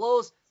 That just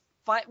blows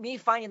me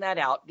finding that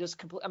out.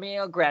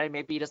 Granted,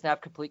 maybe he doesn't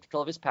have complete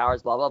control of his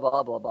powers, blah, blah,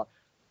 blah, blah, blah.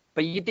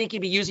 But you'd think he'd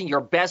be using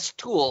your best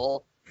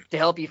tool to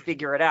help you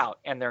figure it out,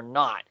 and they're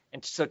not.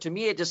 And so to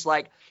me,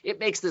 it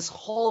makes this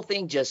whole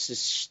thing just as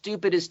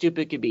stupid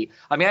could be.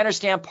 I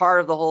understand part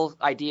of the whole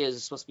idea is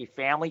it's supposed to be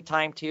family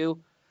time too,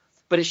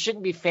 but it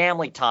shouldn't be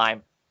family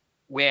time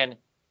when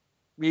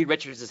Reed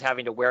Richards is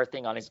having to wear a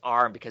thing on his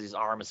arm because his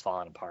arm is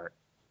falling apart.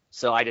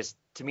 So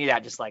to me,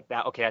 that just like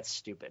that. Okay, that's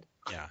stupid.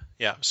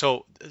 Yeah.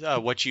 So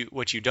what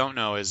you don't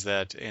know is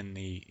that in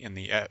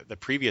the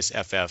previous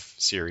FF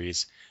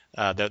series,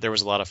 there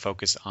was a lot of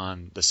focus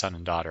on the son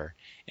and daughter,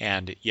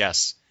 and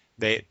yes,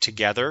 they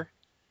together,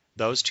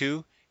 those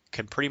two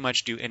can pretty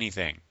much do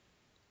anything,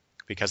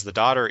 because the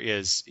daughter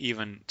is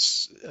even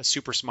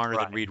super smarter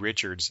than Reed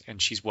Richards,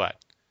 and she's what,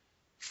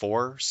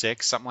 4,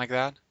 6, something like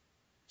that.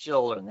 She's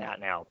older than that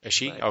now. Is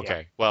she? Okay.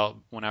 Yeah.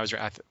 Well, when I was,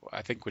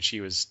 I think when she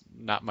was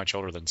not much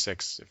older than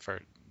 6,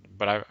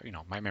 but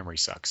my memory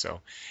sucks.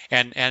 So,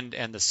 and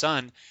the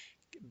son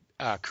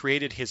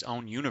created his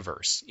own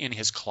universe in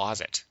his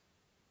closet.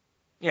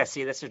 Yeah,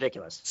 see, that's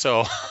ridiculous.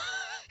 So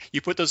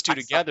you put those two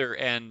together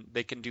and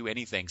they can do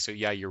anything. So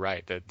yeah, you're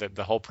right.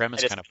 The whole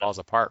premise kind of falls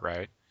apart,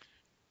 right?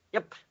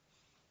 Yep.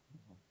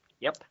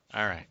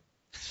 All right.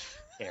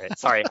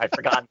 Sorry, I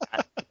forgot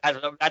that.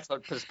 That's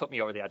what just put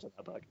me over the edge of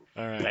that book.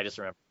 All right. I just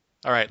remember.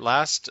 All right,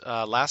 last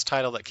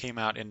title that came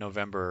out in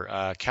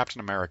November,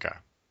 Captain America,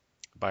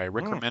 by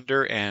Rick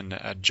Remender and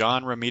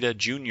John Romita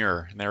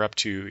Jr. And they're up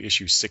to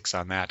issue 6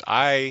 on that.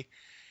 I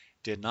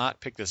did not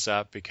pick this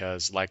up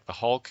because, like the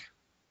Hulk,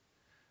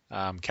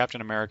 Captain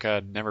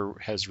America never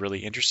has really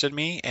interested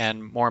me,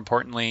 and more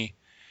importantly,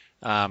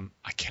 I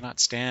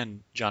cannot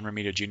stand John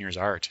Romita Jr.'s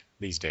art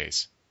these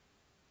days.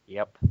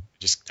 Yep.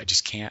 I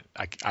just can't.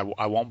 I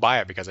won't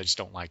buy it because I just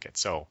don't like it.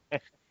 So,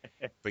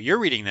 but you're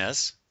reading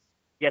this.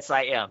 Yes,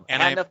 I am.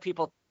 And I had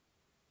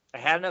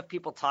enough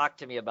people talk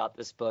to me about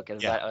this book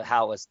and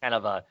how it was kind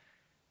of a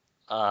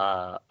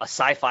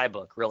sci-fi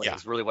book. Really,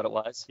 is really what it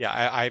was.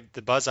 Yeah,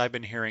 the buzz I've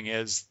been hearing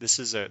is this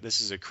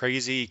is a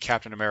crazy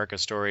Captain America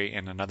story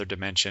in another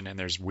dimension, and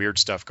there's weird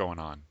stuff going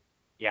on.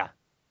 Yeah,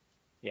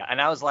 and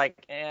I was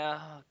like,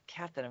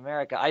 Captain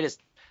America.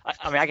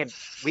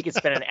 We could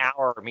spend an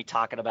hour me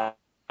talking about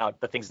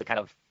the things that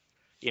kind of,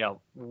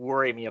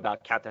 worry me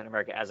about Captain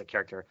America as a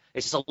character.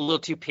 It's just a little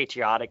too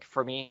patriotic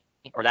for me,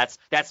 or that's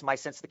my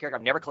sense of the character.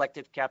 I've never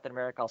collected Captain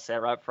America. I'll say it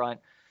right up front.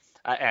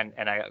 And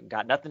I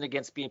got nothing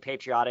against being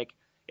patriotic.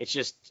 It's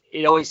just,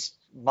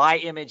 my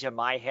image in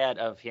my head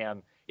of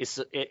him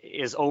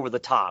is over the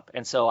top.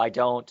 And so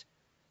to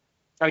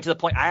the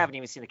point, I haven't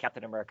even seen the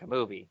Captain America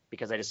movie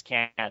because I just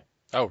can't.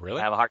 Oh, really?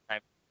 I have a hard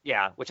time.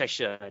 Yeah, which I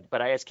should,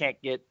 but I just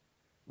can't get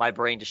my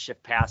brain to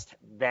shift past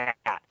that.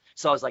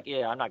 So I was like,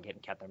 yeah, I'm not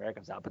getting Captain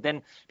America's out. But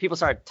then people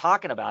started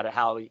talking about it,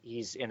 how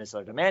he's in this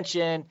other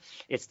dimension.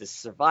 It's this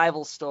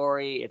survival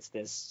story. It's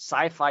this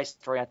sci-fi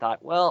story. I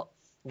thought, well,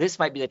 this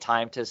might be the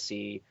time to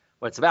see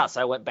what it's about.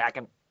 So I went back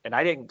and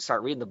I didn't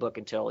start reading the book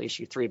until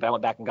issue 3, but I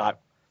went back and got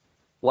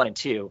 1 and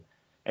 2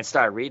 and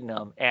started reading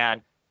them.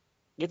 And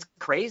it's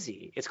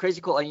crazy. It's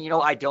crazy cool. And,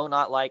 I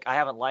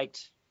haven't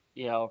liked,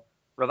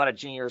 Romana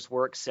Jr.'s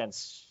work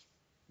since,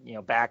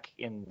 back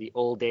in the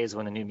old days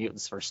when the New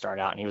Mutants first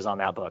started out and he was on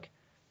that book.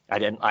 I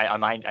didn't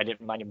mind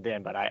him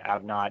then, but I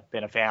have not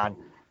been a fan.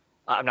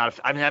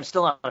 I'm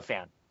still not a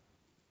fan.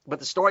 But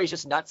the story is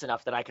just nuts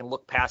enough that I can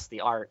look past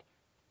the art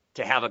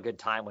to have a good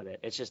time with it.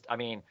 It's just, I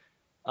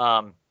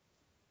can't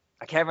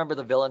remember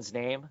the villain's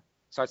name.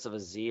 Starts with a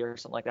Z or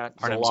something like that.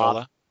 Arnim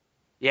Zola.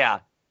 Yeah.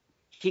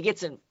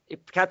 Captain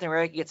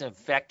America gets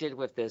infected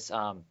with this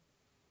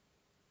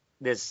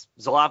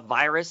Zoloft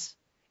virus,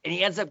 and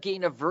he ends up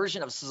getting a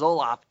version of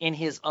Zoloft in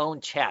his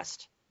own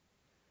chest.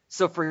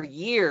 So for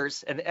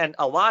years, and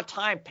a lot of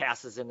time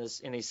passes in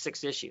these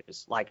 6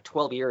 issues, like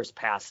 12 years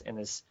pass in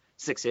this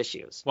 6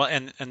 issues. Well,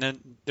 and then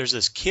there's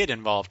this kid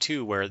involved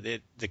too, where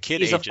the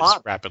kid He's ages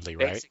rapidly,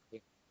 right?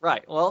 Basically.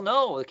 Right. Well,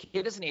 no, the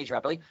kid doesn't age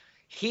rapidly.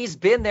 He's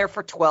been there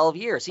for 12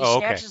 years. He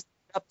snatches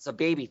up as a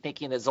baby,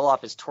 thinking that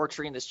Zoloft is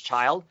torturing this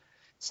child,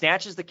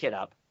 snatches the kid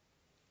up,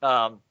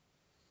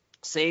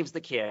 saves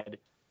the kid.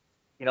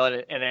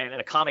 And then in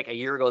a comic, a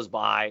year goes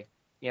by.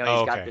 He's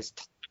got this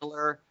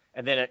toddler,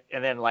 and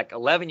then like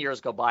 11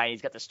 years go by, and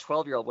he's got this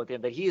 12-year-old with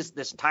him that he's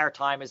this entire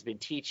time has been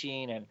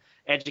teaching and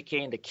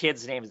educating. The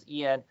kid's name is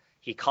Ian.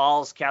 He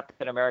calls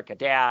Captain America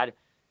Dad.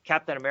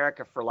 Captain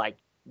America for like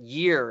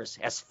years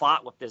has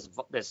fought with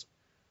this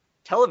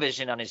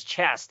television on his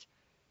chest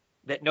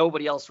that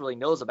nobody else really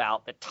knows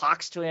about, that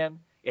talks to him.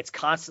 It's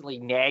constantly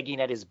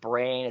nagging at his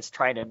brain. It's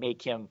trying to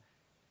make him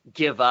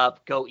give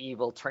up, go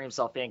evil, turn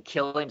himself in,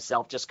 kill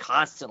himself, just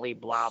constantly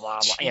blah, blah,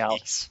 blah.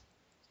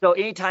 So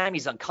anytime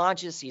he's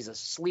unconscious, he's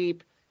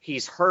asleep,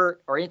 he's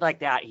hurt, or anything like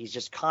that, he's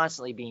just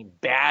constantly being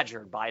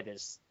badgered by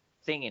this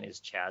thing in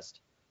his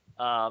chest.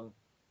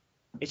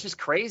 It's just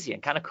crazy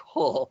and kind of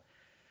cool.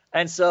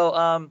 And so,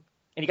 and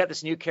you got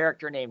this new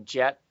character named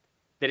Jet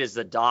that is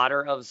the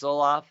daughter of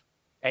Zoloft.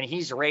 And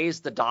he's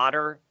raised the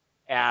daughter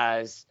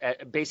as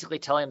basically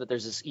telling him that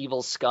there's this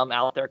evil scum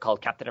out there called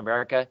Captain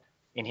America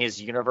in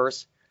his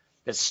universe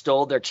that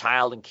stole their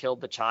child and killed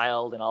the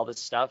child and all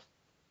this stuff.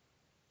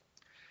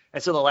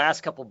 And so the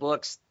last couple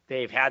books,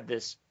 they've had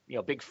this,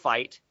 big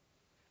fight,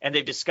 and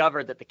they've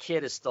discovered that the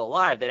kid is still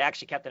alive, that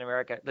actually Captain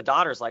America, the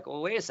daughter's like,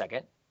 well, wait a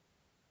second.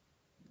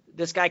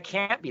 This guy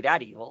can't be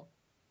that evil.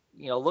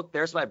 Look,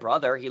 there's my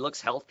brother. He looks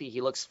healthy.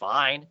 He looks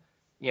fine.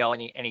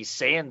 And he's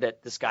saying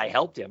that this guy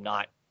helped him,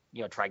 not,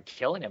 tried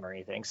killing him or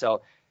anything.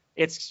 So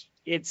it's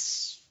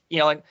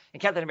and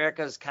Captain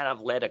America's kind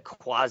of led a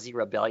quasi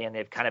rebellion.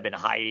 They've kind of been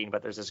hiding,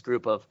 but there's this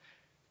group of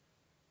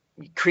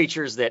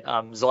creatures that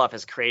Zoloft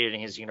has created in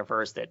his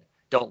universe that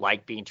don't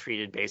like being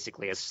treated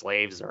basically as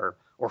slaves or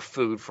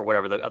food for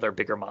whatever the other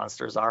bigger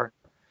monsters are.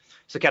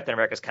 So Captain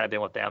America's kind of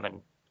been with them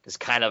and is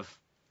kind of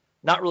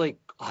not really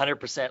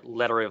 100%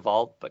 let a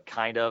revolt, but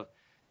kind of,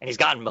 and he's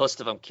gotten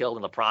most of them killed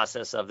in the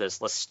process of this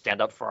let's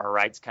stand up for our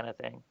rights kind of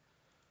thing.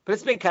 But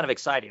it's been kind of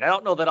exciting. I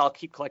don't know that I'll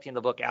keep collecting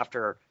the book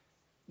after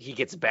he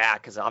gets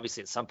back, because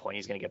obviously at some point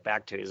he's going to get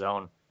back to his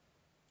own,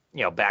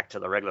 back to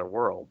the regular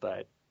world.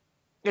 But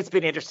it's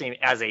been interesting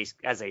as a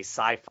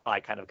sci-fi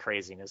kind of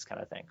craziness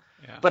kind of thing.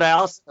 Yeah. But I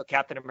also know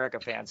Captain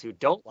America fans who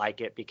don't like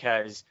it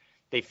because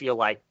they feel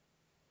like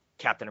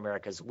Captain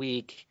America's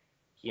weak.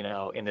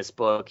 In this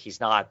book, he's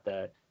not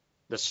the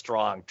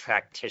strong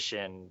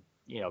tactician,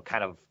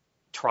 kind of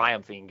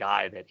triumphing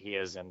guy that he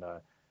is in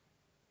that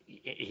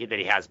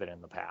he has been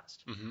in the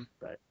past. Mm-hmm.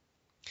 But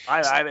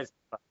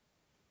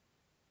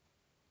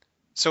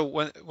So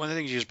one of the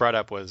things you just brought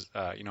up was,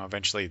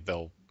 eventually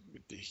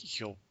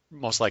he'll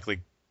most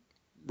likely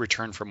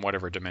return from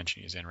whatever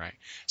dimension he's in, right?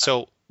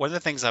 So one of the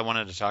things I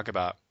wanted to talk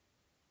about,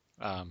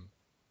 and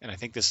I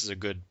think this is a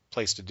good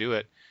place to do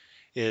it,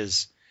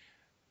 is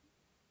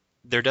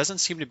there doesn't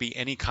seem to be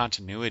any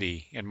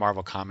continuity in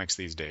Marvel Comics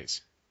these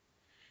days.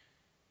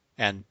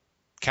 And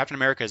Captain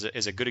America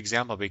is a good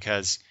example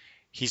because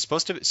he's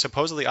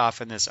supposedly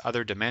off in this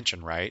other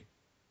dimension, right?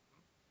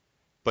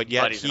 But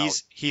yet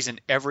he's in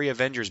every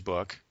Avengers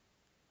book.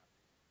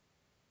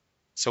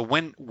 So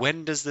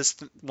when does this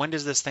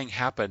thing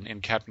happen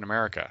in Captain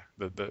America,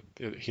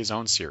 his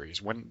own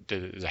series? When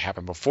does it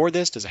happen? Before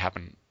this? Does it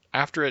happen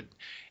after it?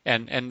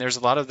 And there's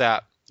a lot of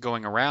that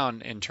going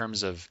around in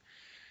terms of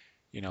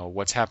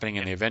what's happening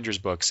in the Avengers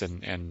books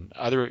and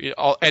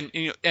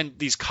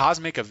these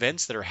cosmic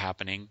events that are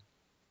happening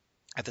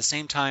at the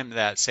same time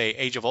that, say,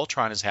 Age of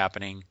Ultron is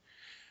happening,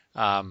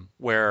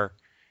 where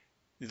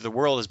the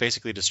world is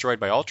basically destroyed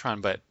by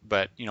Ultron, but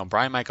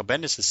Brian Michael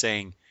Bendis is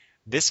saying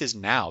this is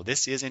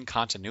in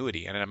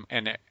continuity,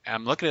 and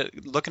I'm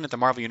looking at the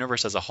Marvel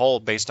universe as a whole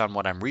based on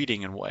what I'm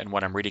reading and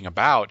what I'm reading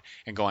about,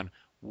 and going,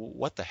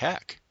 what the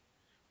heck,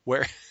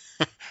 where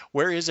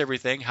Where is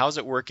everything? How's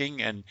it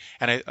working? And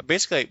I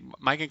basically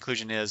my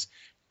conclusion is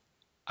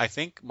I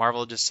think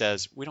Marvel just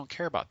says we don't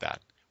care about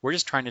that. We're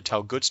just trying to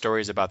tell good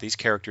stories about these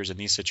characters in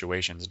these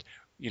situations.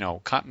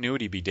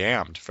 Continuity be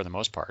damned for the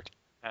most part.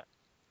 Uh,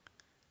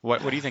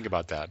 What do you think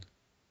about that?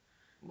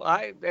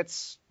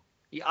 it's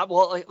yeah,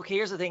 well, okay.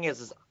 Here's the thing: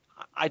 is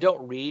I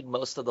don't read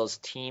most of those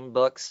team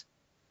books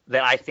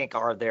that I think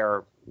are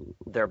their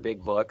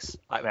big books.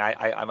 I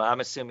mean, I'm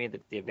assuming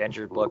that the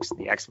Avenger books,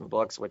 the X-Men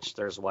books, which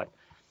there's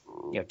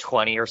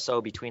 20 or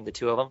so between the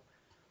two of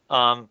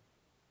them,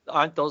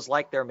 aren't those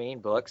like their main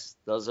books?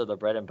 Those are the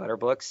bread and butter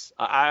books.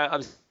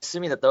 I'm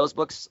assuming that those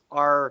books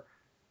are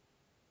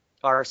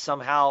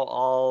somehow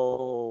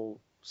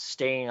all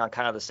staying on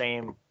kind of the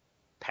same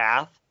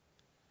path,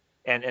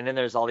 and then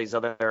there's all these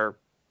other,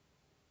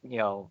 you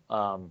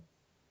know,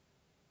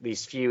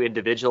 these few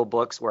individual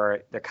books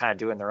where they're kind of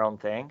doing their own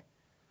thing.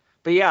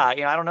 But yeah,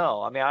 I don't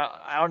know. I mean,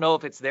 I don't know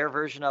if it's their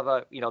version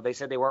of they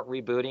said they weren't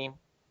rebooting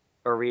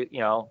or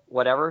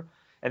whatever.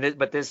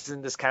 But this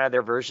isn't this kind of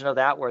their version of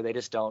that where they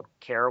just don't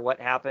care what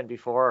happened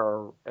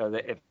before or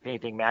if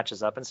anything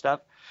matches up and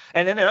stuff.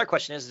 And then the other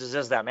question is,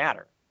 does that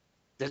matter?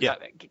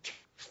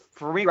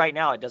 For me right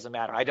now, it doesn't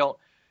matter.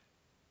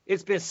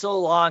 It's been so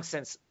long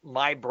since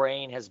my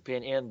brain has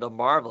been in the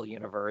Marvel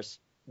universe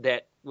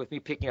that with me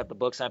picking up the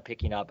books I'm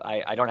picking up,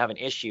 I don't have an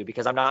issue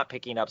because I'm not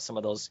picking up some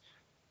of those.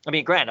 I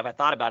mean, granted, if I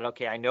thought about it,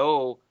 okay, I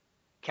know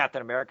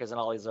Captain America's in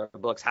all these other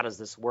books. How does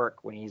this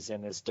work when he's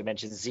in this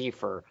Dimension Z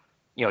for,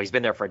 he's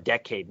been there for a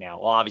decade now?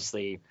 Well,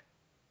 obviously,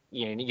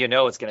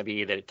 it's going to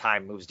be that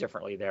time moves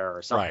differently there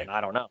or something. Right.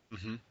 I don't know.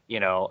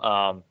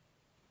 Mm-hmm.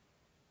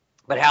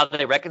 But how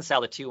they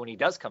reconcile the two when he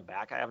does come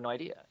back, I have no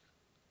idea.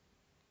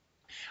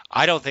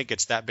 I don't think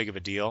it's that big of a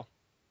deal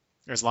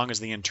as long as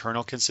the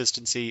internal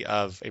consistency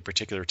of a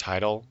particular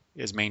title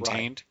is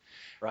maintained.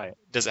 Right.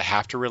 Does it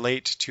have to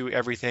relate to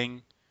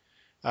everything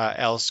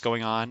else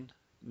going on?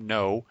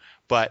 No,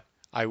 but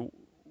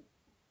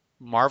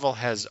Marvel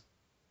has,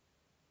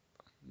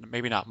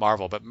 maybe not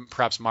Marvel, but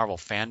perhaps Marvel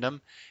fandom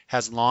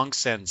has long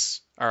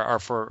since, or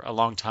for a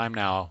long time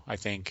now, I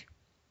think,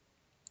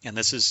 and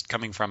this is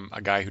coming from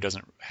a guy who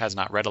has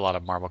not read a lot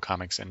of Marvel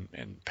comics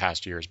in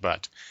past years,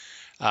 but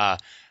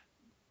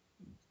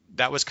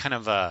that was kind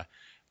of a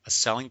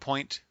selling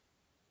point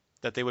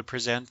that they would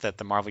present, that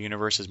the Marvel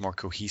universe is more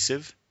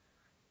cohesive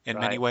in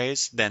many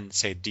ways than,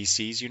 say,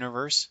 DC's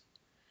universe.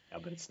 Yeah,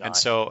 but it's not. And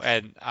so,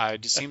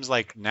 it just seems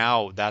like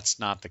now that's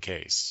not the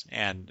case.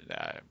 And,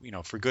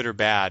 for good or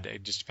bad,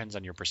 it just depends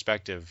on your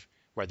perspective,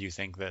 whether you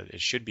think that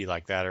it should be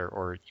like that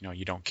or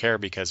you don't care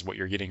because what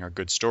you're getting are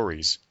good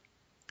stories.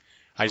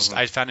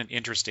 I found it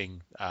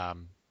interesting,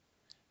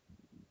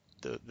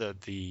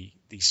 the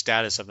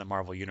status of the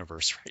Marvel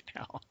universe right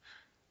now.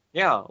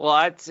 Yeah,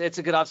 well, it's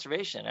a good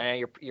observation,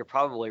 and you're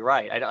probably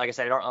right. Like I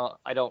said,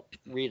 I don't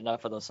read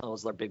enough of some of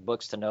those other big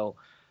books to know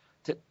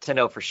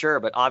for sure.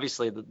 But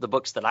obviously, the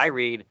books that I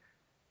read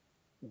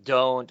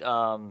don't.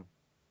 The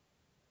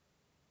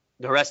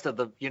rest of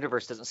the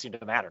universe doesn't seem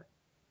to matter.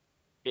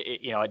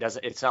 It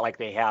doesn't. It's not like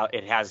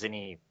it has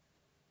any.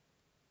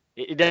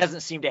 It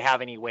doesn't seem to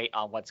have any weight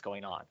on what's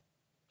going on.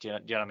 Do you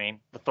know what I mean?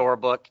 The Thor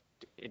book,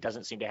 it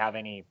doesn't seem to have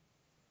any.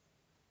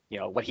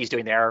 What he's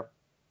doing there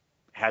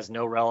has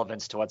no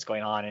relevance to what's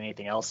going on.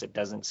 Anything else, it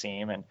doesn't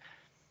seem. And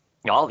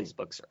all these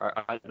books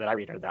that I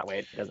read are that way.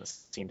 It doesn't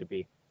seem to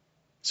be.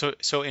 So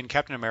in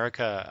Captain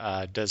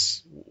America,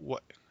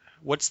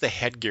 what's the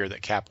headgear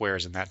that Cap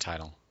wears in that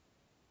title?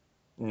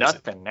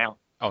 Nothing now.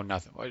 Oh,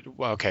 nothing.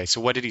 Well, okay,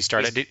 so what did he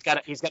start?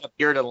 He's got a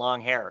beard and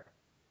long hair.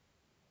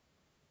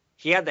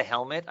 He had the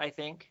helmet, I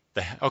think.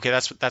 Okay,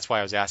 that's why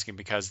I was asking,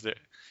 because the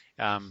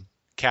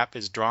Cap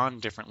is drawn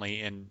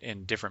differently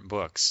in different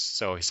books.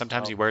 So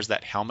sometimes he wears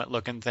that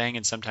helmet-looking thing,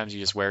 and sometimes he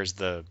just wears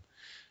the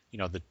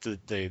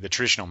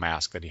traditional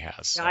mask that he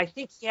has. So. Yeah, I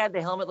think he had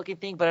the helmet-looking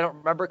thing, but I don't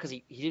remember because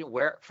he didn't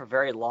wear it for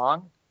very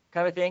long,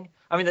 kind of thing.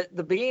 I mean,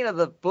 the beginning of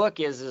the book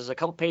is a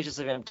couple pages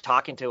of him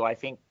talking to, I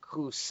think,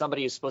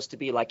 somebody who's supposed to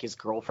be like his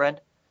girlfriend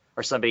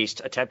or somebody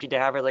he's attempting to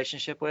have a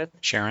relationship with.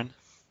 Sharon?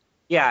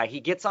 Yeah,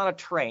 he gets on a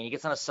train. He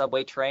gets on a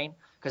subway train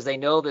because they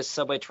know this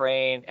subway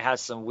train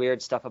has some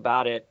weird stuff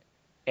about it,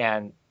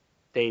 and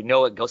they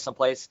know it goes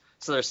someplace.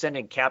 So they're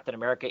sending Captain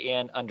America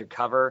in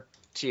undercover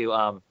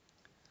to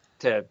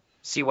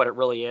see what it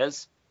really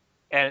is.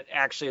 And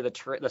actually,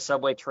 the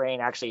subway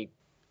train actually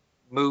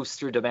moves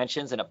through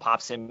dimensions, and it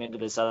pops him into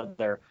this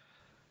other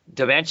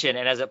dimension.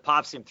 And as it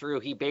pops him through,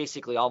 he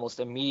basically almost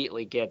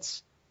immediately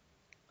gets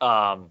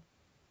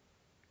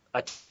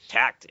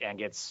attacked and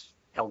gets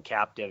held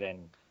captive,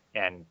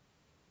 and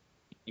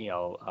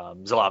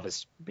Zilov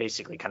is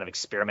basically kind of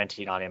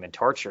experimenting on him and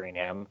torturing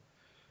him,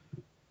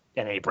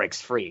 and then he breaks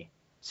free.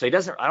 So I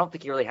don't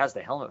think he really has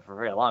the helmet for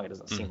very long. It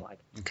doesn't seem like.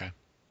 Okay.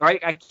 Or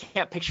I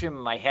can't picture him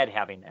in my head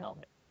having the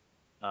helmet.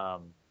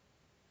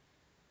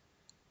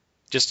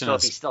 Just as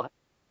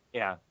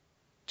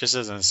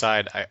an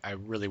aside, I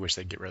really wish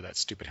they'd get rid of that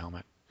stupid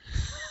helmet.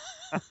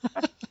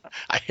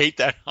 I hate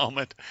that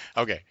helmet.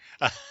 Okay.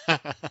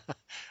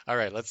 All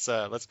right, let's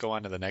go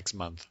on to the next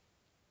month.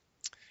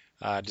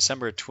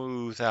 December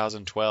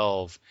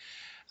 2012.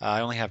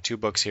 I only have 2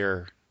 books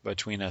here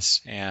between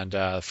us, and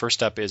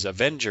first up is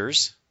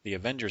Avengers, the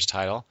Avengers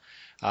title,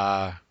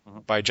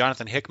 by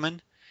Jonathan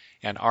Hickman,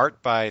 and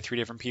art by 3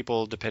 different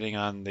people depending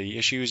on the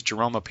issues.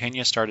 Jerome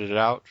Pena started it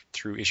out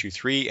through issue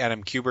 3.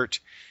 Adam Kubert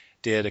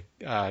did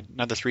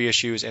another 3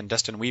 issues, and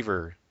Dustin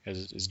Weaver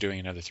is doing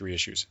another 3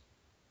 issues.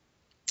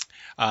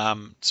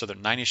 So there are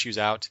 9 issues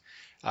out.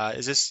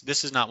 This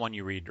is not one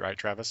you read, right,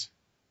 Travis?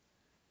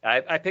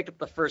 I picked up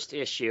the first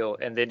issue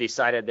and then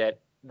decided that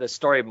the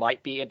story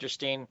might be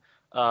interesting,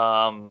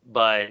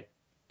 but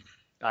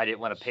I didn't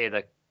want to pay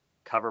the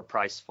cover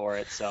price for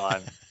it. So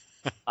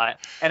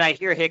and I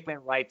hear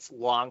Hickman writes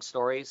long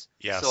stories.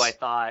 Yes. So I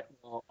thought,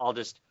 well,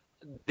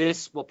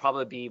 this will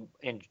probably be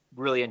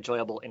really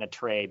enjoyable in a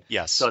trade.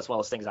 Yes. So it's one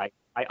of those things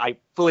I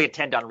fully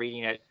intend on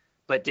reading it,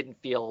 but didn't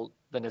feel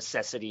the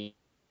necessity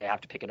to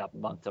have to pick it up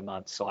month to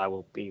month. So I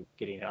will be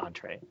getting it on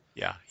trade.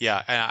 Yeah.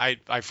 And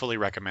I fully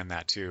recommend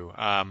that too.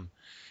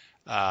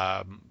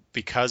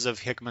 Because of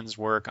Hickman's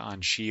work on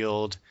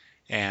S.H.I.E.L.D.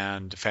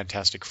 and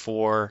Fantastic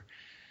Four,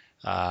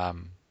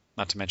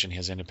 not to mention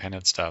his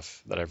independent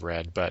stuff that I've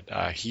read, but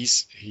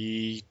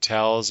he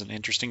tells an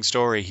interesting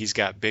story. He's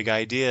got big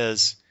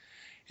ideas,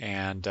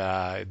 and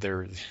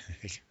they're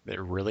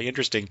really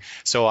interesting.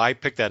 So I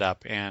picked that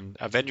up, and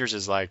Avengers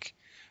is like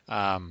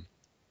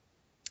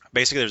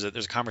basically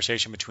there's a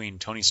conversation between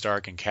Tony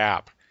Stark and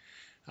Cap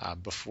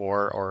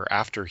before or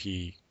after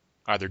he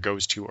either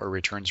goes to or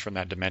returns from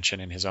that dimension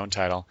in his own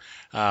title,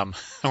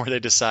 where they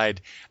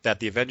decide that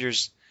the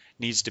Avengers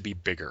needs to be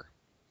bigger.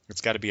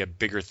 It's got to be a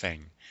bigger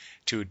thing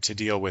to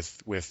deal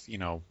with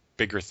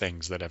bigger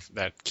things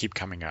that keep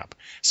coming up.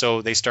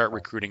 So they start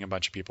recruiting a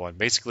bunch of people, and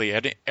basically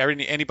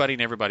anybody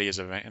and everybody is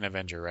an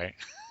Avenger, right?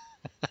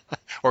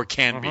 Or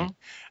can be.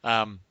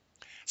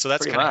 So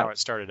that's kind of how it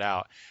started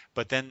out.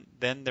 But then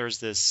there's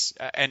this,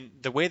 and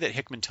the way that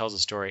Hickman tells the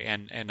story,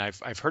 and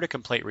I've heard a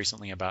complaint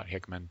recently about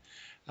Hickman,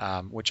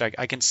 which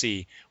I can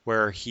see,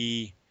 where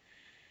it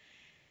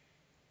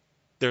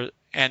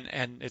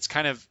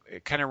kind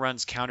of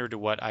runs counter to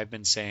what I've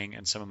been saying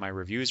in some of my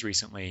reviews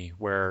recently,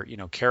 where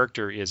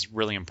character is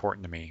really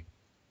important to me,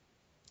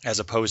 as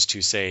opposed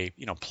to, say,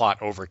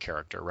 plot over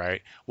character,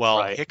 right?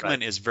 Well,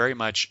 Hickman is very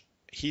much,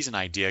 he's an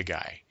idea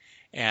guy,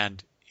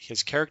 and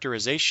his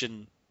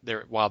characterization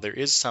there, while there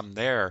is some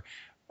there,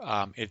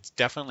 it's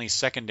definitely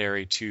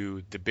secondary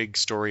to the big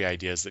story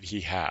ideas that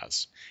he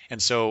has.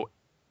 And so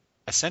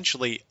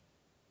essentially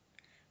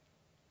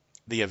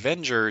the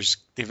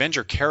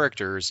Avenger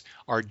characters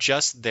are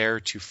just there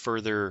to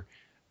further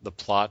the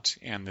plot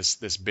and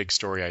this big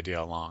story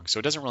idea along. So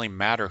it doesn't really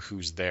matter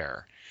who's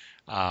there.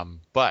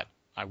 But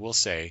I will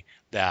say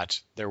that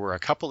there were a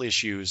couple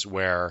issues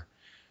where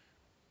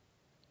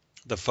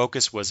the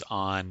focus was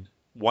on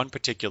one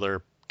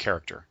particular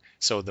character.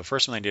 So the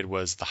first one they did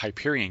was the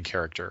Hyperion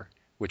character,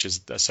 which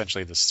is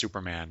essentially the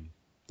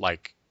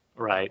Superman-like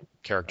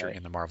character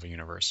in the Marvel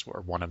Universe,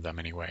 or one of them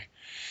anyway.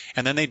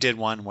 And then they did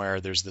one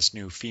where there's this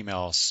new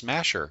female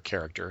Smasher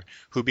character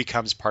who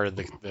becomes part of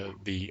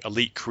the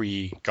elite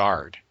Kree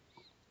Guard,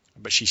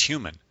 but she's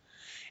human.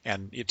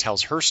 And it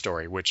tells her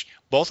story, which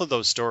both of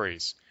those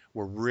stories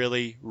were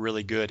really,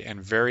 really good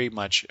and very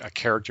much a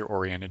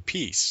character-oriented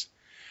piece.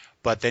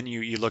 But then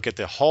you look at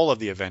the whole of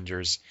the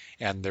Avengers,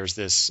 and there's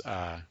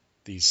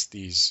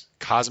these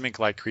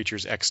cosmic-like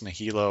creatures, Ex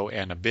Nihilo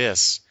and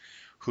Abyss,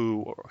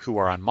 who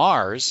are on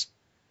Mars,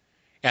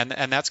 and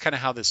that's kind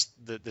of how this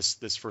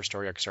first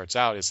story arc starts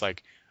out. It's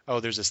like, oh,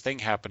 there's this thing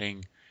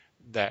happening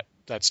that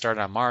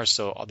started on Mars,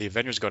 so the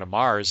Avengers go to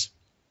Mars,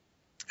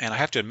 and I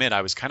have to admit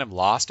I was kind of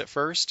lost at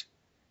first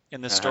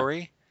in this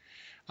story,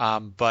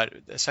 but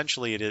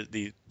essentially it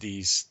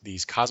is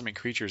these cosmic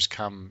creatures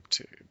come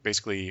to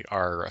basically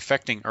are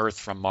affecting Earth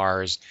from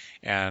Mars,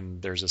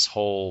 and there's this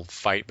whole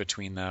fight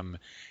between them,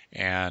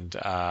 and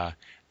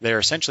they're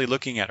essentially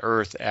looking at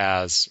Earth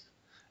as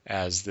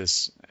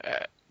this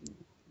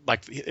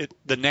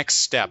the next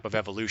step of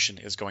evolution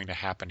is going to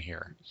happen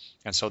here,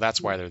 and so that's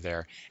why they're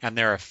there, and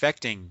they're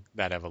affecting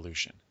that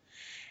evolution.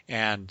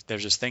 And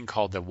there's this thing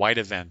called the White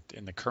Event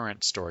in the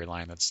current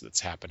storyline that's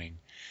happening,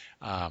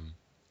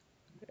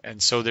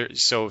 and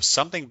so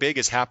something big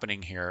is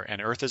happening here,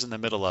 and Earth is in the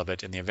middle of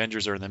it, and the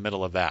Avengers are in the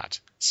middle of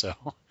that. So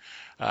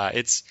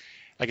it's,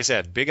 like I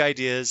said, big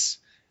ideas,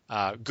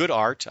 good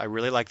art. I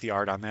really like the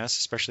art on this,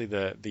 especially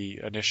the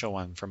initial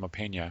one from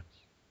Pena.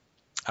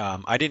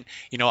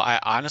 I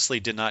honestly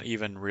did not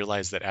even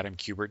realize that Adam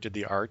Kubert did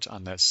the art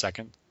on the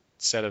second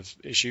set of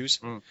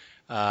issues,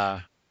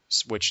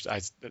 which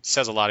it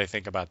says a lot, I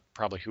think, about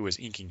probably who was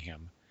inking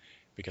him,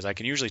 because I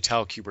can usually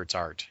tell Kubert's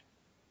art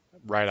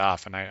right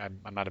off, and I'm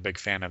not a big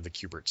fan of the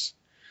Kuberts,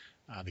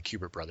 the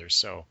Kubert brothers.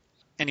 So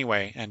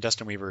anyway, and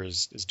Dustin Weaver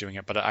is doing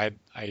it, but I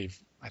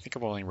think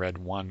I've only read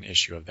one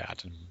issue of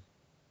that, and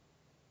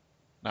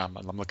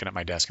I'm looking at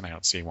my desk and I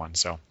don't see one.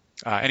 So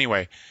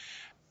anyway,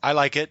 I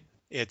like it.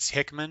 It's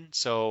Hickman,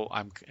 so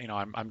I'm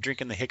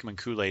drinking the Hickman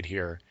Kool-Aid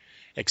here,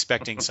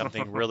 expecting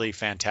something really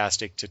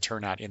fantastic to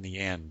turn out in the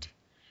end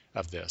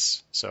of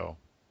this. So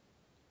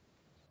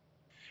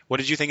What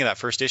did you think of that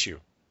first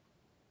issue?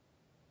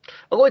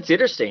 Oh, it's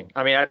interesting.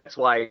 I mean, that's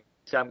why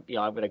I'm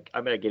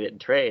gonna get it in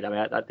trade. I mean,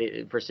 I thought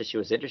the first issue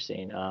was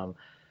interesting.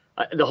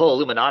 The whole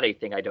Illuminati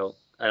thing, I don't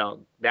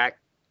that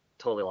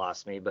totally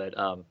lost me. But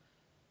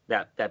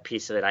that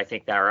piece of it, I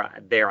think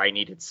there I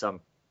needed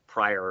some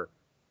prior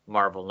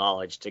Marvel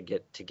knowledge to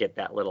get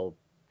that little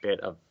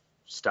bit of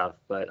stuff.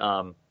 But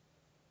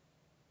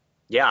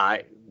yeah,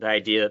 the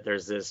idea that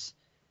there's this,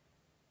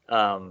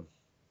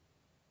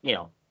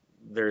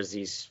 there's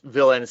these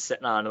villains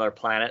sitting on another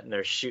planet and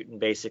they're shooting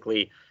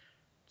basically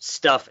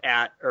stuff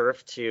at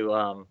Earth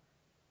to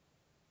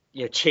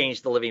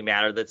change the living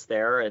matter that's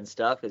there and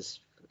stuff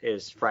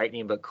is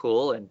frightening but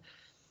cool. And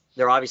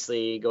they're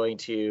obviously going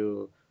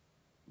to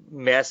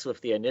mess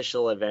with the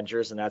initial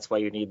Avengers, and that's why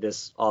you need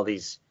all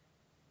these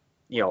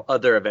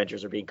other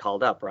Avengers are being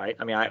called up, right?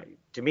 I mean,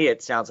 to me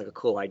it sounds like a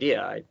cool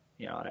idea.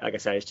 Like I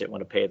said, I just didn't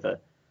want to pay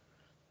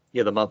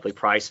the monthly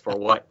price for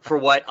what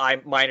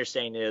my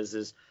understanding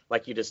is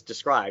like you just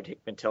described.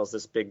 Hickman tells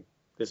this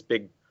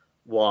big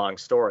long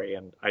story,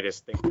 and I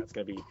just think that's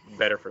going to be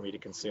better for me to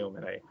consume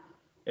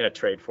in a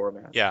trade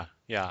format. Yeah.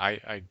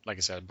 I like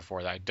I said before,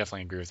 I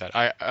definitely agree with that.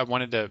 I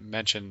wanted to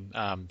mention,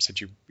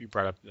 since you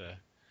brought up the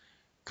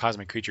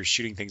cosmic creatures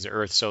shooting things at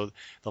Earth. So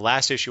the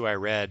last issue I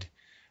read,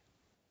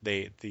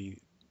 the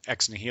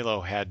Ex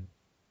Nihilo had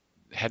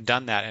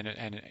done that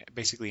and it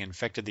basically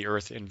infected the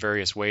Earth in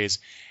various ways.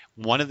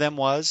 One of them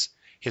was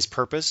his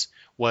purpose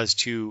was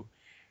to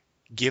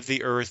give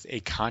the Earth a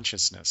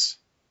consciousness.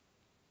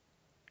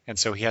 And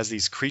so he has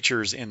these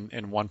creatures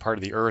in one part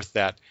of the Earth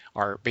that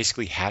are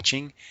basically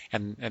hatching,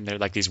 and they're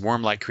like these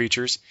worm-like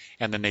creatures,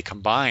 and then they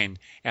combine,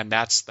 and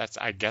that's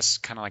I guess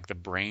kind of like the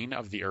brain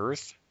of the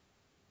Earth.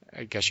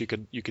 I guess you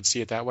could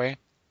see it that way.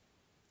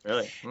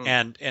 Really?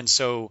 And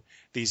so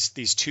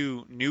these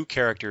two new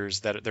characters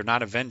that they're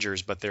not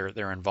Avengers, but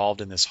they're involved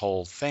in this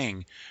whole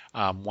thing.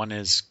 One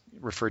is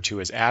referred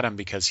to as Adam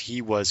because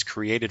he was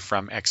created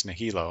from Ex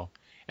Nihilo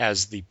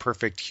as the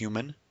perfect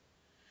human.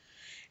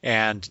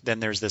 And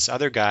then there's this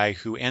other guy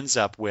who ends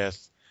up with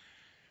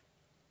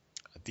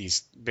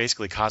these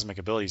basically cosmic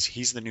abilities.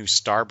 He's the new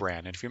Starbrand.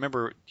 And if you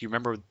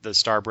remember the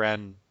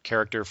Starbrand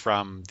character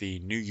from the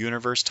New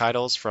Universe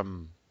titles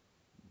from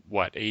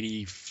what,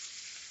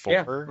 84,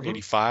 yeah. Mm-hmm.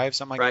 85,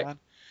 something like that?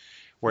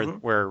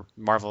 Where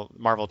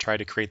Marvel tried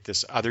to create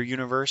this other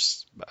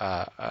universe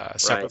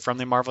separate from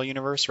the Marvel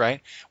universe,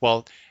 right?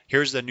 Well,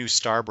 here's the new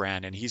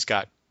Starbrand, and he's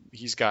got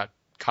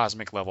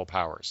cosmic level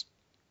powers.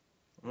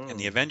 And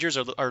the Avengers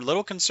are a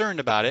little concerned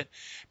about it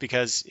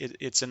because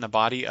it's in the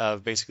body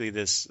of basically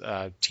this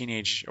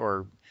teenage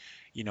or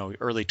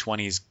early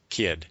 20s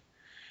kid.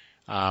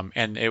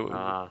 And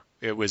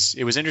it was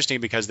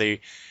interesting because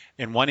they,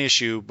 in one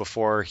issue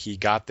before he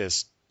got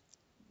these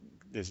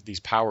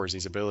powers,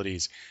 these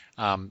abilities,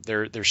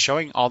 they're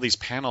showing all these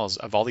panels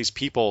of all these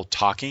people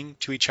talking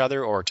to each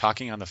other or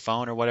talking on the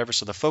phone or whatever.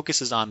 So the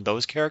focus is on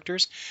those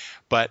characters,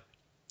 but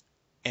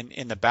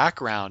in the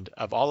background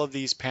of all of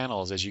these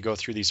panels, as you go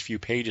through these few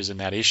pages in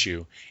that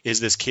issue, is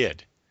this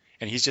kid,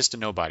 and he's just a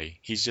nobody.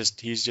 He's just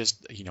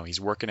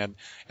he's working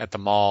at the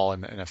mall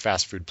in a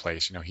fast food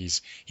place.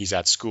 He's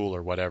at school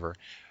or whatever,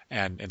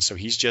 and so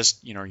he's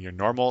just your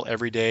normal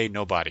everyday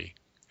nobody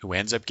who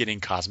ends up getting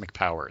cosmic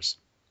powers.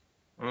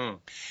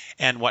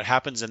 And what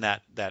happens in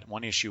that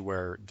one issue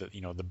where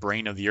the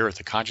brain of the Earth,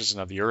 the consciousness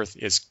of the Earth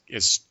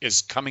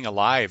is coming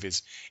alive,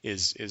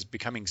 is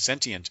becoming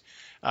sentient.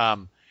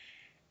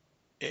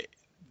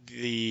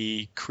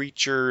 The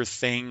creature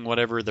thing,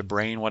 whatever, the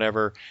brain,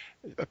 whatever,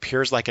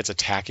 appears like it's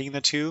attacking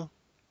the two,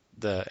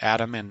 the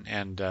Adam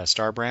and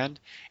Starbrand.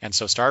 And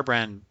so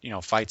Starbrand,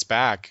 fights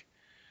back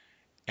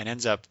and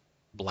ends up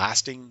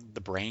blasting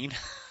the brain.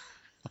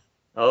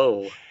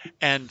 Oh.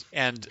 And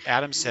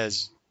Adam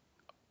says,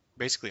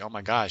 basically, oh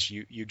my gosh,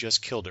 you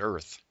just killed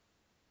Earth.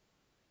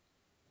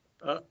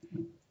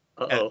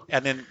 Uh-oh.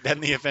 And then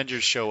the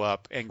Avengers show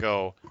up and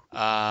go,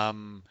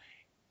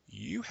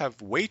 you have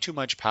way too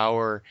much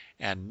power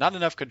and not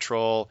enough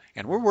control,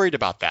 and we're worried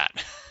about that.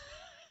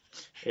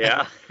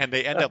 Yeah. And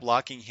they end up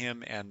locking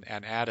him and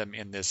Adam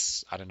in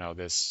this, I don't know,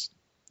 this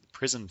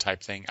prison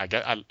type thing. I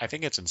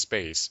think it's in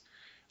space.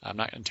 I'm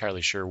not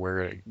entirely sure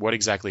what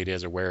exactly it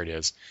is or where it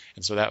is.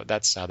 And so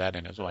that's how that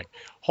ended. So like,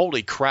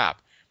 holy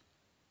crap,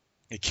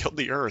 it killed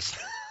the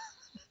Earth.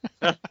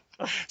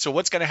 So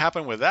what's going to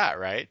happen with that,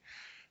 right?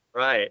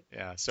 Right.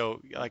 Yeah. So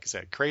like I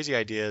said, crazy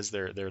ideas.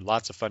 They're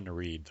lots of fun to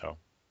read, though.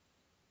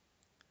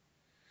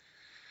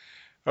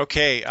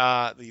 Okay,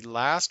 the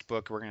last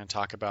book we're going to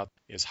talk about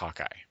is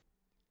Hawkeye.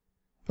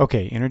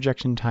 Okay,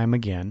 interjection time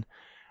again.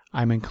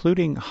 I'm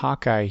including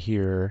Hawkeye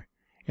here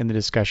in the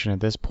discussion at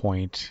this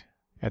point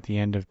at the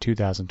end of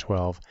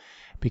 2012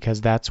 because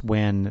that's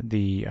when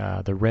the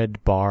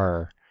red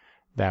bar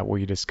that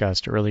we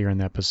discussed earlier in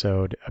the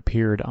episode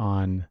appeared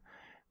on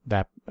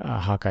that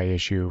Hawkeye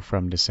issue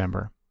from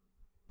December.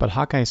 But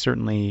Hawkeye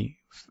certainly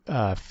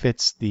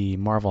fits the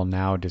Marvel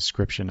Now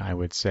description, I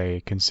would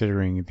say,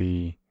 considering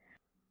the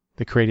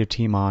creative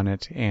team on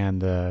it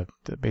and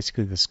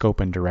basically the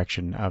scope and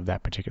direction of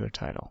that particular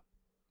title.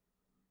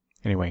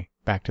 Anyway,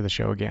 back to the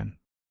show again.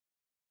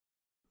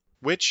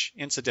 Which,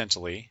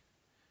 incidentally,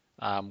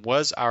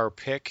 was our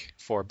pick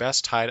for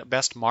best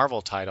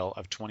Marvel title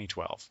of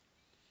 2012.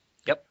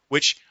 Yep.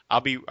 Which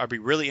I'll be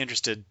really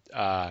interested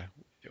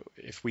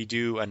if we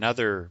do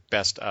another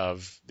best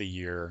of the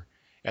year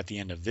at the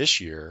end of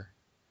this year,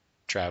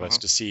 Travis,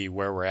 to see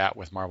where we're at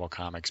with Marvel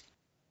Comics.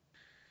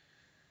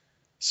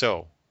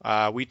 So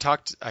I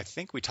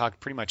think we talked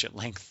pretty much at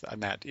length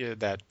on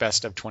that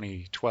best of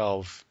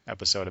 2012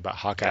 episode about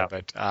Hawkeye. Yeah.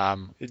 But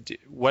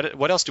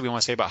what else do we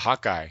want to say about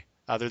Hawkeye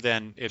other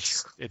than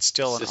it's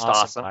still an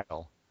awesome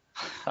title?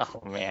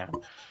 Oh man,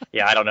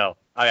 yeah, I don't know.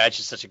 It's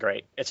just such a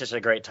great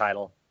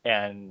title,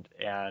 and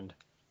yeah,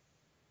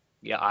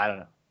 I don't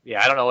know.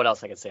 Yeah, I don't know what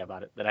else I could say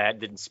about it that I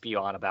didn't spew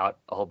on about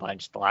a whole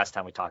bunch the last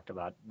time we talked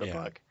about the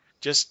book.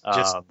 Just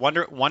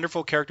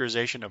wonderful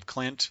characterization of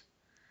Clint.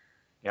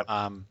 Yep.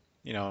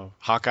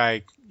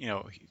 Hawkeye,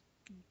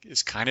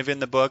 is kind of in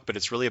the book, but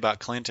it's really about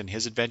Clint and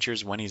his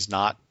adventures when he's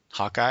not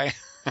Hawkeye.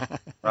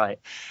 Right.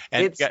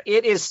 And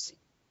it is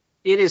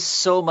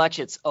so much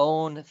its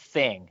own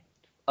thing,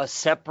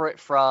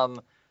 separate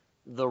from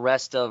the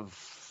rest of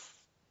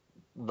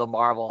the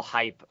Marvel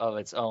hype of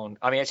its own.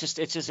 I mean, it's just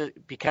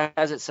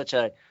because it's such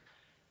a.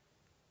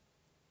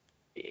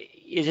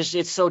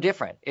 It's so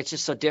different. It's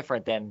just so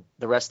different than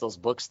the rest of those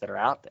books that are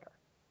out there.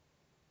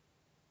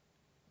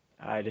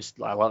 I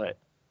love it.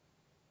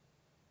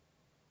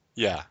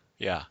 Yeah.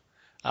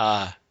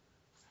 I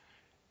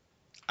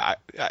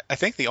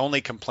think the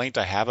only complaint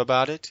I have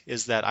about it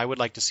is that I would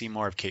like to see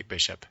more of Kate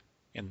Bishop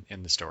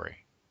in the story,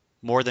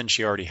 more than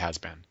she already has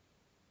been.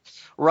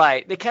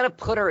 Right. They kind of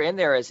put her in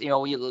there as,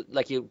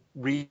 you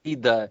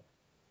read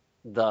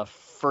the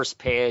first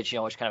page,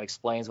 which kind of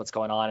explains what's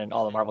going on in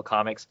all the Marvel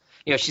comics.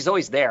 She's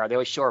always there. They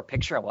always show her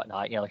picture and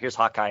whatnot. Here's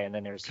Hawkeye, and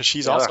then there's because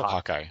she's also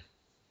Hawkeye.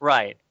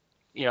 Right.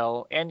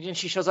 And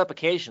she shows up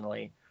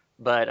occasionally,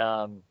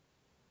 but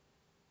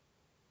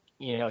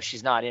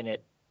she's not in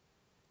it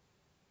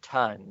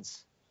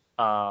tons.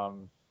 I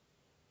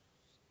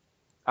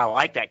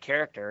like that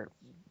character,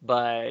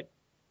 but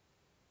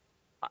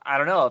I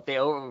don't know if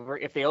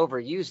they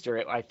overused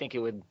her. I think it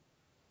would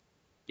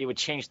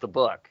change the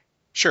book.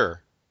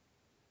 Sure.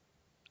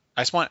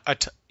 I just want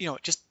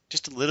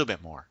just a little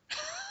bit more.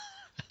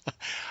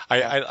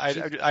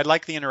 I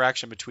like the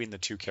interaction between the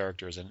two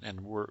characters,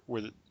 and we're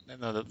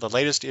the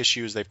latest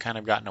issues they've kind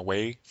of gotten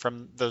away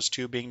from those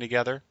two being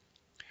together,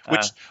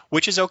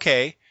 which is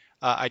okay.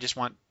 I just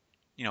want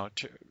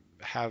to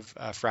have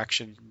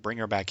Fraction bring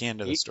her back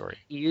into the story.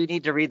 You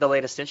need to read the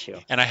latest issue.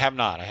 And I have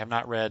not. I have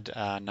not read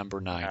number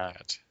 9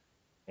 yet.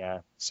 Yeah.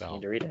 So you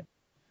need to read it.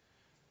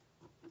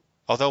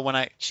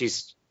 Although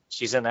she's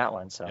in that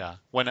one. So yeah,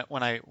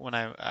 when I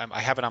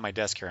have it on my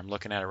desk here, I'm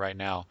looking at it right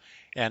now,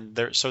 and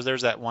there's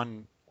that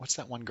one. What's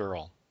that one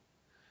girl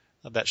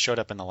that showed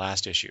up in the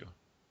last issue?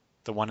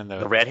 The one in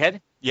the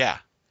redhead. Yeah.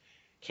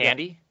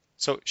 Candy. Yeah.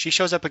 So she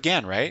shows up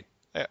again, right?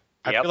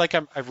 I feel like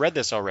I've read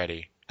this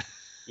already.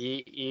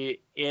 Oh,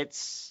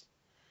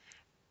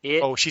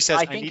 she says,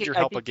 I need your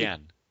help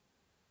again.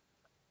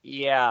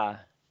 Yeah.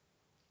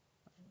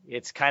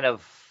 It's kind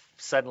of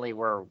suddenly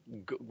we're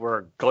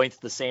going through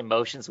the same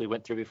motions we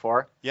went through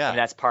before. Yeah. And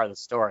that's part of the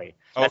story.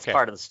 That's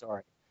part of the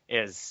story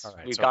is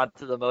we've gone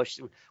through the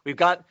motion. We've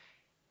got,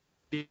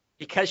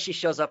 because she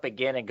shows up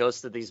again and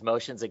goes through these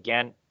motions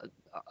again,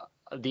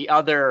 the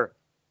other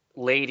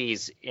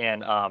ladies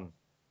in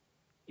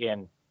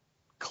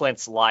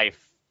Clint's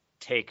life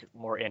take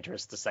more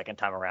interest the second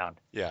time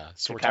around. Yeah.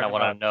 So we kind of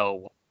want to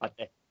know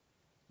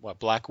what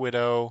Black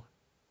Widow,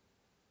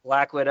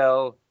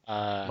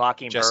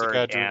 Mockingbird,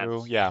 Jessica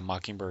Drew,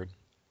 Mockingbird.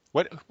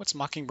 What's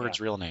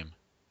Mockingbird's real name?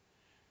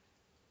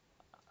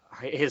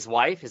 His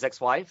wife, his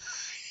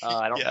ex-wife.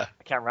 I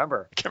can't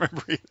remember. I can't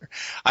remember either.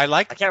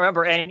 I can't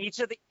remember. And each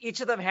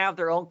of them have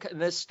their own in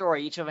this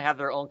story. Each of them have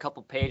their own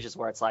couple pages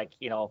where it's like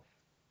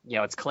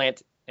it's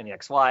Clint and the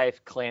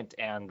ex-wife, Clint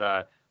and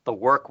the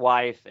work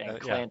wife, and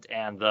Clint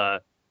and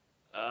the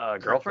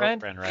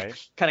girlfriend,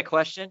 right? Kind of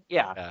question.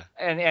 Yeah.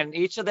 And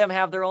each of them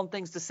have their own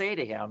things to say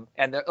to him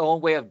and their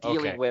own way of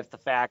dealing with the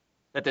fact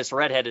that this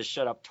redhead has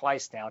showed up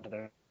twice now to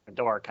their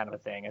door, kind of a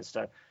thing,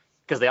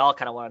 because they all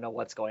kind of want to know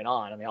what's going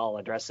on and they all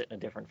address it in a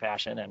different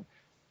fashion, and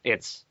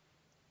it's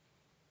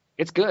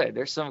good.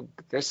 There's some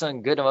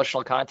good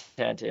emotional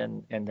content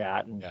in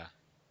that, and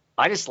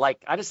I just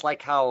like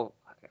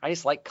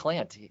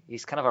Clint.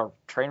 He's kind of a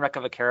train wreck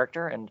of a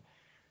character, and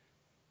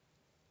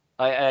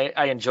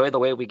I enjoy the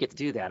way we get to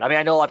do that. I mean,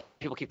 I know a lot of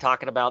people keep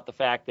talking about the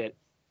fact that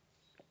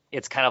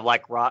it's kind of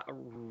like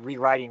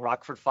rewriting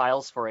Rockford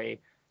Files for a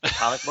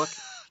comic book.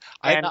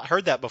 I had not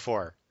heard that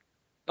before.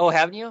 Oh,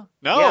 haven't you?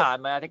 No. Yeah, I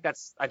mean, I think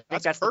that's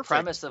the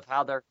premise of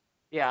how they're.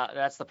 Yeah,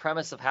 that's the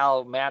premise of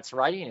how Matt's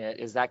writing it.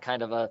 Is that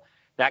kind of a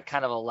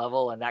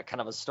level and that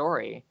kind of a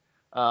story.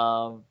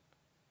 But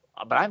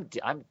I'm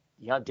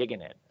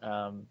digging it.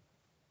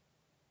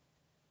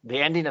 The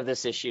ending of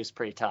this issue is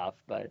pretty tough,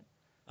 but.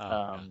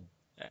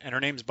 And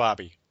her name's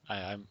Bobby.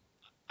 I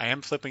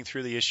am flipping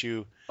through the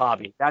issue.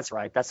 Bobby, that's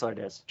right. That's what it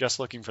is. Just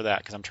looking for that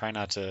because I'm trying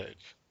not to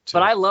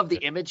But I love the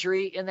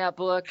imagery in that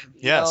book.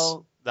 Yes,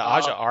 the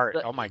Aja art.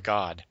 The, oh my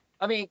God.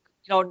 I mean,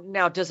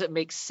 now does it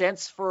make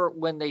sense for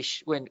when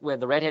when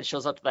the redhead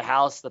shows up to the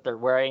house that they're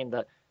wearing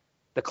the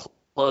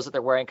clothes that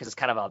they're wearing, because it's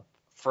kind of a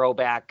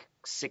throwback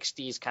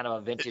 60s kind of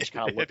a vintage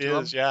kind of look It to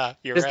is, them? yeah.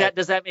 You're right.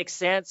 Does that make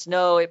sense?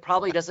 No, it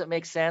probably doesn't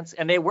make sense.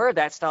 And they wear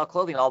that style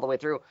clothing all the way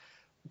through,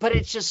 but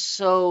it's just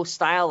so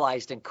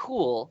stylized and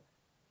cool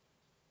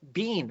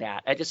being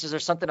that. Is there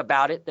something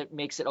about it that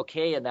makes it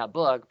okay in that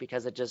book,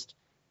 because it just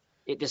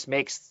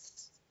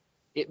makes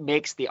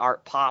the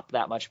art pop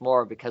that much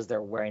more, because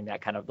they're wearing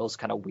those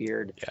kind of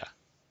weird,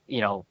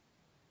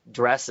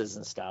 dresses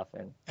and stuff,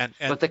 and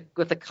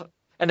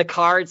the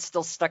cards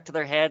still stuck to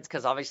their heads,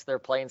 because obviously they're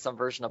playing some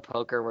version of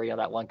poker where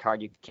that one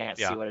card you can't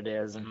see what it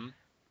is, and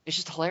it's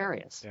just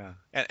hilarious. Yeah,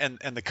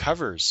 and the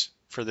covers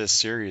for this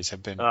series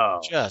have been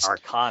just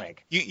iconic.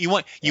 You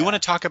want to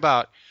talk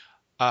about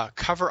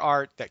cover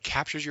art that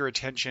captures your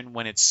attention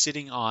when it's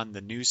sitting on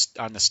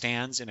the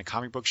stands in a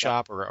comic book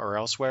shop or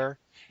elsewhere,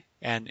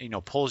 and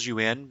pulls you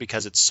in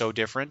because it's so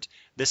different.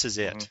 This is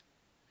it.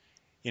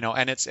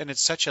 And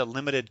it's such a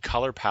limited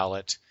color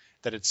palette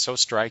that it's so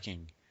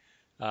striking.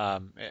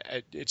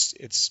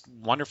 It's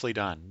wonderfully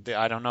done.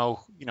 I don't know,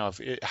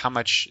 how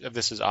much of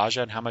this is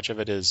Aja and how much of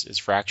it is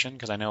Fraction,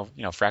 because I know,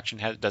 Fraction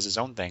does his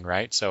own thing,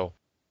 right? So,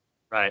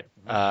 right.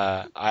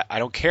 I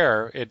don't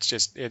care. It's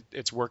just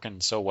it's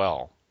working so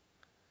well.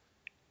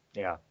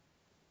 Yeah.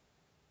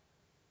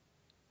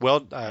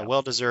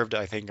 Well deserved,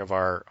 I think, of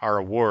our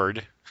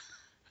award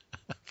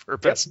for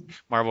best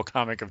Marvel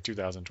comic of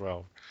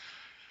 2012.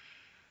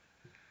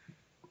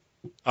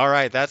 All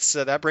right,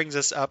 that brings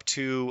us up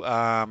to,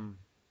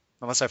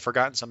 unless I've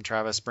forgotten some,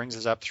 Travis, brings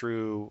us up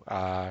through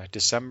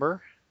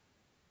December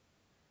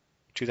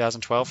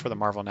 2012 for the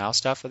Marvel Now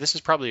stuff. This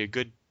is probably a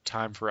good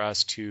time for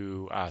us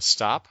to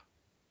stop,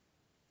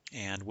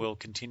 and we'll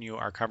continue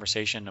our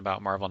conversation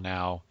about Marvel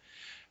Now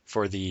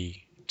for the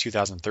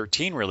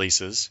 2013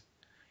 releases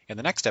in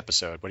the next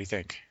episode. What do you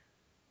think?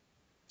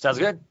 Sounds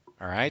good.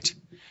 All right.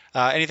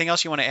 Anything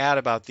else you want to add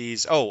about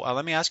these?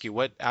 Let me ask you,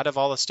 what out of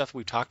all the stuff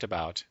we talked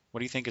about, what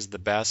do you think is the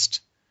best?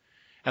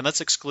 And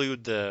let's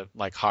exclude the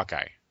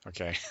Hawkeye.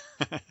 Okay.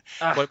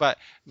 What about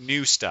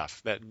new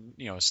stuff that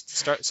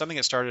something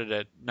that started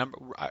at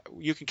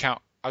you can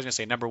count. I was going to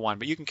say number 1,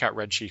 but you can count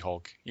Red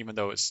She-Hulk, even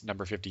though it's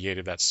number 58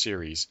 of that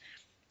series.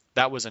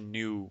 That was a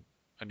new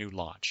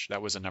launch.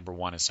 That was a number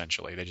 1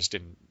 essentially. They just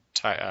didn't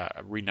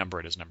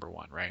renumber it as number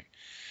 1, right?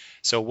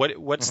 So what do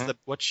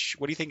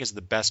you think is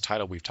the best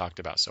title we've talked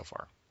about so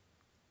far?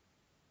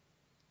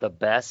 The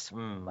best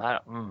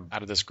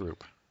out of this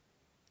group?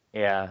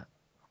 Yeah,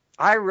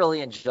 I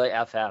really enjoy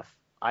FF.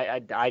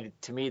 I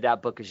to me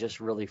that book is just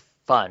really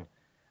fun.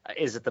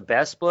 Is it the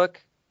best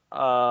book?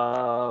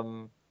 Yeah,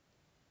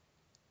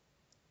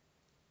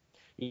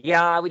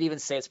 I would even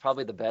say it's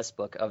probably the best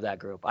book of that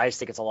group. I just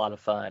think it's a lot of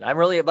fun. I'm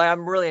really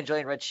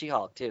enjoying Red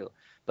She-Hulk too.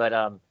 But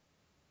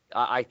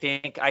I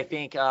think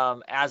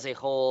as a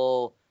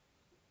whole,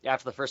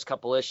 after the first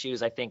couple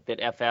issues, I think that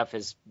FF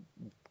is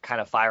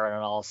kind of firing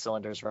on all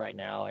cylinders right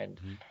now, and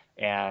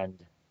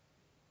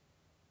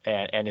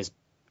is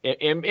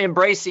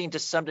embracing to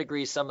some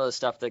degree some of the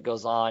stuff that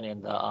goes on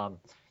in the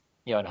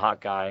in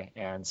Hawkeye,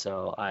 and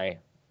so I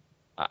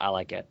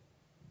like it.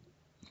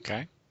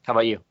 Okay. How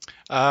about you?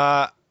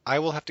 I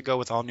will have to go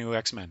with all new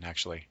X-Men,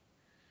 actually.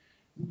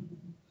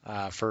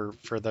 For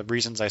the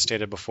reasons I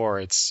stated before,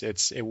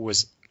 it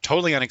was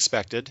totally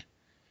unexpected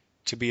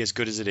to be as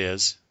good as it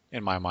is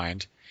in my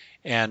mind,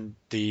 and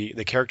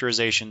the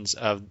characterizations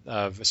of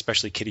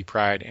especially Kitty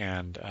Pryde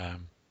and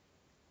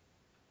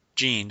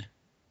Jean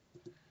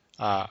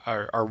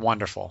are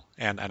wonderful,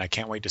 and I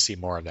can't wait to see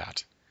more of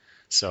that.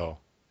 So,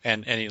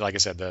 and like I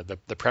said,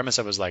 the premise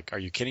of it was like, are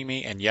you kidding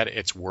me? And yet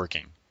it's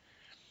working.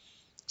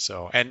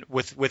 So, and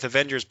with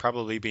Avengers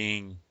probably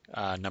being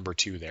number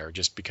 2 there,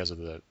 just because of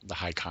the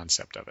high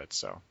concept of it.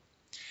 So,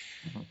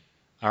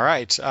 All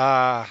right,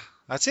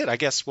 that's it. I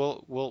guess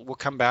we'll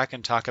come back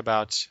and talk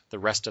about the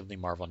rest of the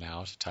Marvel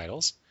Now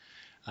titles.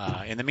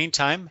 In the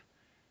meantime,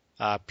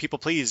 people,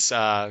 please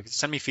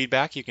send me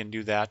feedback. You can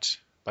do that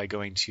by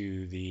going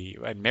to the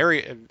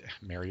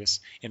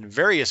in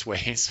various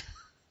ways.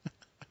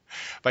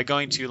 By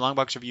going to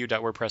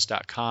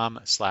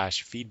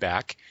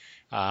longboxreview.wordpress.com/feedback.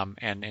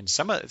 And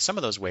some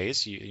of those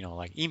ways,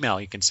 like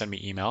email, you can send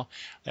me email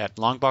at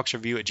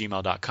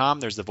longboxreview@gmail.com.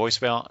 There's the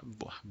voicemail.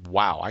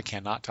 Wow, I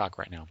cannot talk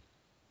right now.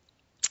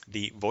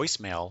 The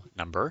voicemail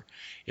number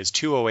is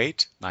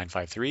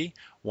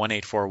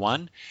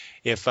 208-953-1841.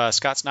 If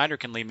Scott Snyder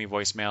can leave me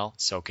voicemail,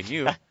 so can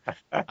you.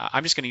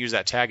 I'm just going to use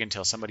that tag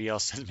until somebody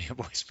else sends me a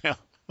voicemail.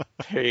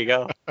 There you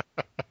go.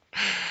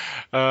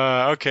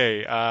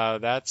 Okay,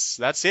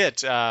 that's it.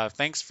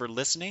 Thanks for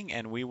listening,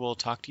 and we will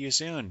talk to you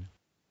soon.